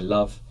ideas, which I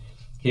love.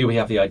 Here we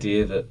have the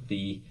idea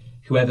that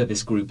whoever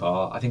this group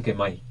are, I think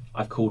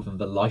I've called them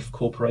the Life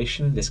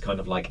Corporation, this kind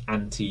of like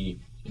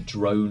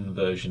anti-drone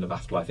version of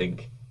Afterlife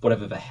Inc.,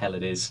 whatever the hell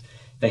it is.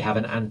 They have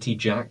an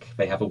anti-Jack,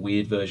 they have a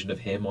weird version of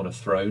him on a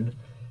throne.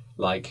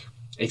 Like,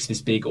 it's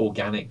this big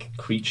organic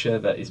creature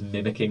that is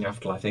mimicking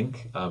Afterlife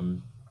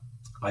Inc.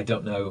 I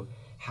don't know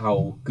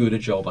how good a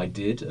job I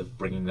did of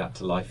bringing that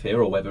to life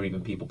here, or whether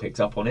even people picked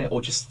up on it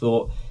or just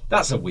thought,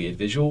 that's a weird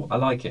visual, I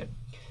like it.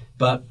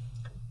 But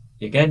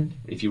again,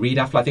 if you read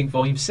Afterlife Inc.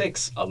 Volume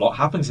 6, a lot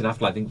happens in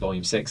Afterlife Inc.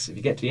 Volume 6. If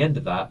you get to the end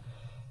of that,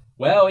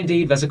 well,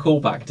 indeed, there's a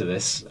callback to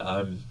this.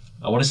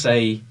 I want to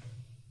say,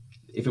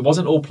 if it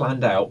wasn't all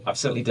planned out, I've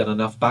certainly done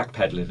enough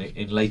backpedaling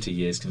in later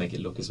years to make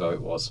it look as though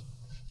it was.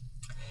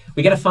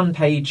 We get a fun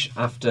page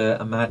after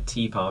a mad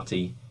tea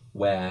party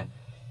where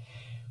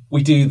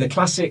we do the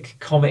classic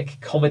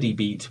comedy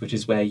beat, which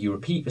is where you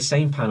repeat the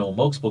same panel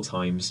multiple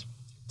times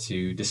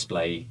to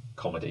display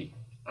comedy.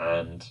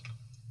 And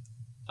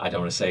I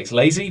don't want to say it's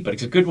lazy, but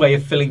it's a good way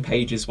of filling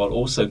pages while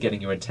also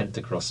getting your intent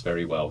across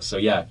very well. So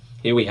yeah,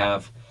 here we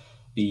have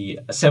the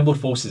assembled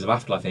forces of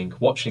Afterlife Inc.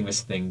 watching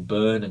this thing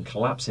burn and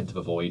collapse into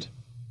the void.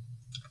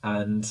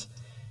 And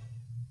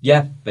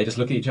yeah, they just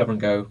look at each other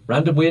and go,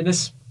 random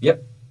weirdness?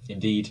 Yep,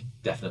 indeed,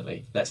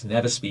 definitely. Let's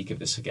never speak of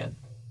this again.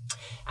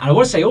 And I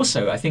want to say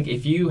also, I think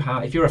if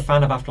you're a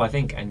fan of Afterlife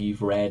Inc. and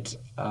you've read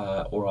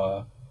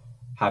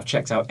have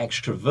checked out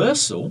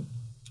Extraversal,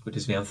 which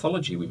is the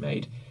anthology we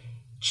made,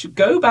 should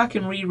go back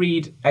and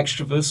reread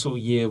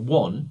Extraversal Year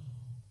 1.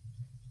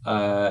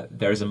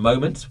 There is a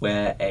moment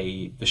where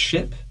the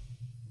ship,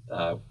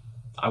 I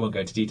won't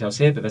go into details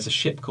here, but there's a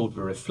ship called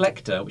the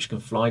Reflector which can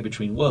fly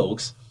between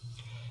worlds.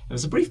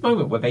 There's a brief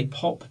moment where they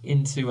pop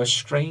into a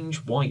strange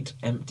white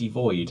empty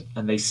void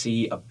and they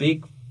see a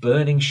big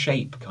burning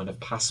shape kind of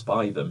pass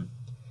by them.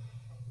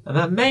 And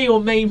that may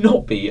or may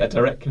not be a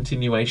direct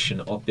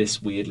continuation of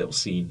this weird little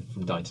scene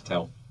from Dying to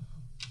Tell.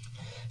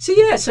 So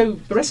yeah, so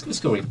the rest of the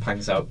story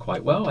pangs out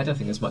quite well. I don't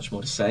think there's much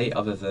more to say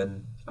other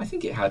than I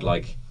think it had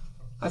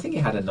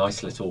a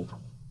nice little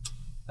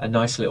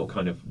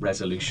kind of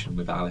resolution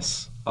with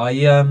Alice.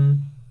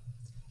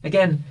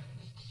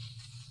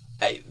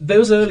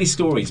 Those early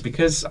stories,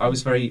 because I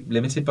was very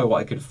limited by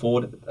what I could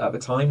afford at the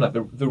time, like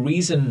the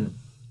reason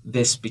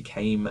this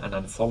became an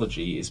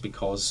anthology is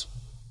because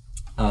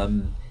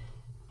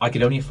I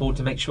could only afford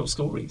to make short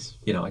stories.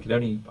 You know, I could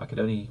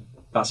only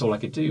that's all I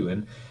could do.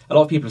 And a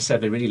lot of people have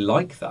said they really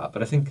like that,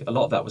 but I think a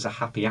lot of that was a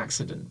happy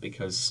accident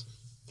because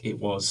it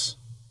was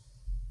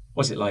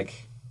it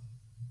like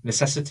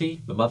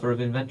necessity, the mother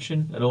of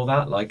invention and all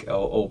that, like,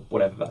 or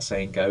whatever that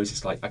saying goes.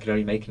 It's like I could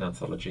only make an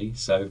anthology,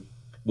 so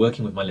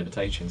working with my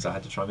limitations, I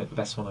had to try and make the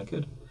best one I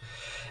could.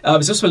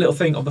 There's also a little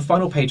thing on the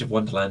final page of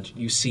Wonderland.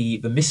 You see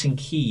the missing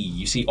key.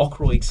 You see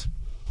Ockroyd's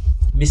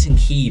missing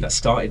key that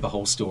started the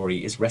whole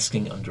story is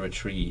resting under a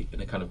tree in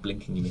a kind of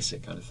blinking you miss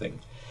it kind of thing.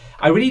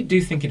 I really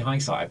do think in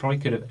hindsight I probably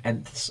could have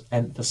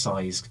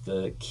emphasised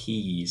the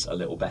keys a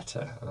little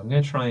better, and I'm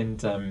going to try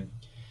and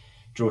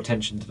draw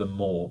attention to them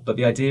more. But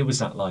the idea was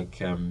that like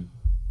the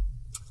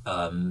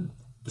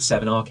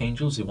 7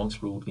 archangels who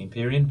once ruled the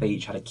Empyrean, they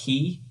each had a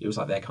key. It was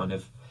like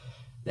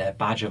their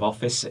badge of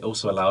office. It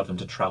also allowed them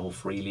to travel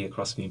freely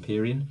across the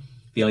Empyrean.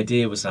 The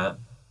idea was that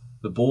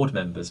the board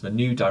members, the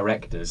new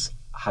directors,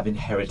 have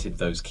inherited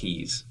those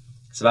keys.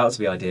 So that was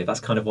the idea. That's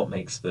kind of what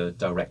makes the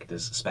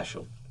directors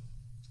special.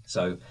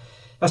 So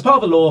that's part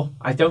of the lore.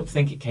 I don't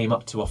think it came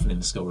up too often in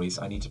the stories.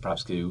 I need to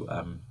perhaps do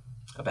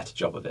a better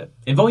job of it.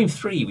 In Volume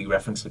 3, we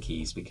reference the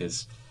keys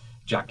because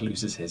Jack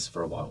loses his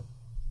for a while.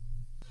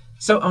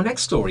 So our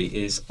next story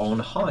is On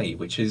High,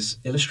 which is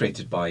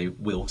illustrated by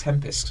Will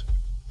Tempest.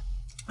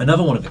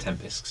 Another one of the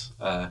Tempests.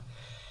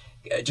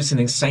 Just an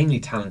insanely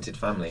talented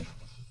family.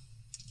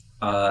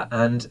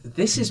 And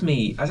this is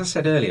me, as I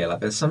said earlier, like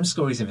there's some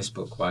stories in this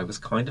book where I was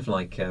kind of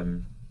like,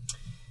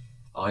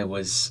 I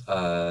was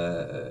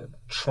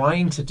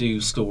trying to do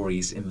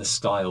stories in the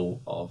style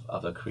of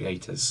other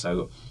creators.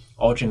 So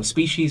Origin of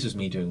Species was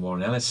me doing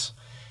Warren Ellis.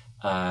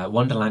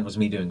 Wonderland was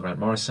me doing Grant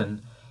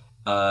Morrison.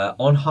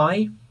 On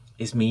High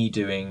is me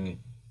doing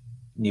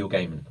Neil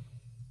Gaiman.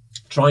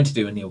 Trying to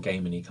do a Neil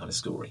Gaiman-y kind of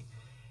story.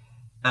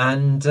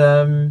 And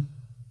I mean,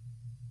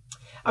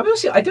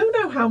 honestly, I don't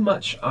know how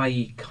much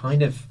I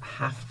kind of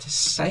have to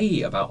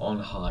say about On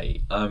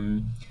High.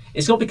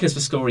 It's not because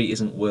the story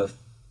isn't worth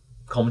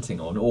commenting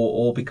on,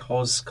 or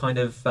because kind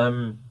of,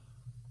 there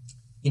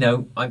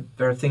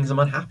are things I'm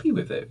unhappy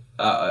with it.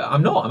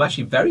 I'm not. I'm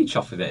actually very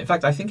chuffed with it. In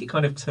fact, I think it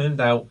kind of turned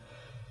out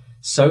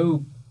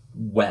so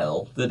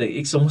well that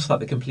it's almost like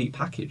the complete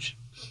package.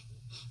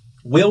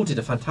 Will did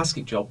a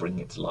fantastic job bringing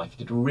it to life. He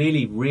did a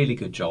really, really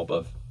good job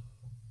of...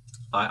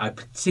 I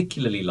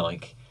particularly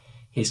like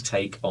his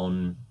take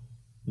on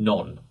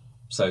Non.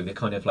 So they're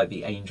kind of like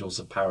the angels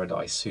of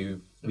paradise, who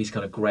are these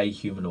kind of grey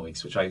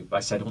humanoids, which I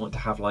said I want to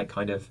have like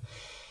kind of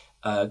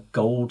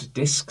gold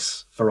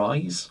discs for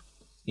eyes.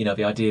 You know,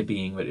 the idea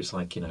being that it's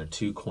like,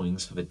 2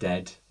 coins for the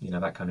dead,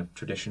 that kind of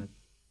tradition.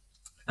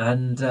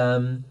 And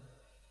and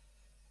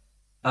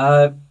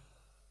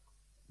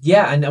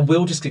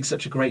Will just did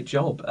such a great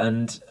job.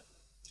 And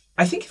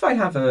I think if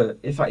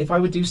I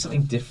would do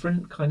something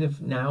different kind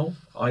of now,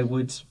 I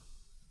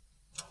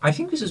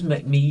think this is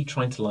me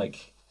trying to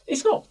like,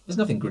 there's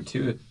nothing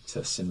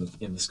gratuitous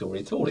in the story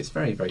at all. It's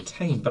very, very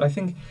tame. But I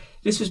think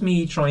this was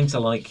me trying to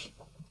like,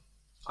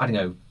 I don't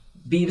know,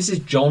 this is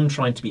John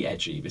trying to be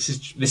edgy. This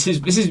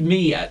is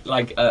me at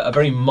like a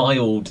very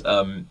mild,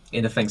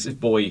 inoffensive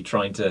boy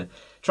trying to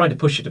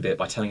push it a bit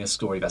by telling a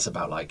story that's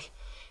about like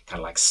kind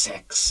of like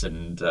sex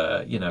and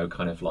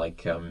kind of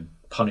like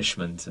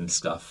punishment and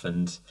stuff,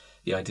 and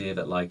the idea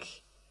that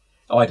like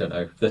I don't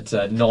know,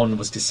 that Non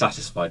was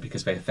dissatisfied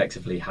because they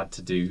effectively had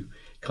to do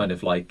kind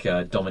of like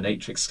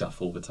dominatrix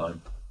stuff all the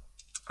time.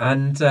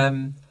 And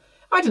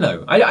I don't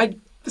know, I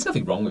there's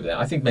nothing wrong with it.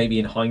 I think maybe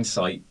in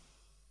hindsight,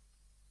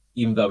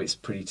 even though it's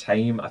pretty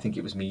tame, I think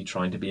it was me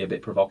trying to be a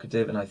bit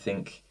provocative, and I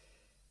think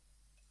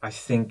I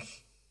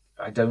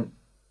don't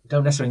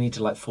necessarily need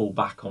to like fall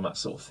back on that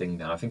sort of thing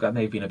now. I think that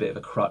may have been a bit of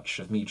a crutch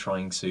of me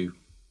trying to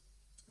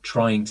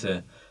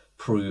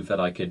prove that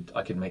I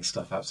could make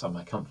stuff outside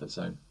my comfort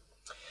zone.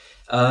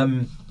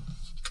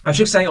 I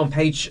should say on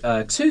page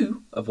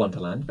 2 of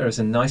Wonderland, there is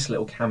a nice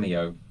little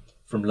cameo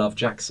from Love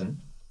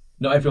Jackson.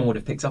 Not everyone would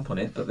have picked up on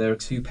it, but there are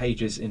 2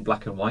 pages in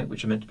black and white,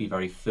 which are meant to be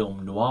very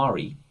film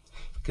noir-y,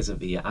 because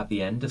of at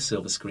the end of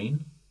Silver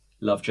Screen,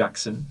 Love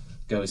Jackson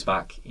goes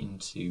back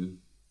into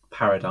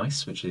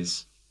Paradise, which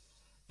is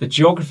the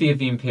geography of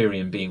the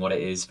Imperium being what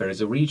it is. There is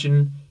a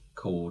region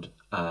called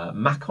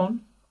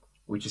Macon,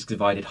 which is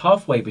divided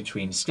halfway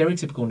between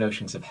stereotypical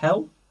notions of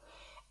hell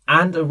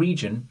and a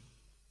region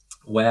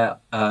where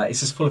it's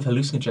just full of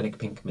hallucinogenic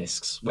pink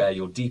mists, where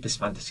your deepest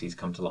fantasies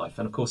come to life.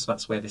 And of course,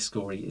 that's where this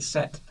story is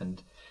set.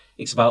 And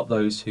it's about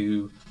those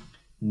who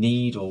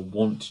need or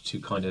want to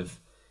kind of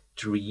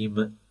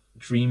dream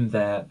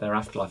their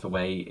afterlife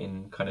away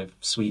in kind of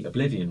sweet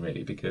oblivion,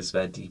 really, because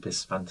their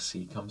deepest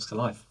fantasy comes to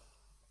life.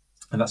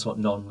 And that's what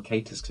Non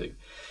caters to.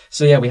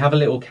 So yeah, we have a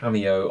little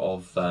cameo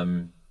of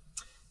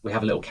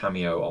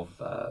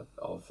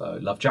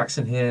Love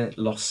Jackson here,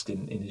 lost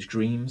in his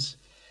dreams.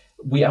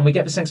 We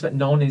get the sense that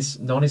Non is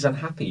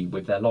unhappy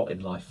with their lot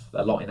in life,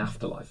 their lot in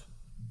afterlife.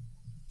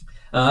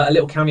 A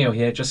little cameo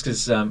here, just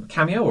as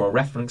cameo or a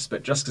reference,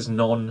 but just as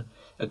Non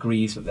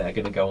agrees that they're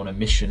going to go on a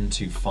mission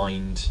to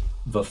find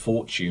the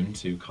fortune,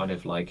 to kind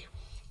of like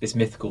this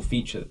mythical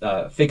figure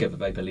that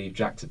they believe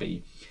Jack to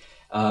be.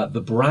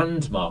 The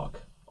brand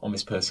mark on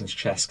this person's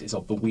chest is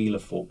of the Wheel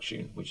of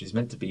Fortune, which is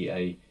meant to be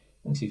a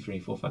 1, 2, 3,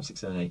 4, 5, 6,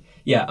 7, 8.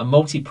 Yeah, a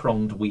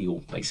multi-pronged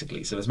wheel,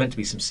 basically. So there's meant to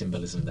be some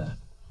symbolism there.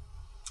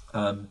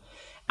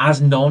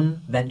 As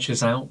Non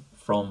ventures out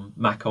from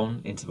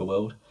Macon into the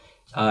world,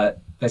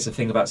 there's a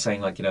thing about saying,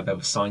 like, you know, there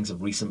were signs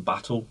of recent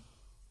battle.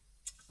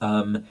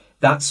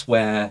 That's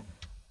where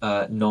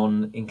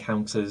Non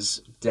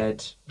encounters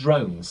dead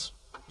drones,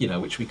 you know,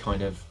 which we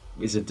kind of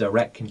is a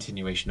direct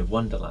continuation of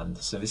Wonderland.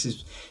 So this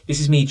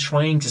is me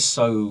trying to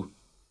sew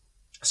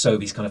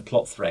these kind of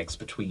plot threads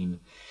between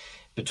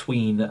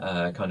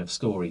kind of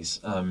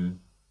stories.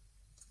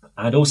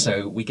 And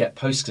also, we get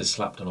posters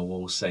slapped on a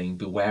wall saying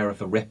 "Beware of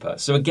the Ripper."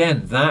 So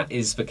again, that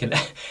is the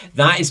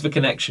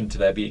connection to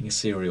there being a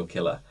serial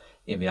killer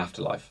in the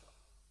afterlife.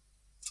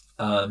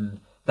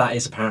 That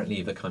is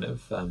apparently the kind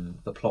of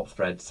the plot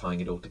thread tying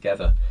it all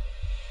together.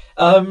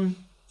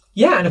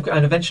 Yeah,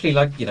 and eventually,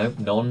 like, you know,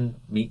 Non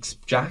meets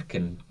Jack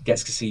and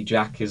gets to see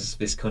Jack as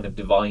this kind of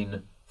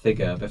divine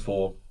figure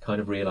before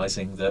kind of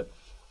realizing that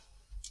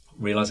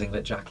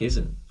Jack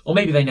isn't, or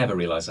maybe they never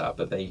realize that,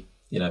 but they,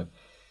 you know,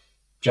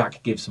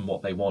 Jack gives them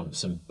what they want.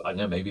 So I don't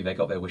know, maybe they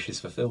got their wishes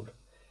fulfilled.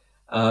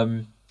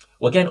 Well,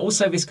 again,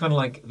 also this kind of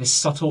like this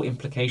subtle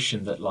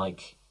implication that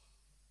like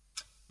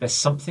there's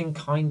something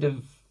kind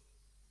of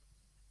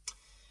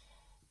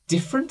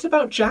different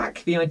about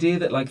Jack. The idea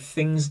that like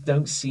things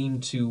don't seem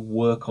to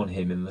work on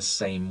him in the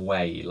same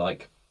way.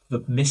 Like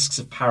the mists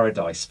of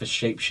paradise, the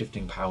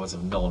shape-shifting powers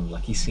of Non,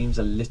 like he seems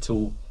a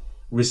little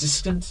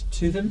resistant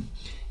to them.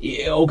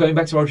 Or going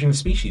back to Origin of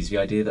Species, the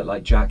idea that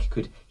like Jack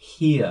could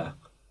hear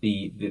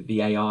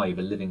the AI,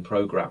 the living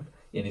program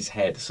in his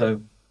head.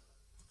 So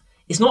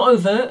it's not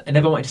overt. I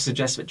never wanted to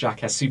suggest that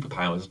Jack has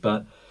superpowers,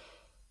 but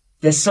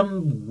there's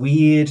some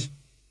weird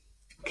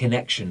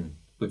connection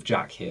with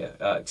Jack here.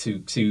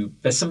 To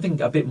there's something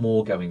a bit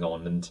more going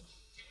on, and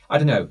I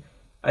don't know.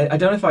 I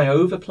don't know if I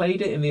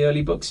overplayed it in the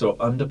early books or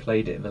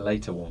underplayed it in the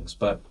later ones,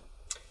 but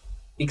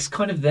it's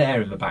kind of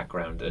there in the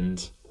background.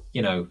 And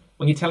you know,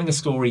 when you're telling a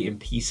story in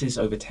pieces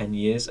over 10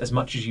 years, as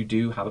much as you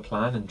do have a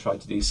plan and try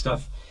to do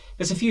stuff,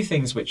 there's a few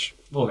things which,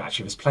 well,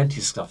 actually, there's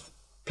plenty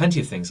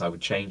of things I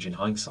would change in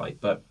hindsight,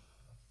 but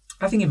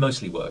I think it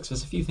mostly works.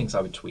 There's a few things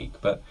I would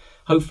tweak, but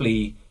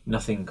hopefully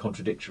nothing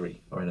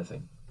contradictory or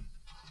anything.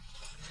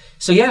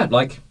 So yeah,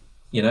 like,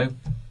 you know,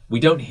 we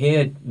don't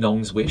hear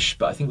Non's wish,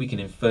 but I think we can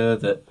infer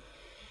that,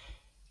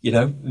 you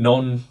know,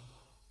 Non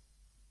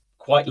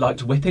quite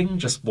liked whipping,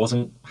 just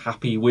wasn't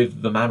happy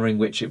with the manner in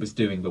which it was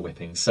doing the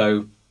whipping.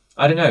 So,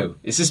 I don't know.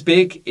 Is this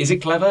big? Is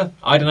it clever?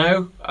 I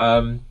don't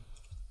know.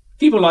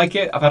 People like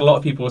it. I've had a lot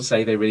of people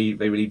say they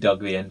really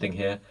dug the ending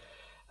here.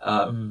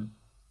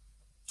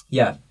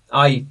 Yeah,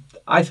 I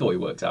thought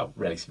it worked out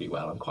relatively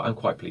well. I'm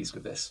quite pleased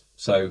with this.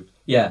 So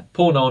yeah,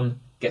 poor Non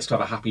gets to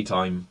have a happy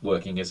time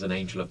working as an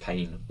angel of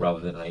pain rather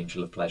than an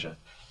angel of pleasure.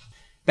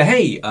 But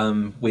hey,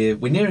 we're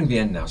nearing the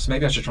end now, so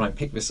maybe I should try and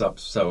pick this up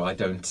so I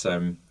don't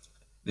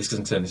this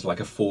doesn't turn into like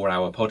a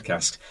 4-hour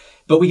podcast.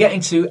 But we get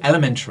into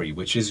Elementary,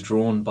 which is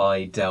drawn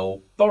by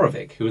Del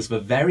Borovic, who was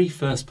the very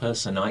first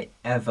person I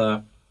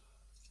ever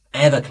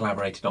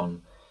collaborated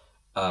on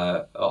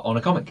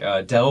a comic.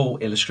 Del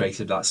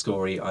illustrated that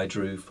story I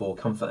drew for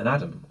Comfort and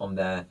Adam on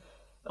their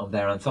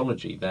their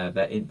anthology,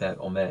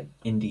 on their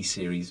indie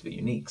series of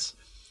uniques.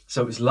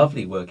 So it was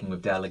lovely working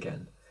with Dell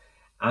again.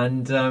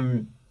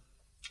 And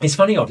it's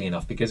funny, oddly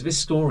enough, because this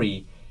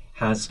story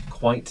has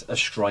quite a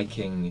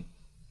striking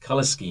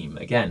colour scheme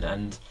again,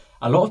 and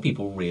a lot of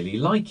people really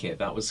like it.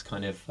 That was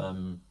kind of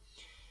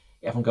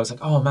everyone goes like,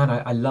 "Oh man,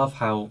 I love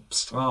how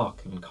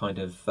stark and kind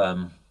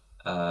of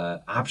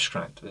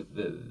abstract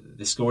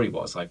the story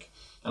was." Like,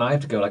 and I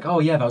have to go like, "Oh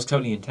yeah, that was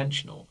totally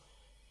intentional."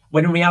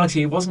 When in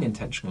reality, it wasn't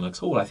intentional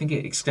at all. I think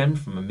it stemmed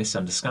from a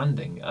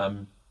misunderstanding.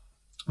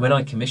 When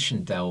I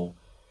commissioned Dell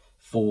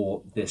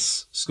for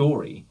this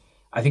story,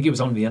 I think it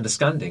was on the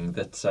understanding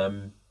that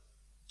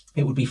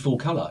it would be full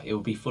colour, it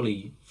would be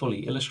fully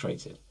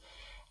illustrated,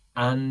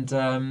 and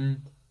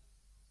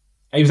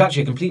it was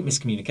actually a complete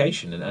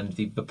miscommunication. And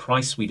the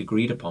price we'd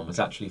agreed upon was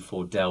actually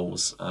for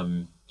Dell's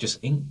just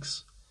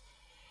inks.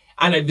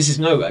 And this is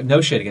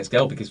no shade against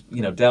Dell, because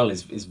Dell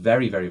is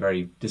very, very,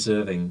 very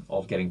deserving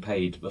of getting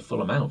paid the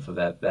full amount for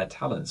their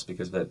talents,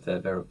 because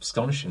they're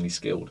astonishingly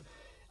skilled.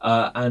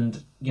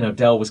 And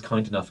Dell was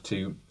kind enough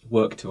to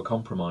work to a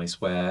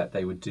compromise where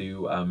they would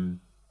do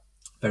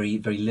very,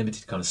 very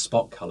limited kind of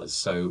spot colours.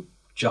 So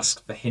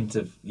just the hint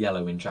of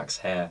yellow in Jack's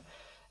hair,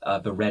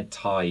 the red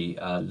tie,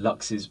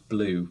 Lux's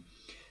blue,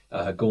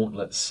 her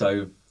gauntlets.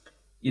 So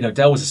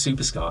Dell was a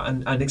superstar,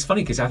 and it's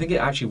funny because I think it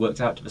actually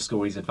worked out to the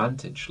story's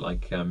advantage.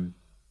 Like,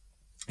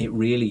 it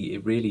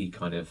really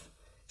kind of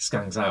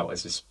stands out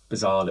as this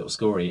bizarre little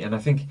story. And I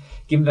think,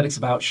 given that it's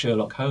about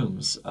Sherlock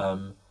Holmes,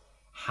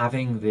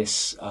 having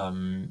this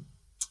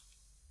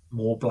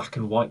more black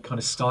and white kind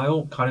of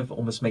style kind of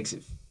almost makes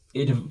it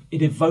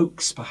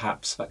evokes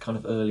perhaps that kind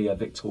of earlier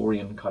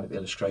Victorian kind of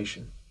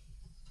illustration.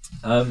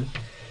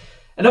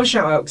 Another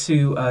shout out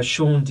to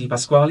Sean Di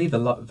Pasquale,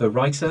 the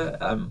writer.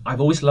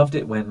 I've always loved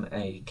it when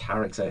a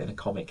character in a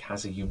comic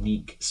has a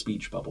unique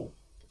speech bubble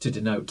to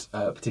denote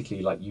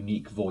particularly like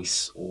unique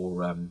voice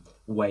or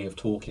way of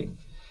talking.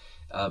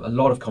 A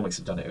lot of comics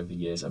have done it over the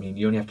years. I mean,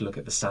 you only have to look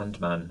at the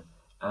Sandman,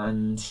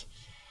 and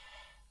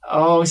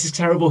this is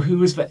terrible. Who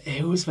was the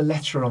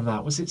letterer on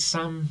that? Was it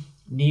Sam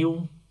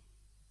Neill?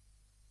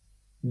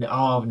 No,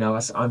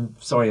 I'm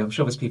sorry. I'm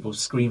sure there's people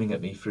screaming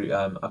at me through.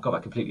 I've got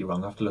that completely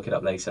wrong. I'll have to look it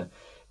up later.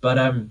 But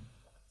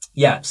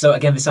yeah. So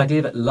again, this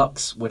idea that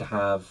Lux would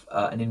have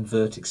an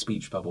inverted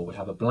speech bubble, would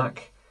have a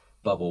black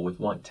bubble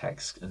with white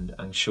text, and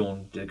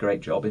Sean did a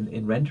great job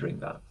in rendering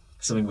that.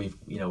 Something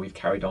we've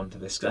carried on to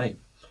this day.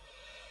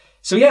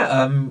 So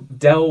yeah,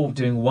 Dell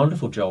doing a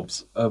wonderful job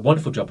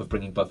of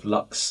bringing both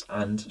Lux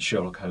and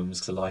Sherlock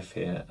Holmes to life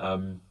here.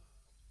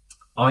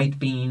 I'd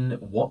been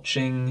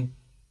watching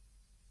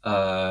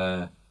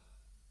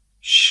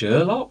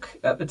Sherlock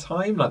at the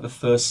time, like the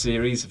first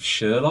series of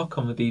Sherlock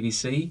on the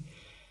BBC.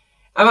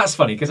 And that's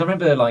funny because I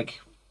remember like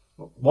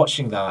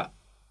watching that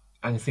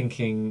and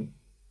thinking,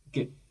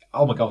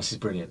 oh my God, this is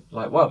brilliant.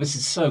 Like, wow, this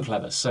is so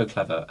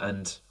clever.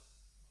 And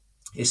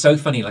it's so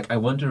funny. Like, I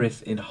wonder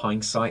if in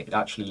hindsight it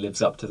actually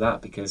lives up to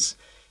that, because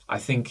I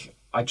think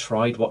I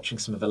tried watching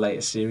some of the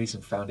later series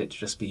and found it to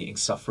just be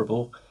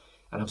insufferable.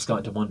 And I'm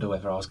starting to wonder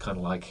whether I was kind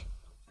of like,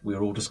 we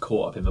were all just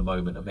caught up in the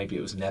moment, and maybe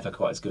it was never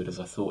quite as good as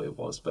I thought it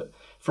was. But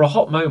for a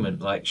hot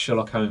moment, like,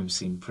 Sherlock Holmes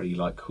seemed pretty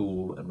like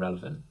cool and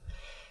relevant.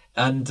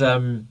 And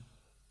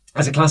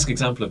as a classic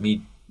example of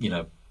me,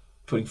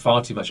 putting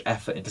far too much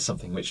effort into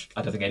something which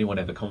I don't think anyone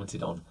ever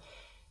commented on,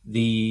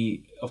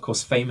 the, of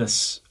course,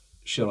 famous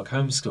Sherlock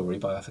Holmes story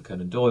by Arthur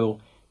Conan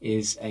Doyle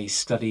is a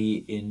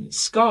study in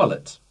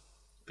scarlet,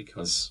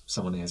 because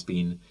someone has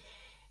been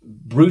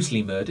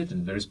brutally murdered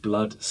and there is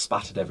blood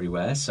spattered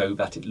everywhere, so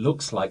that it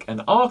looks like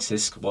an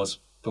artist was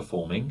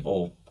performing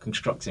or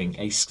constructing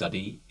a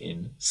study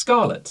in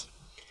scarlet.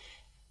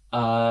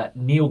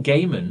 Neil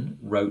Gaiman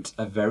wrote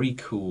a very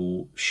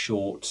cool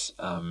short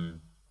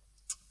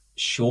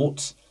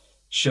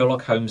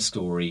Sherlock Holmes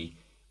story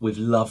with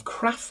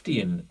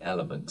Lovecraftian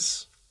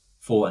elements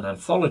for an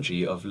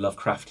anthology of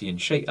Lovecraftian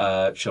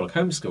Sherlock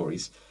Holmes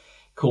stories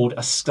called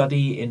A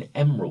Study in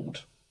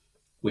Emerald,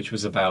 which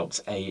was about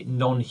a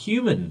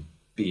non-human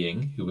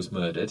being who was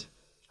murdered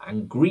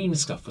and green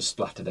stuff was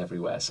splattered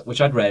everywhere, which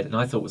I'd read and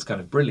I thought was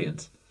kind of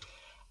brilliant.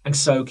 And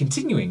so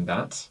continuing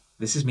that,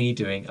 this is me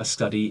doing A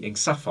Study in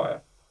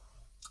Sapphire,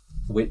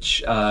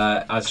 which,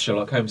 as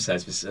Sherlock Holmes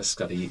says, was a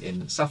study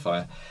in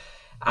sapphire.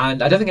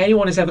 And I don't think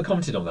anyone has ever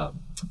commented on that.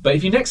 But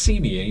if you next see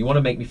me and you want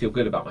to make me feel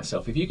good about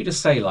myself, if you could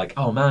just say like,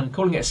 oh man,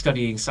 calling it A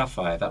Study in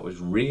Sapphire, that was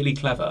really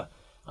clever,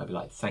 I'd be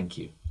like, thank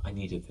you. I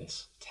needed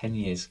this. 10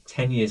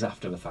 years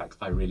after the fact,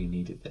 I really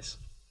needed this.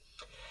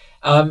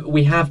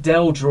 We have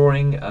Dell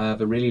drawing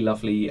the really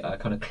lovely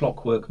kind of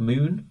clockwork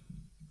moon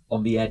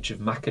on the edge of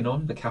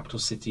Mackinac, the capital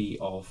city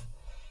of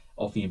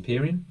the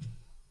Imperium.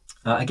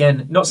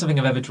 Again, not something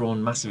I've ever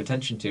drawn massive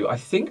attention to. I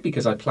think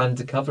because I planned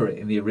to cover it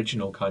in the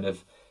original kind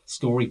of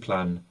story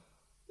plan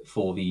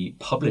for the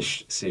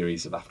published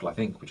series of Afterlife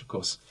Inc., which of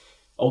course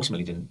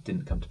ultimately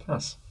didn't come to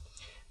pass.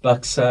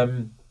 But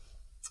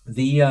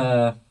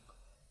the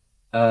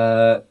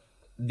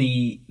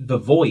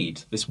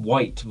void, this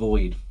white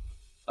void,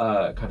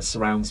 kind of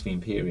surrounds the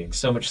Imperium,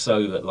 so much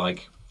so that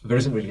like there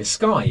isn't really a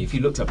sky. If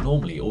you looked up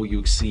normally, all you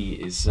would see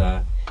is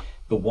the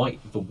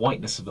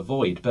whiteness of the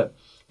void. But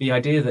the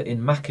idea that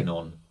in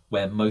Makinon,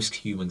 where most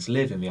humans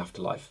live in the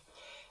afterlife,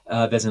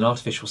 there's an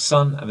artificial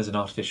sun and there's an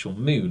artificial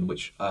moon,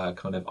 which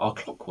kind of are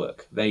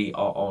clockwork. They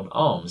are on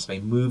arms. They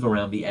move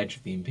around the edge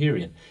of the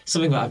Empyrean.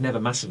 Something that I've never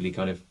massively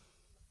kind of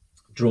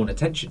drawn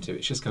attention to.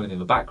 It's just kind of in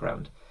the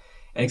background.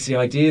 And it's the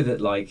idea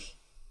that like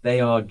they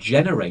are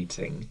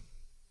generating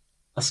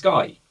a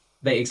sky.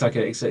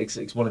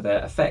 It's one of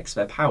their effects,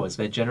 their powers.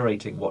 They're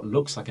generating what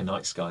looks like a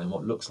night sky and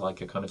what looks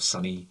like a kind of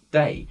sunny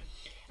day.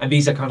 And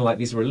these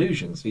are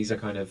illusions. These are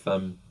kind of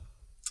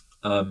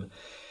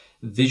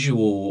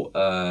visual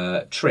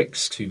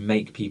tricks to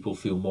make people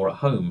feel more at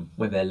home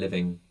when they're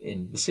living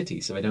in the city,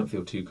 so they don't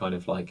feel too kind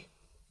of like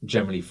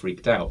generally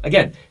freaked out.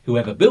 Again,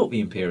 whoever built the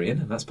Empyrean,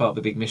 and that's part of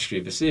the big mystery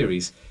of the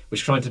series,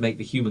 was trying to make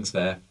the humans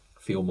there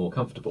feel more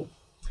comfortable.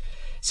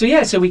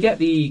 So we get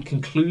the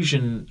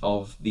conclusion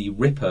of the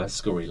Ripper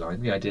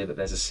storyline, the idea that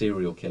there's a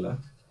serial killer.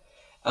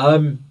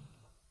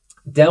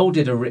 Del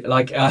did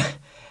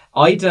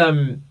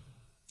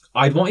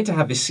I'd wanted to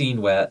have this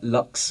scene where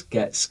Lux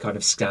gets kind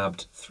of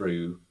stabbed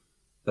through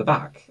the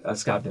back,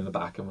 stabbed in the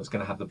back, and was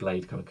going to have the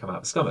blade kind of come out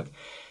of the stomach,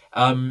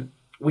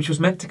 which was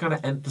meant to kind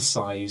of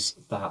emphasise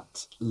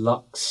that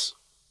Lux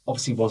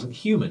obviously wasn't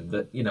human,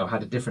 that, you know,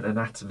 had a different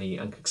anatomy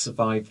and could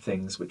survive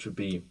things which would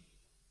be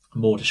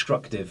more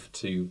destructive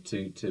to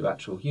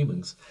actual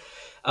humans.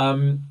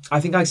 I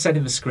think I said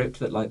in the script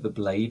that like the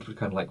blade would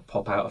kind of like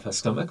pop out of her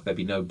stomach. There'd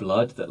be no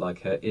blood, that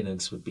like her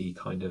innards would be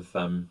kind of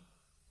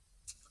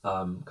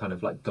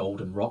like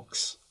golden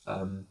rocks.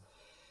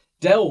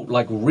 Del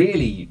like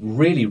really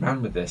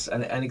ran with this,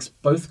 and it's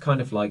both kind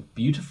of like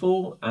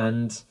beautiful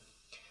and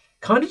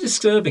kind of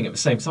disturbing at the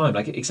same time.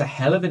 Like it's a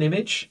hell of an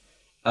image.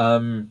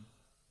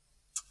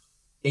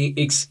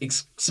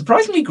 It's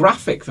surprisingly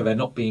graphic for there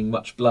not being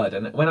much blood.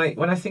 And when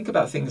I think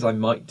about things I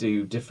might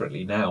do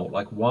differently now,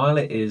 like while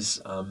it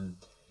is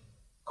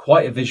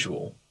quite a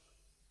visual,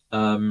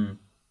 I'm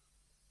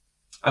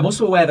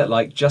also aware that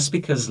like just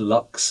because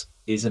Lux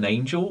is an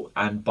angel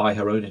and by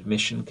her own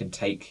admission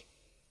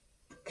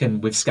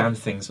can withstand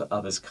things that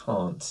others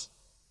can't,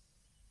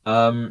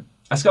 I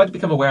started to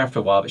become aware after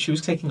a while that she was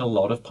taking a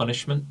lot of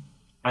punishment,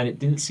 and it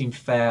didn't seem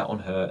fair on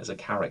her as a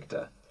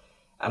character.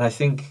 And I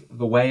think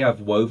the way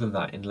I've woven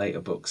that in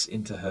later books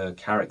into her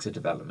character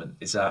development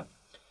is that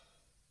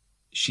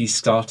she's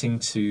starting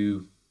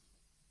to...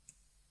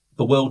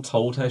 The world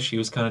told her she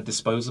was kind of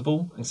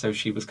disposable, and so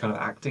she was kind of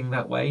acting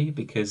that way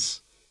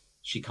because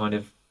she kind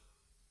of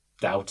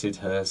doubted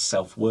her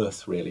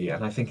self-worth, really.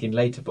 And I think in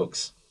later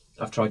books,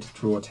 I've tried to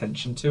draw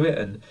attention to it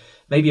and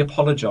maybe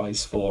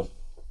apologise for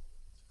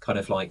kind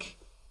of like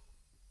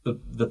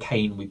the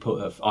pain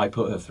I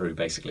put her through,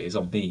 basically, is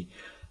on me.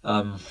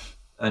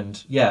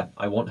 And yeah,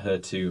 I want her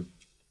to...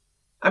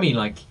 I mean,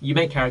 like, you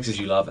make characters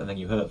you love and then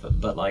you hurt them,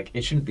 but like,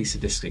 it shouldn't be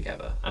sadistic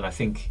ever. And I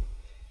think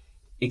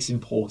it's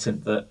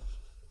important that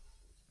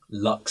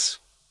Lux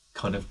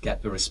kind of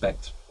get the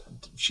respect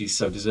she's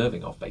so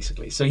deserving of,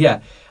 basically. So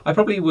yeah, I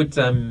probably would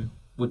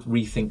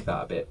rethink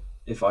that a bit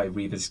if I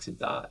revisited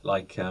that.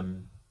 Like,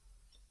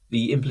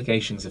 the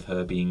implications of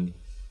her being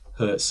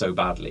hurt so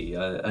badly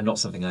are not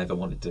something I never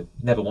wanted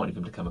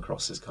them to come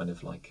across as kind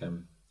of like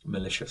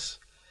malicious.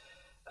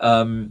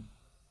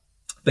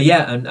 But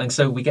yeah, and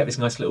so we get this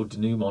nice little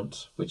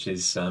denouement, which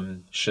is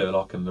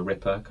Sherlock and the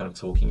Ripper kind of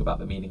talking about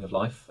the meaning of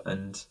life.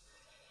 And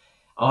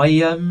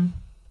I'm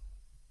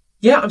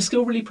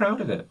still really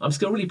proud of it.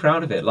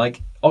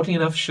 Like, oddly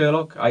enough,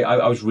 Sherlock,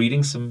 I was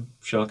reading some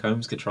Sherlock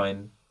Holmes to try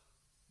and,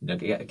 you know,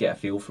 get a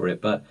feel for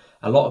it. But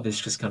a lot of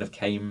this just kind of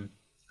came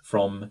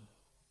from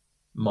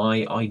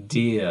my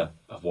idea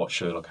of what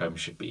Sherlock Holmes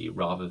should be,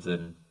 rather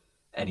than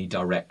any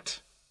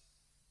direct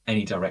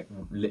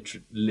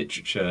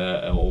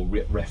literature or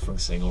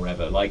referencing or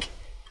whatever. Like,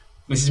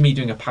 this is me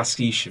doing a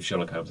pastiche of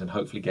Sherlock Holmes and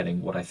hopefully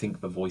getting what I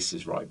think the voice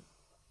is right.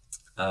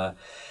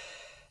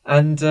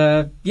 I'm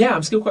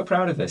still quite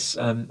proud of this.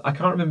 I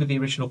can't remember the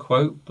original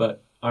quote,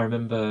 but I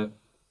remember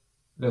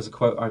there was a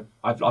quote,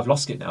 I've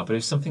lost it now, but it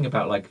was something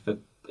about like the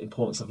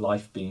importance of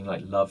life being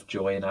like love,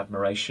 joy and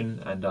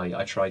admiration, and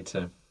I tried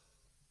to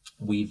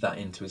weave that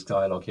into his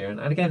dialogue here, and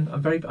again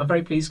I'm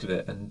very pleased with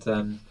it.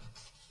 And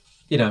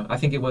you know, I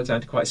think it worked out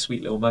into quite a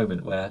sweet little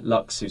moment where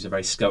Lux, who's a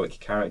very stoic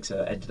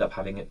character, ended up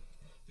having it,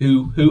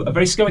 who a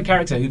very stoic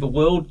character who the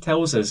world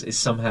tells us is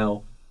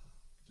somehow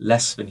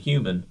less than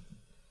human,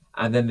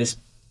 and then this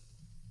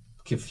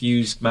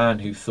confused man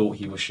who thought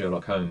he was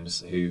Sherlock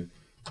Holmes, who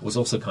was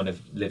also kind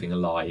of living a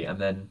lie. And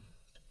then,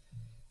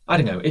 I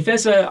don't know, if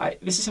there's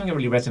this is something that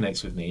really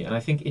resonates with me, and I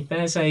think if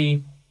there's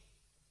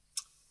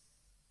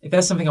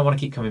something I want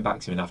to keep coming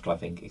back to in Afterlife,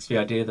 I think it's the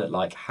idea that,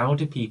 like, how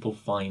do people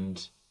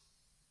find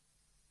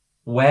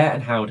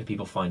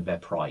their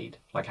pride?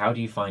 Like, how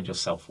do you find your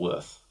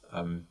self-worth?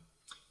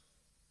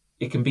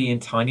 It can be in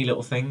tiny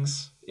little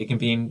things. It can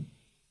be in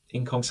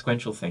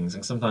inconsequential things,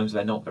 and sometimes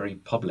they're not very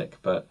public.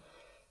 But,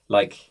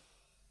 like,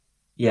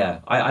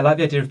 yeah, I like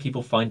the idea of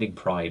people finding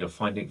pride or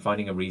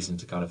finding a reason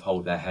to kind of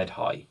hold their head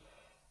high.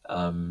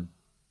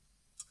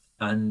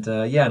 And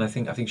and I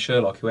think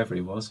Sherlock, whoever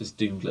he was, this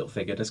doomed little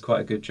figure, does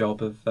quite a good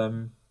job of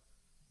of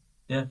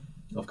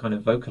kind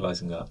of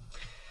vocalising that.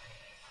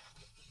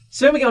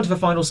 So then we get on to the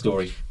final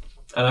story,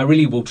 and I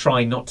really will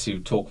try not to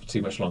talk for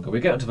too much longer. We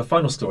get on to the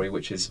final story,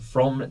 which is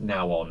From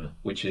Now On,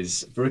 which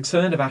is the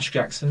return of Ash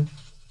Jackson,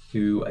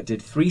 who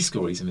did 3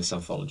 stories in this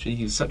anthology.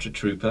 He was such a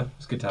trooper.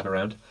 It's good to have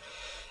around.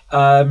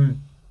 And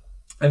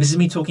this is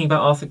me talking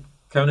about Arthur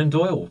Conan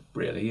Doyle,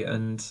 really.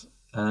 And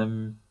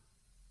I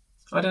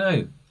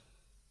don't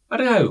know.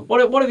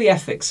 What are the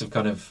ethics of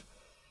kind of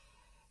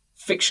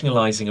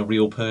fictionalizing a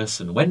real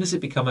person? When does it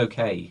become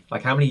okay?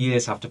 Like, how many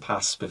years have to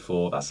pass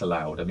before that's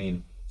allowed? I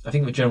mean, I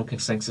think the general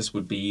consensus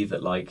would be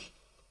that, like,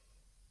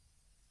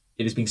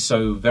 it has been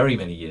so very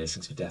many years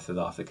since the death of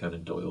Arthur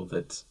Conan Doyle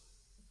that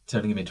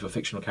turning him into a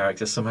fictional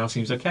character somehow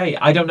seems okay.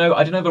 I don't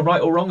know the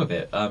right or wrong of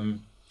it.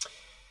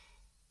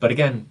 But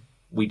again,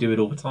 we do it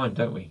all the time,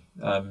 don't we?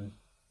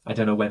 I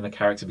don't know when the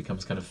character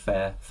becomes kind of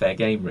fair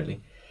game,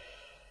 really.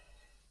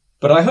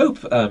 But I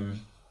hope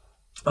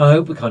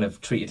we kind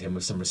of treated him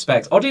with some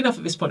respect. Oddly enough,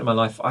 at this point in my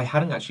life, I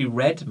hadn't actually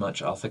read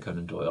much Arthur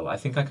Conan Doyle. I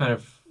think I kind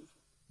of,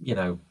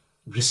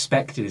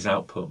 respected his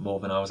output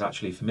more than I was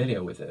actually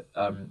familiar with it.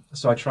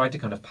 So I tried to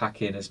kind of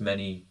pack in as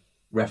many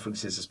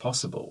references as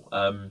possible.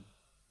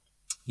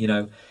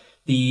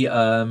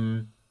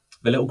 The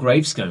little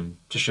gravestone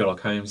to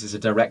Sherlock Holmes is a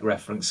direct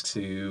reference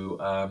to,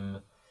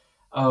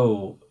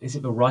 is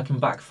it the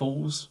Reichenbach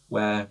Falls,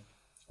 where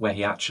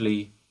he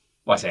actually,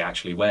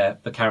 where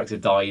the character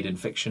died in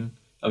fiction,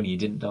 only he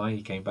didn't die,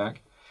 he came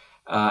back.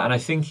 And I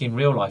think in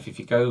real life, if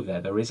you go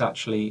there is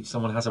actually,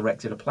 someone has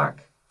erected a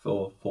plaque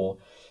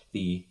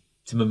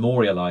to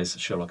memorialise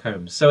Sherlock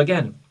Holmes. So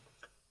again,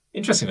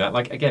 interesting that,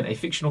 like, again, a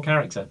fictional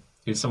character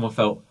who someone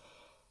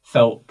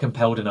felt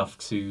compelled enough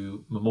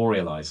to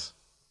memorialise.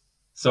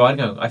 So I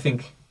don't know, I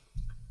think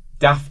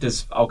daft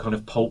as our kind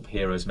of pulp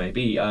heroes may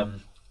be,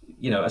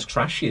 as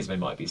trashy as they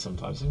might be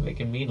sometimes, they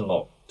can mean a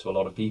lot to a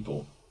lot of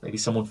people. Maybe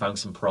someone found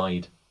some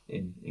pride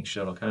in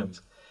Sherlock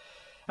Holmes.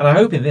 And I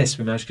hope in this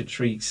we managed to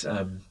treat,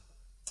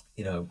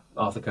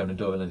 Arthur Conan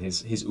Doyle and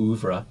his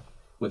oeuvre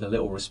with a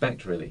little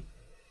respect, really.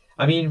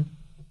 I mean,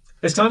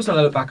 there's times when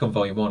I look back on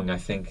Volume 1 and I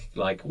think,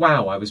 like,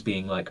 wow, I was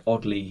being, like,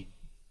 oddly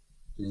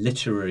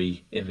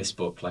literary in this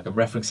book. Like, I'm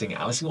referencing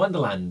Alice in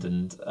Wonderland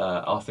and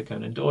Arthur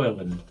Conan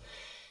Doyle, and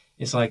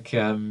it's like,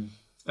 and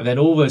then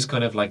all those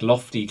kind of, like,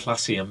 lofty,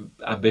 classy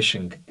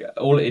ambition,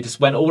 it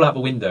just went all out the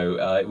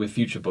window with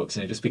future books,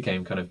 and it just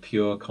became kind of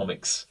pure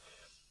comics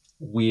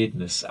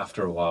weirdness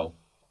after a while.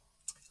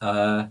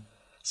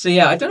 So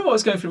yeah, I don't know what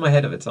was going through my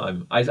head at the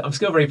time. I'm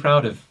still very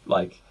proud of,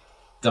 like,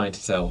 Dying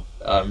to Tell.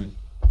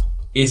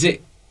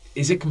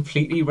 Is it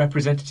completely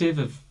representative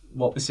of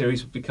what the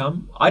series would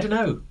become? I don't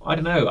know.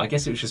 I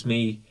guess it was just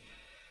me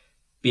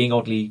being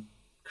oddly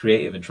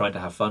creative and trying to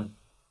have fun.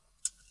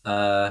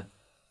 If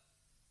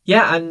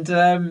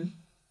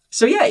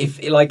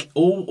like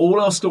all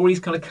our stories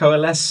kind of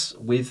coalesce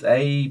with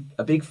a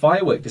big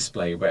firework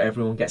display where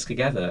everyone gets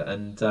together,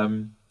 and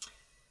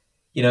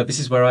this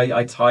is where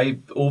I tie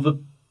all the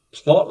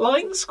plot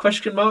lines ?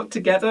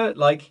 Together.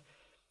 Like,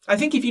 I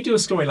think if you do a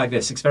story like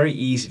this, it's very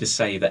easy to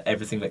say that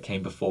everything that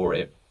came before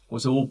it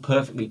was all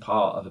perfectly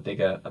part of a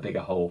bigger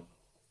whole.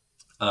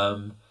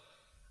 I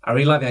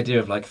really like the idea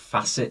of, like,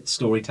 facet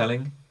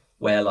storytelling,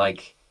 where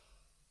like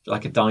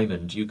a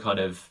diamond, you kind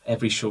of,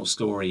 every short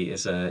story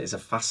is a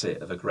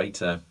facet of a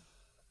greater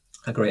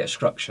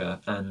structure,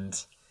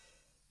 and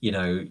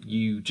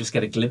you just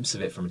get a glimpse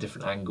of it from a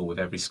different angle with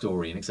every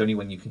story, and it's only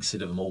when you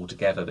consider them all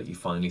together that you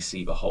finally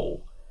see the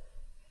whole.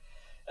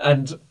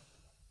 And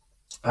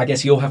I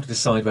guess you'll have to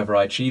decide whether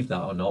I achieved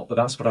that or not, but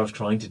that's what I was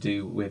trying to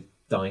do with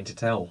Dying to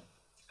Tell.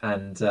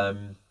 And,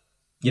 and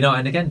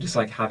again, just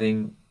like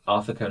having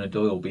Arthur Conan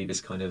Doyle be this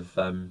kind of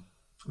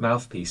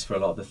mouthpiece for a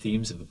lot of the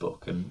themes of the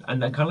book, and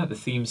then kind of like the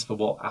themes for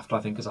what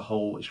Afterlife Inc. as a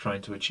whole is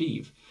trying to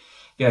achieve.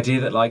 The idea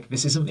that, like,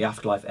 this isn't the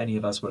afterlife any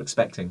of us were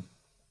expecting.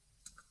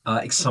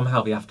 It's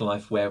somehow the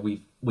afterlife where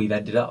we've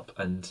ended up,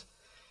 and,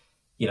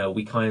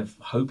 we kind of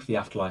hope the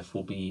afterlife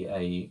will be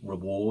a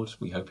reward.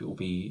 We hope it will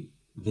be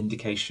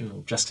vindication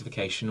or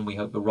justification, and we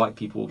hope the right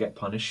people will get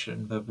punished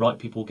and the right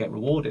people will get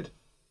rewarded.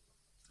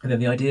 And then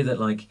the idea that,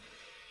 like,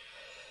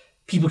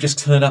 people just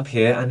turn up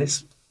here and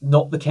it's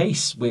not the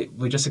case.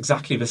 We're just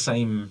exactly the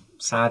same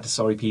sad,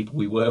 sorry people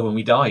we were when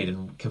we died,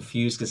 and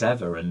confused as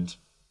ever, and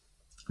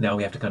now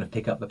we have to kind of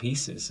pick up the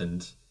pieces.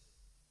 And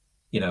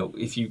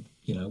if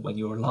when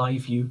you're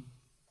alive, you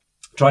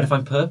try to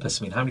find purpose.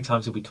 I mean, how many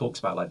times have we talked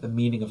about, like, the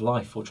meaning of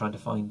life, or trying to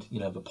find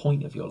the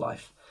point of your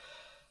life,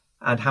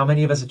 and how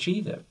many of us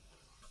achieve it?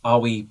 Are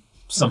we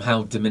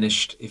somehow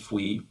diminished if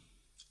we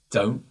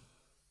don't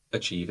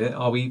achieve it?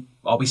 Are we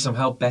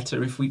somehow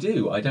better if we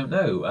do? I don't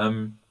know.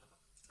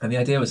 And the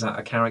idea was that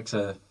a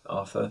character,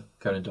 Arthur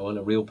Conan Doyle,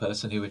 a real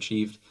person who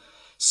achieved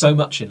so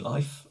much in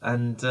life,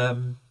 and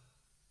and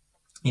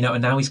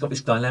now he's got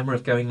this dilemma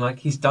of going, like,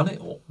 he's done it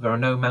all. There are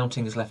no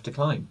mountains left to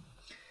climb.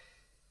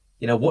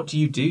 What do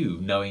you do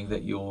knowing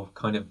that you're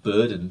kind of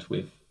burdened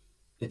with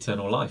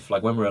eternal life?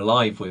 Like, when we're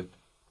alive, we're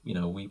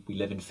we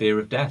live in fear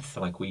of death.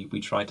 Like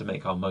we try to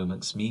make our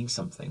moments mean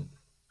something.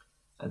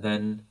 And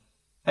then,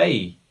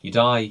 hey, you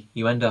die,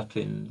 you end up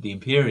in the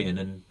Empyrean,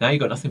 and now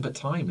you've got nothing but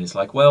time. And it's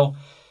like, well,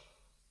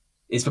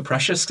 is the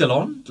pressure still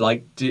on?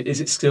 Like,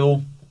 is it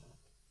still...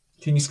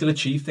 Can you still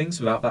achieve things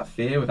without that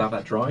fear, without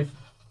that drive?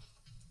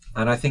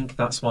 And I think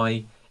that's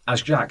why,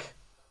 as Jack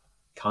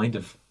kind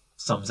of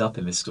sums up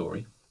in this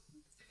story,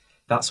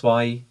 that's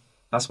why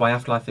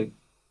Afterlife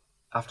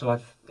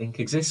Inc.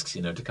 exists,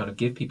 to kind of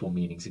give people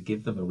meaning, to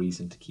give them a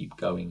reason to keep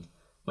going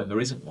when there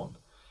isn't one.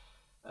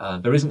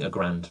 There isn't a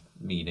grand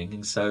meaning,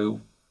 and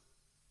so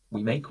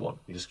we make one.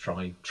 We just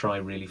try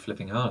really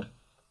flipping hard.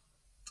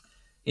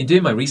 In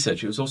doing my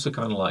research, it was also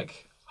kind of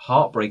like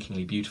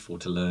heartbreakingly beautiful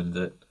to learn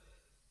that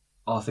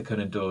Arthur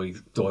Conan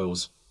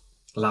Doyle's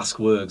last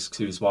words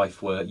to his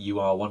wife were, "You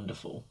are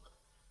wonderful,"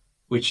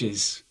 which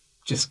is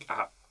just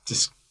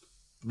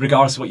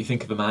regardless of what you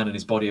think of the man and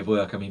his body of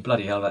work, I mean,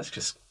 bloody hell, that's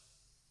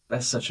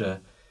such a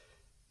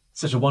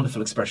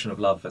wonderful expression of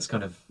love. That's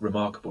kind of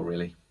remarkable,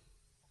 really.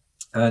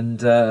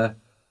 And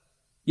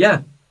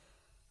yeah,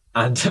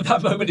 and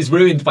that moment is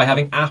ruined by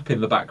having App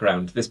in the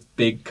background, this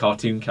big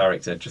cartoon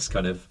character just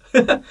kind of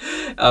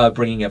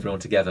bringing everyone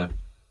together.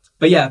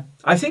 But yeah,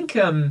 I think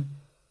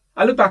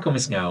I look back on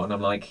this now and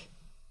I'm like,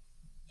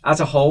 as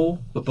a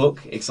whole, the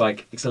book, it's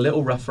a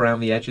little rough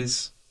around the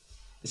edges.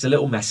 It's a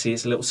little messy,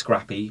 it's a little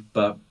scrappy,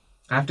 but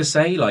I have to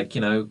say,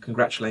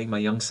 congratulating my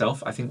young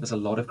self, I think there's a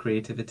lot of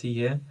creativity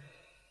here.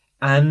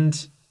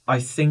 And I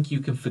think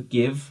you can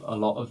forgive a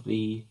lot of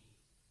the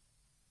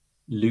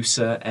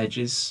looser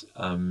edges,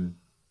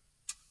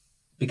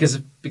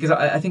 because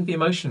I think the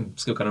emotion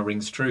still kind of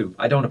rings true.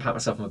 I don't want to pat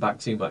myself on the back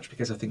too much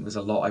because I think there's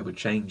a lot I would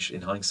change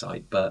in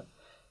hindsight, but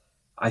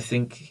I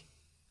think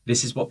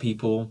this is what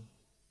people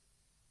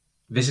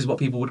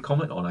would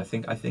comment on. I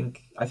think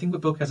the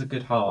book has a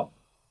good heart,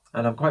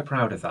 and I'm quite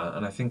proud of that.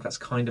 And I think that's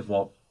kind of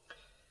what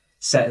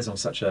set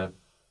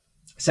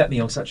me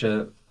on such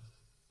a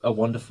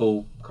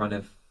wonderful kind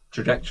of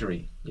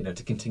trajectory,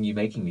 to continue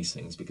making these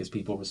things because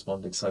people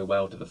responded so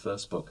well to the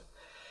first book.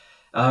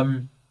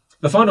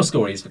 The final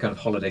story is the kind of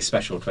holiday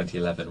special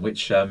 2011,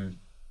 which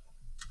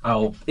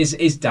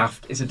is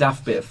daft. It's a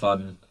daft bit of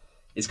fun.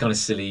 It's kind of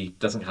silly.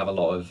 Doesn't have a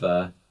lot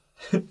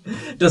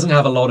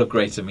of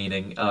greater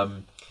meaning.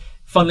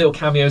 Fun little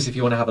cameos if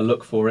you want to have a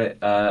look for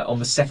it. On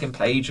the second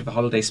page of the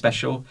holiday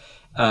special,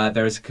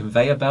 there is a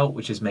conveyor belt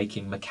which is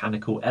making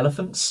mechanical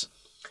elephants.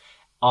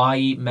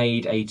 I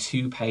made a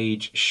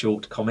 2-page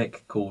short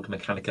comic called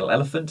Mechanical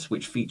Elephant,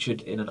 which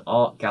featured in an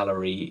art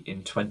gallery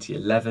in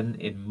 2011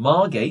 in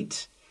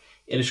Margate,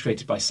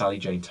 illustrated by Sally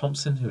Jane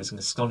Thompson, who is an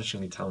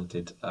astonishingly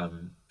talented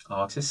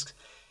artist.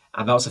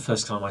 And that was the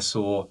first time I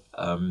saw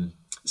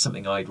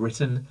something I'd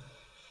written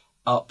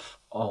up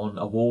on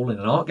a wall in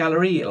an art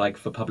gallery,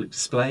 for public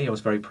display. I was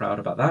very proud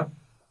about that.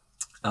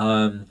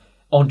 On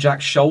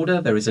Jack's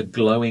shoulder, there is a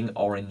glowing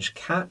orange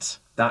cat.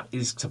 That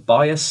is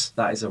Tobias.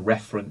 That is a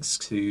reference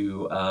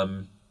to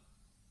that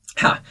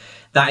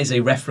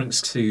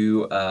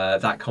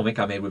comic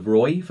I made with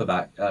Roy for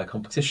that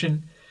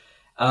competition.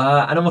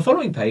 And on the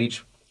following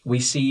page, we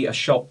see a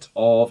shot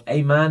of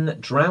a man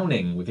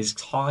drowning with his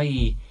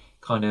tie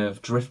kind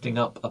of drifting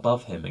up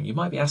above him. And you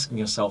might be asking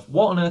yourself,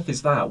 what on earth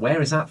is that? Where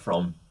is that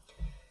from?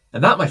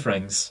 And that, my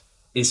friends,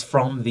 is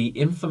from the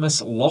infamous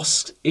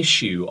lost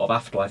issue of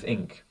Afterlife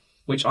Inc.,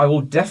 which I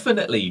will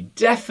definitely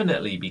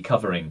be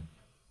covering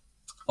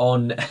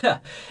on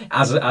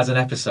as an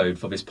episode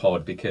for this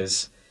pod,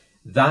 because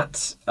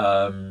that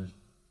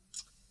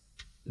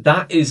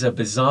is a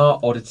bizarre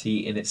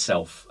oddity in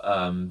itself.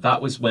 That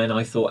was when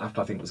I thought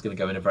Afterlife Inc. was going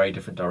to go in a very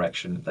different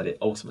direction that it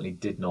ultimately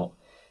did not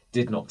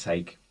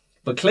take.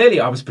 But clearly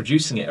I was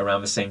producing it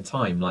around the same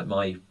time, like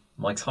my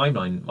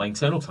timeline, my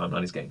internal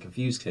timeline is getting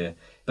confused here.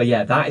 But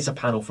yeah, that is a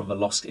panel from the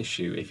lost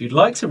issue. If you'd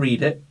like to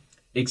read it,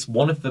 it's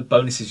one of the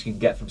bonuses you can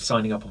get from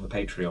signing up on the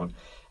Patreon.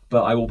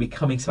 But I will be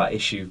coming to that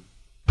issue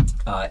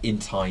in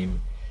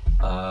time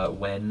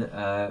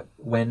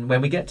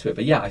when we get to it.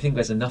 But yeah, I think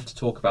there's enough to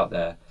talk about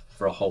there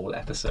for a whole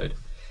episode.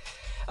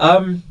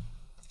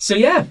 So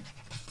yeah,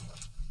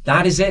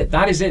 that is it.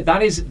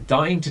 That is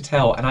Dying to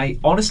Tell. And I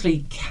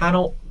honestly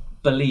cannot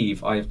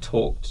believe I have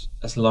talked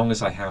as long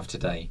as I have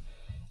today.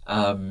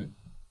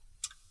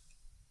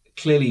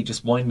 Clearly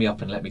just wind me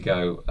up and let me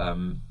go.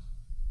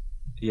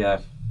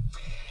 Yeah.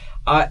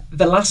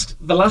 The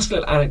last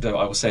little anecdote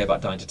I will say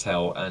about Dying to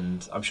Tell,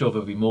 and I'm sure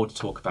there'll be more to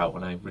talk about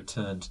when I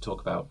return to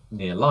talk about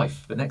Near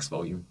Life, the next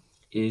volume,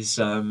 is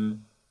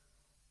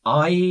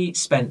I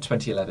spent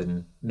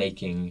 2011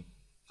 making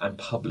and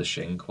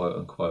publishing, quote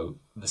unquote,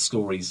 the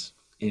stories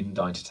in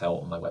Dying to Tell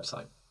on my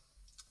website.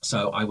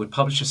 So I would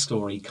publish a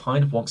story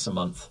kind of once a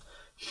month,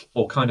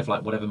 or kind of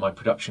like whatever my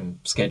production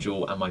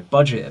schedule and my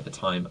budget at the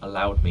time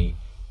allowed me.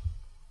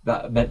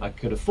 That meant I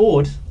could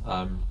afford,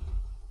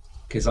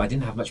 because I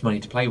didn't have much money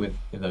to play with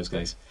in those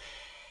days.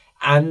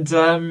 And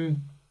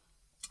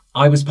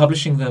I was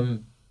publishing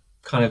them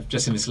kind of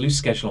just in this loose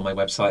schedule on my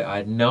website. I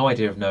had no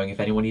idea of knowing if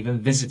anyone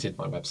even visited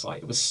my website.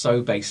 It was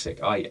so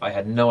basic. I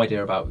had no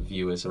idea about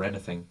viewers or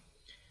anything.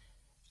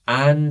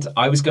 And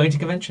I was going to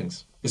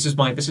conventions. This was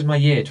my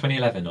year,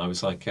 2011. I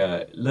was like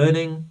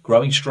learning,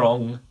 growing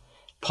strong,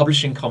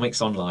 publishing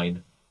comics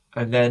online.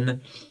 And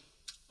then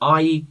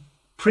I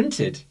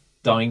printed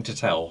Dying to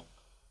Tell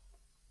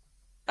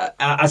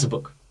as a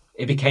book.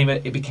 It became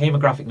a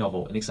graphic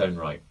novel in its own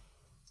right.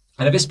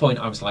 And at this point,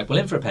 I was like, well,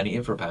 in for a penny,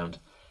 in for a pound.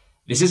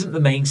 This isn't the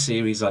main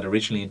series I'd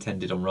originally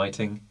intended on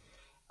writing.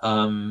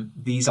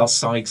 These are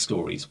side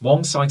stories.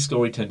 One side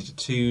story turned into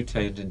 2,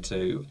 turned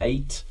into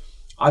 8.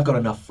 I've got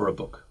enough for a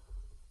book.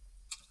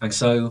 And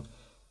so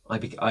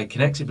I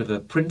connected with a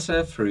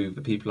printer through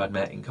the people I'd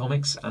met in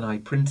comics, and I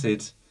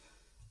printed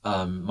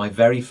my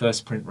very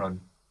first print run.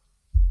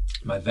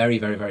 My very,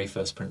 very, very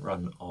first print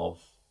run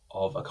of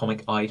a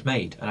comic I'd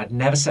made. And I'd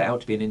never set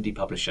out to be an indie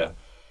publisher.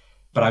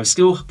 But I was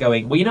still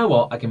going, well, you know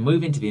what? I can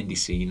move into the indie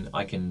scene.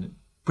 I can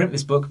print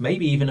this book.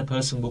 Maybe even a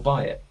person will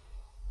buy it.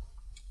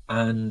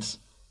 And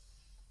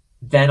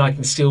then I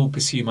can still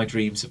pursue my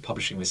dreams of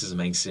publishing this as a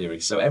main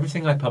series. So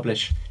everything I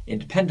publish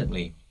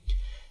independently,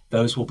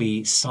 those will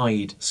be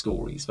side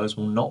stories. Those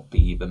will not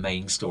be the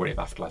main story of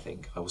Afterlife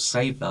Inc. I will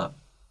save that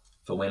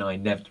for when I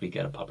inevitably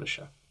get a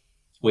publisher.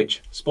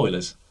 Which,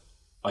 spoilers,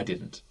 I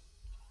didn't.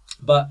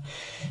 But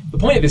the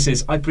point of this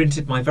is I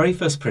printed my very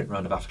first print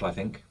run of Afterlife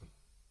Inc.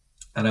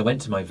 And I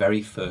went to my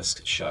very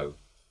first show,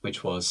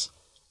 which was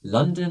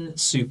London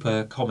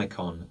Super Comic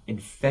Con in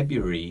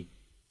February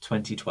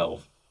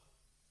 2012.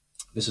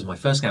 This was my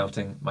first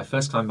outing, my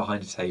first time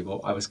behind a table.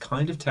 I was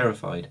kind of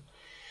terrified.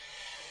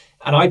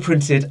 And I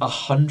printed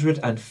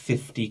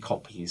 150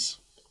 copies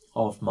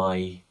of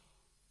my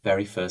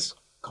very first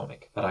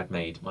comic that I'd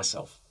made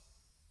myself.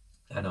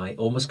 And I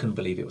almost couldn't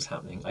believe it was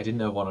happening. I didn't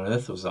know what on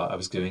earth I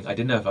was doing. I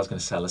didn't know if I was going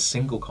to sell a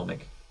single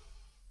comic.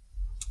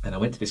 And I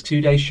went to this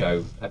 2-day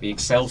show at the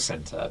Excel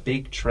Centre, a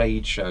big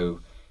trade show,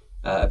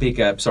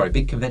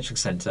 big convention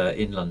centre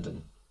in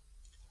London.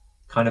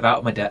 Kind of out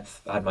of my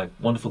depth. I had my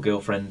wonderful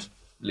girlfriend,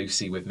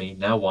 Lucy, with me,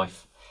 now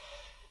wife,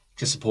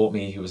 to support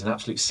me, who was an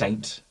absolute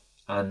saint.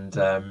 And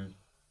I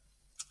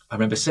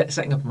remember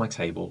setting up at my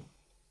table,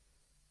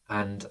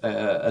 and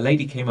a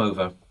lady came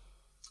over,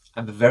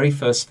 and the very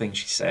first thing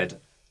she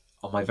said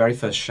on my very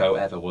first show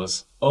ever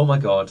was, "Oh my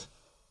God,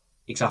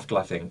 it's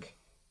Afterlife Inc.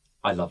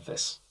 I love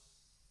this."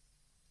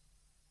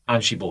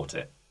 And she bought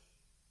it.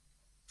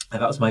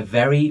 And that was my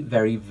very,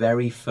 very,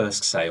 very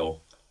first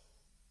sale.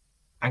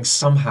 And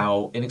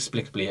somehow,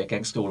 inexplicably,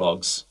 against all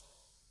odds,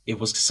 it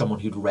was to someone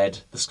who'd read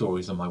the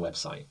stories on my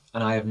website.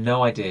 And I have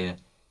no idea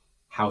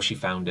how she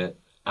found it.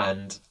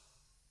 And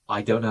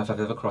I don't know if I've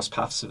ever crossed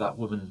paths with that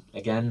woman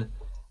again.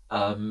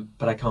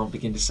 But I can't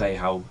begin to say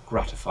how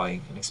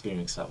gratifying an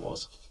experience that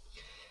was.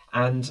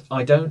 And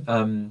I don't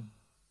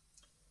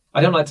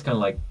like to kind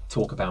of like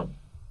talk about,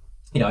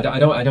 I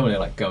don't want to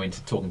like go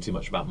into talking too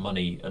much about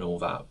money and all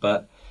that.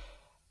 But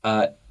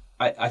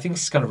I think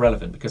it's kind of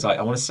relevant because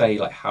I want to say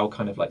like how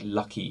kind of like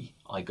lucky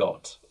I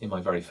got in my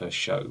very first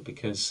show,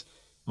 because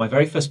my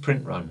very first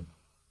print run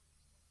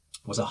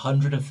was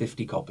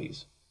 150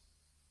 copies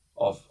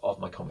of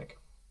my comic.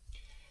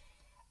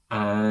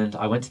 And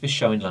I went to this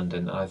show in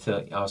London,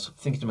 and I was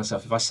thinking to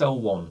myself, if I sell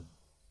one,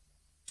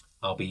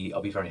 I'll be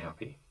very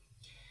happy.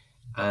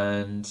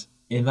 And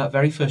in that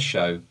very first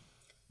show,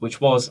 which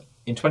was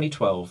in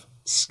 2012,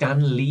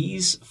 Stan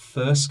Lee's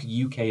first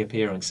UK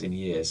appearance in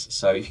years.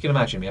 So if you can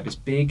imagine, we had this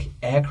big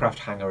aircraft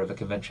hangar of a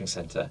convention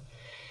centre.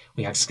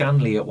 We had Stan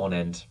Lee at one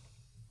end,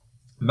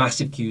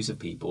 massive queues of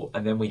people,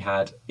 and then we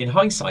had, in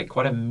hindsight,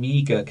 quite a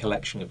meagre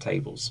collection of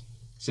tables.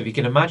 So if you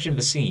can imagine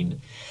the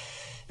scene,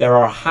 there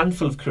are a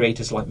handful of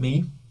creators like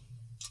me,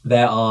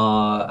 there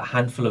are a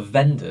handful of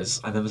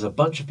vendors, and there was a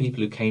bunch of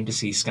people who came to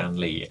see Stan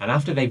Lee. And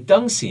after they've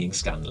done seeing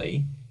Stan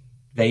Lee,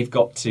 they've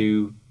got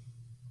to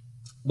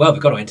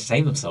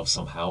entertain themselves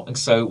somehow. And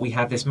so we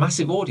had this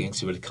massive audience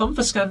who had come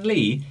for Stan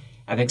Lee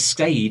and then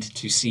stayed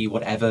to see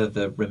whatever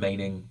the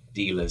remaining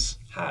dealers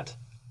had.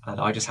 And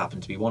I just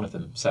happened to be one of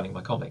them selling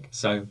my comic.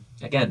 So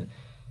again,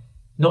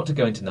 not to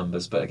go into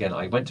numbers, but again,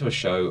 I went to a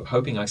show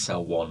hoping I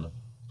sell one.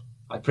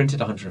 I printed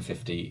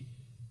 150.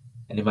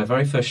 And in my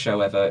very first show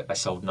ever, I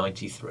sold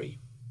 93.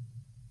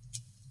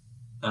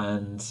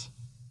 And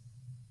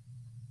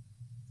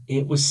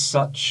it was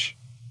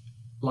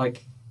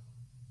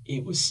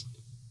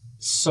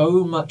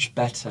so much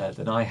better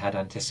than I had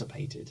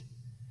anticipated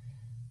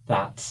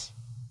that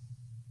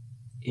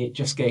it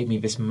just gave me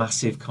this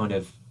massive kind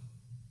of,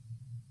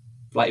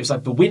 like, it was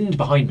like the wind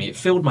behind me. It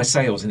filled my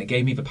sails and it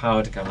gave me the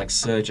power to kind of like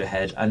surge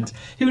ahead. And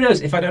who knows,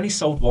 if I'd only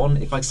sold one,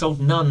 if I'd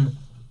sold none,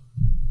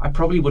 I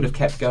probably would have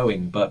kept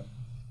going, but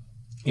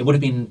it would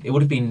have been,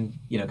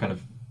 kind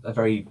of a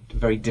very,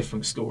 very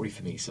different story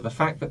for me. So the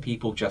fact that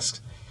people just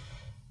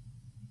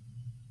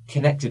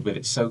connected with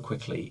it so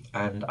quickly,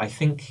 and I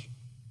think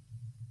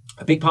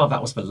a big part of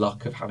that was the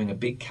luck of having a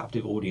big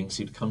captive audience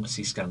who'd come to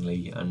see Stan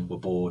Lee and were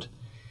bored.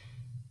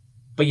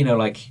 But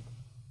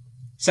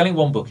selling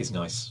one book is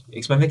nice.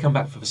 It's when they come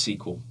back for the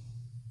sequel.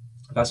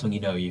 That's when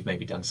you've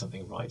maybe done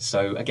something right.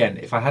 So again,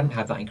 if I hadn't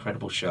had that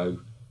incredible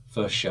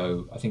first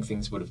show, I think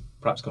things would have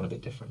perhaps gone a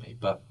bit differently.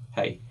 But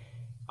hey,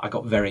 I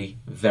got very,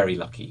 very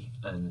lucky,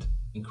 and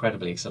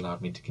incredibly it's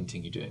allowed me to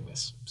continue doing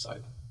this. So,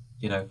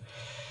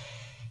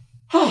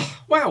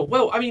 wow.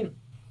 Well, I mean,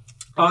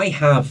 I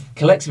have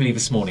collectively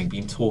this morning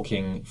been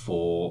talking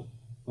for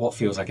what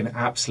feels like an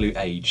absolute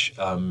age.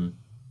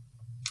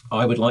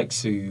 I would like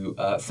to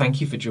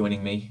thank you for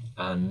joining me,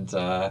 and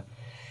I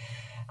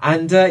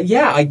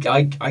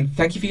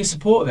thank you for your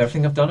support of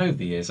everything I've done over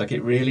the years. Like,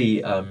 it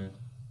really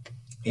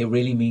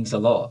means a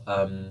lot.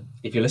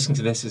 If you're listening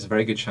to this, there's a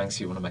very good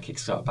chance you're one of my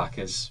Kickstarter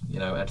backers,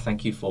 and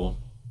thank you for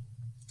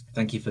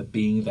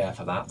being there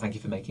for that. Thank you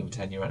for making the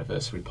 10-year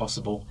anniversary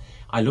possible.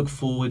 I look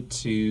forward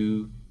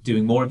to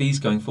doing more of these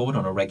going forward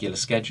on a regular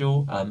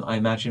schedule. I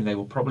imagine they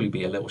will probably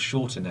be a little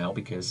shorter now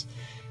because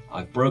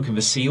I've broken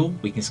the seal.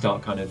 We can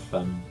start kind of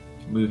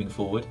moving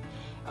forward.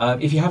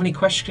 If you have any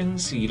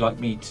questions you'd like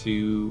me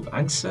to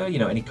answer,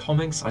 any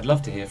comments, I'd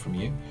love to hear from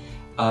you.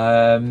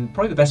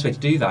 Probably the best way to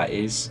do that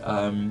is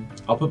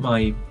I'll put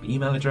my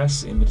email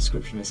address in the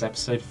description of this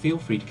episode. Feel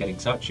free to get in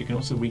touch. You can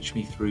also reach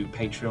me through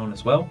Patreon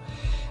as well.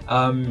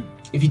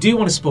 If you do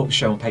want to support the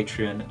show on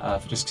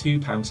Patreon, for just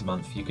 £2 a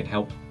month, you can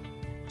help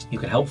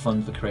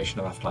fund the creation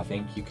of Afterlife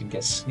Inc. You can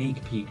get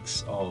sneak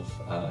peeks of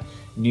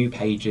new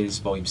pages,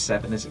 Volume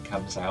 7 as it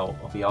comes out,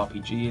 of the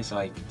RPG as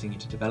I continue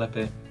to develop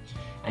it.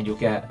 And you'll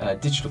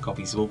get digital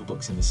copies of all the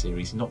books in the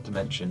series, not to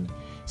mention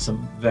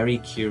some very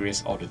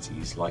curious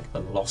oddities like the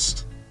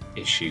Lost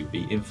issue,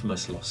 the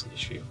infamous Lost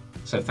issue.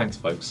 So thanks,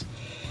 folks.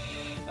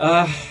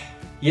 What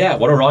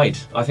a ride.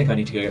 I think I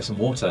need to go get some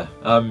water.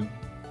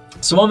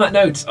 So on that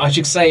note, I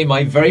should say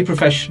my very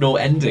professional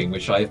ending,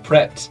 which I have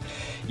prepped.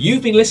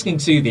 You've been listening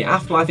to the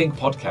Afterlife Inc.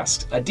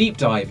 podcast, a deep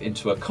dive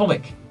into a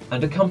comic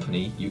and a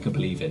company you can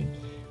believe in.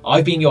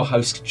 I've been your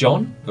host,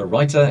 John, the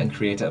writer and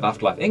creator of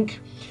Afterlife Inc.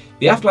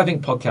 The Afterlife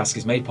Inc. podcast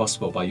is made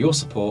possible by your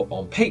support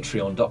on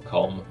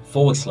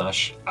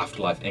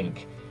patreon.com/Afterlife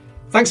Inc.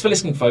 Thanks for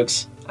listening,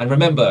 folks. And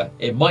remember,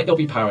 it might not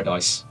be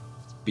paradise,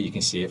 but you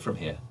can see it from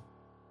here.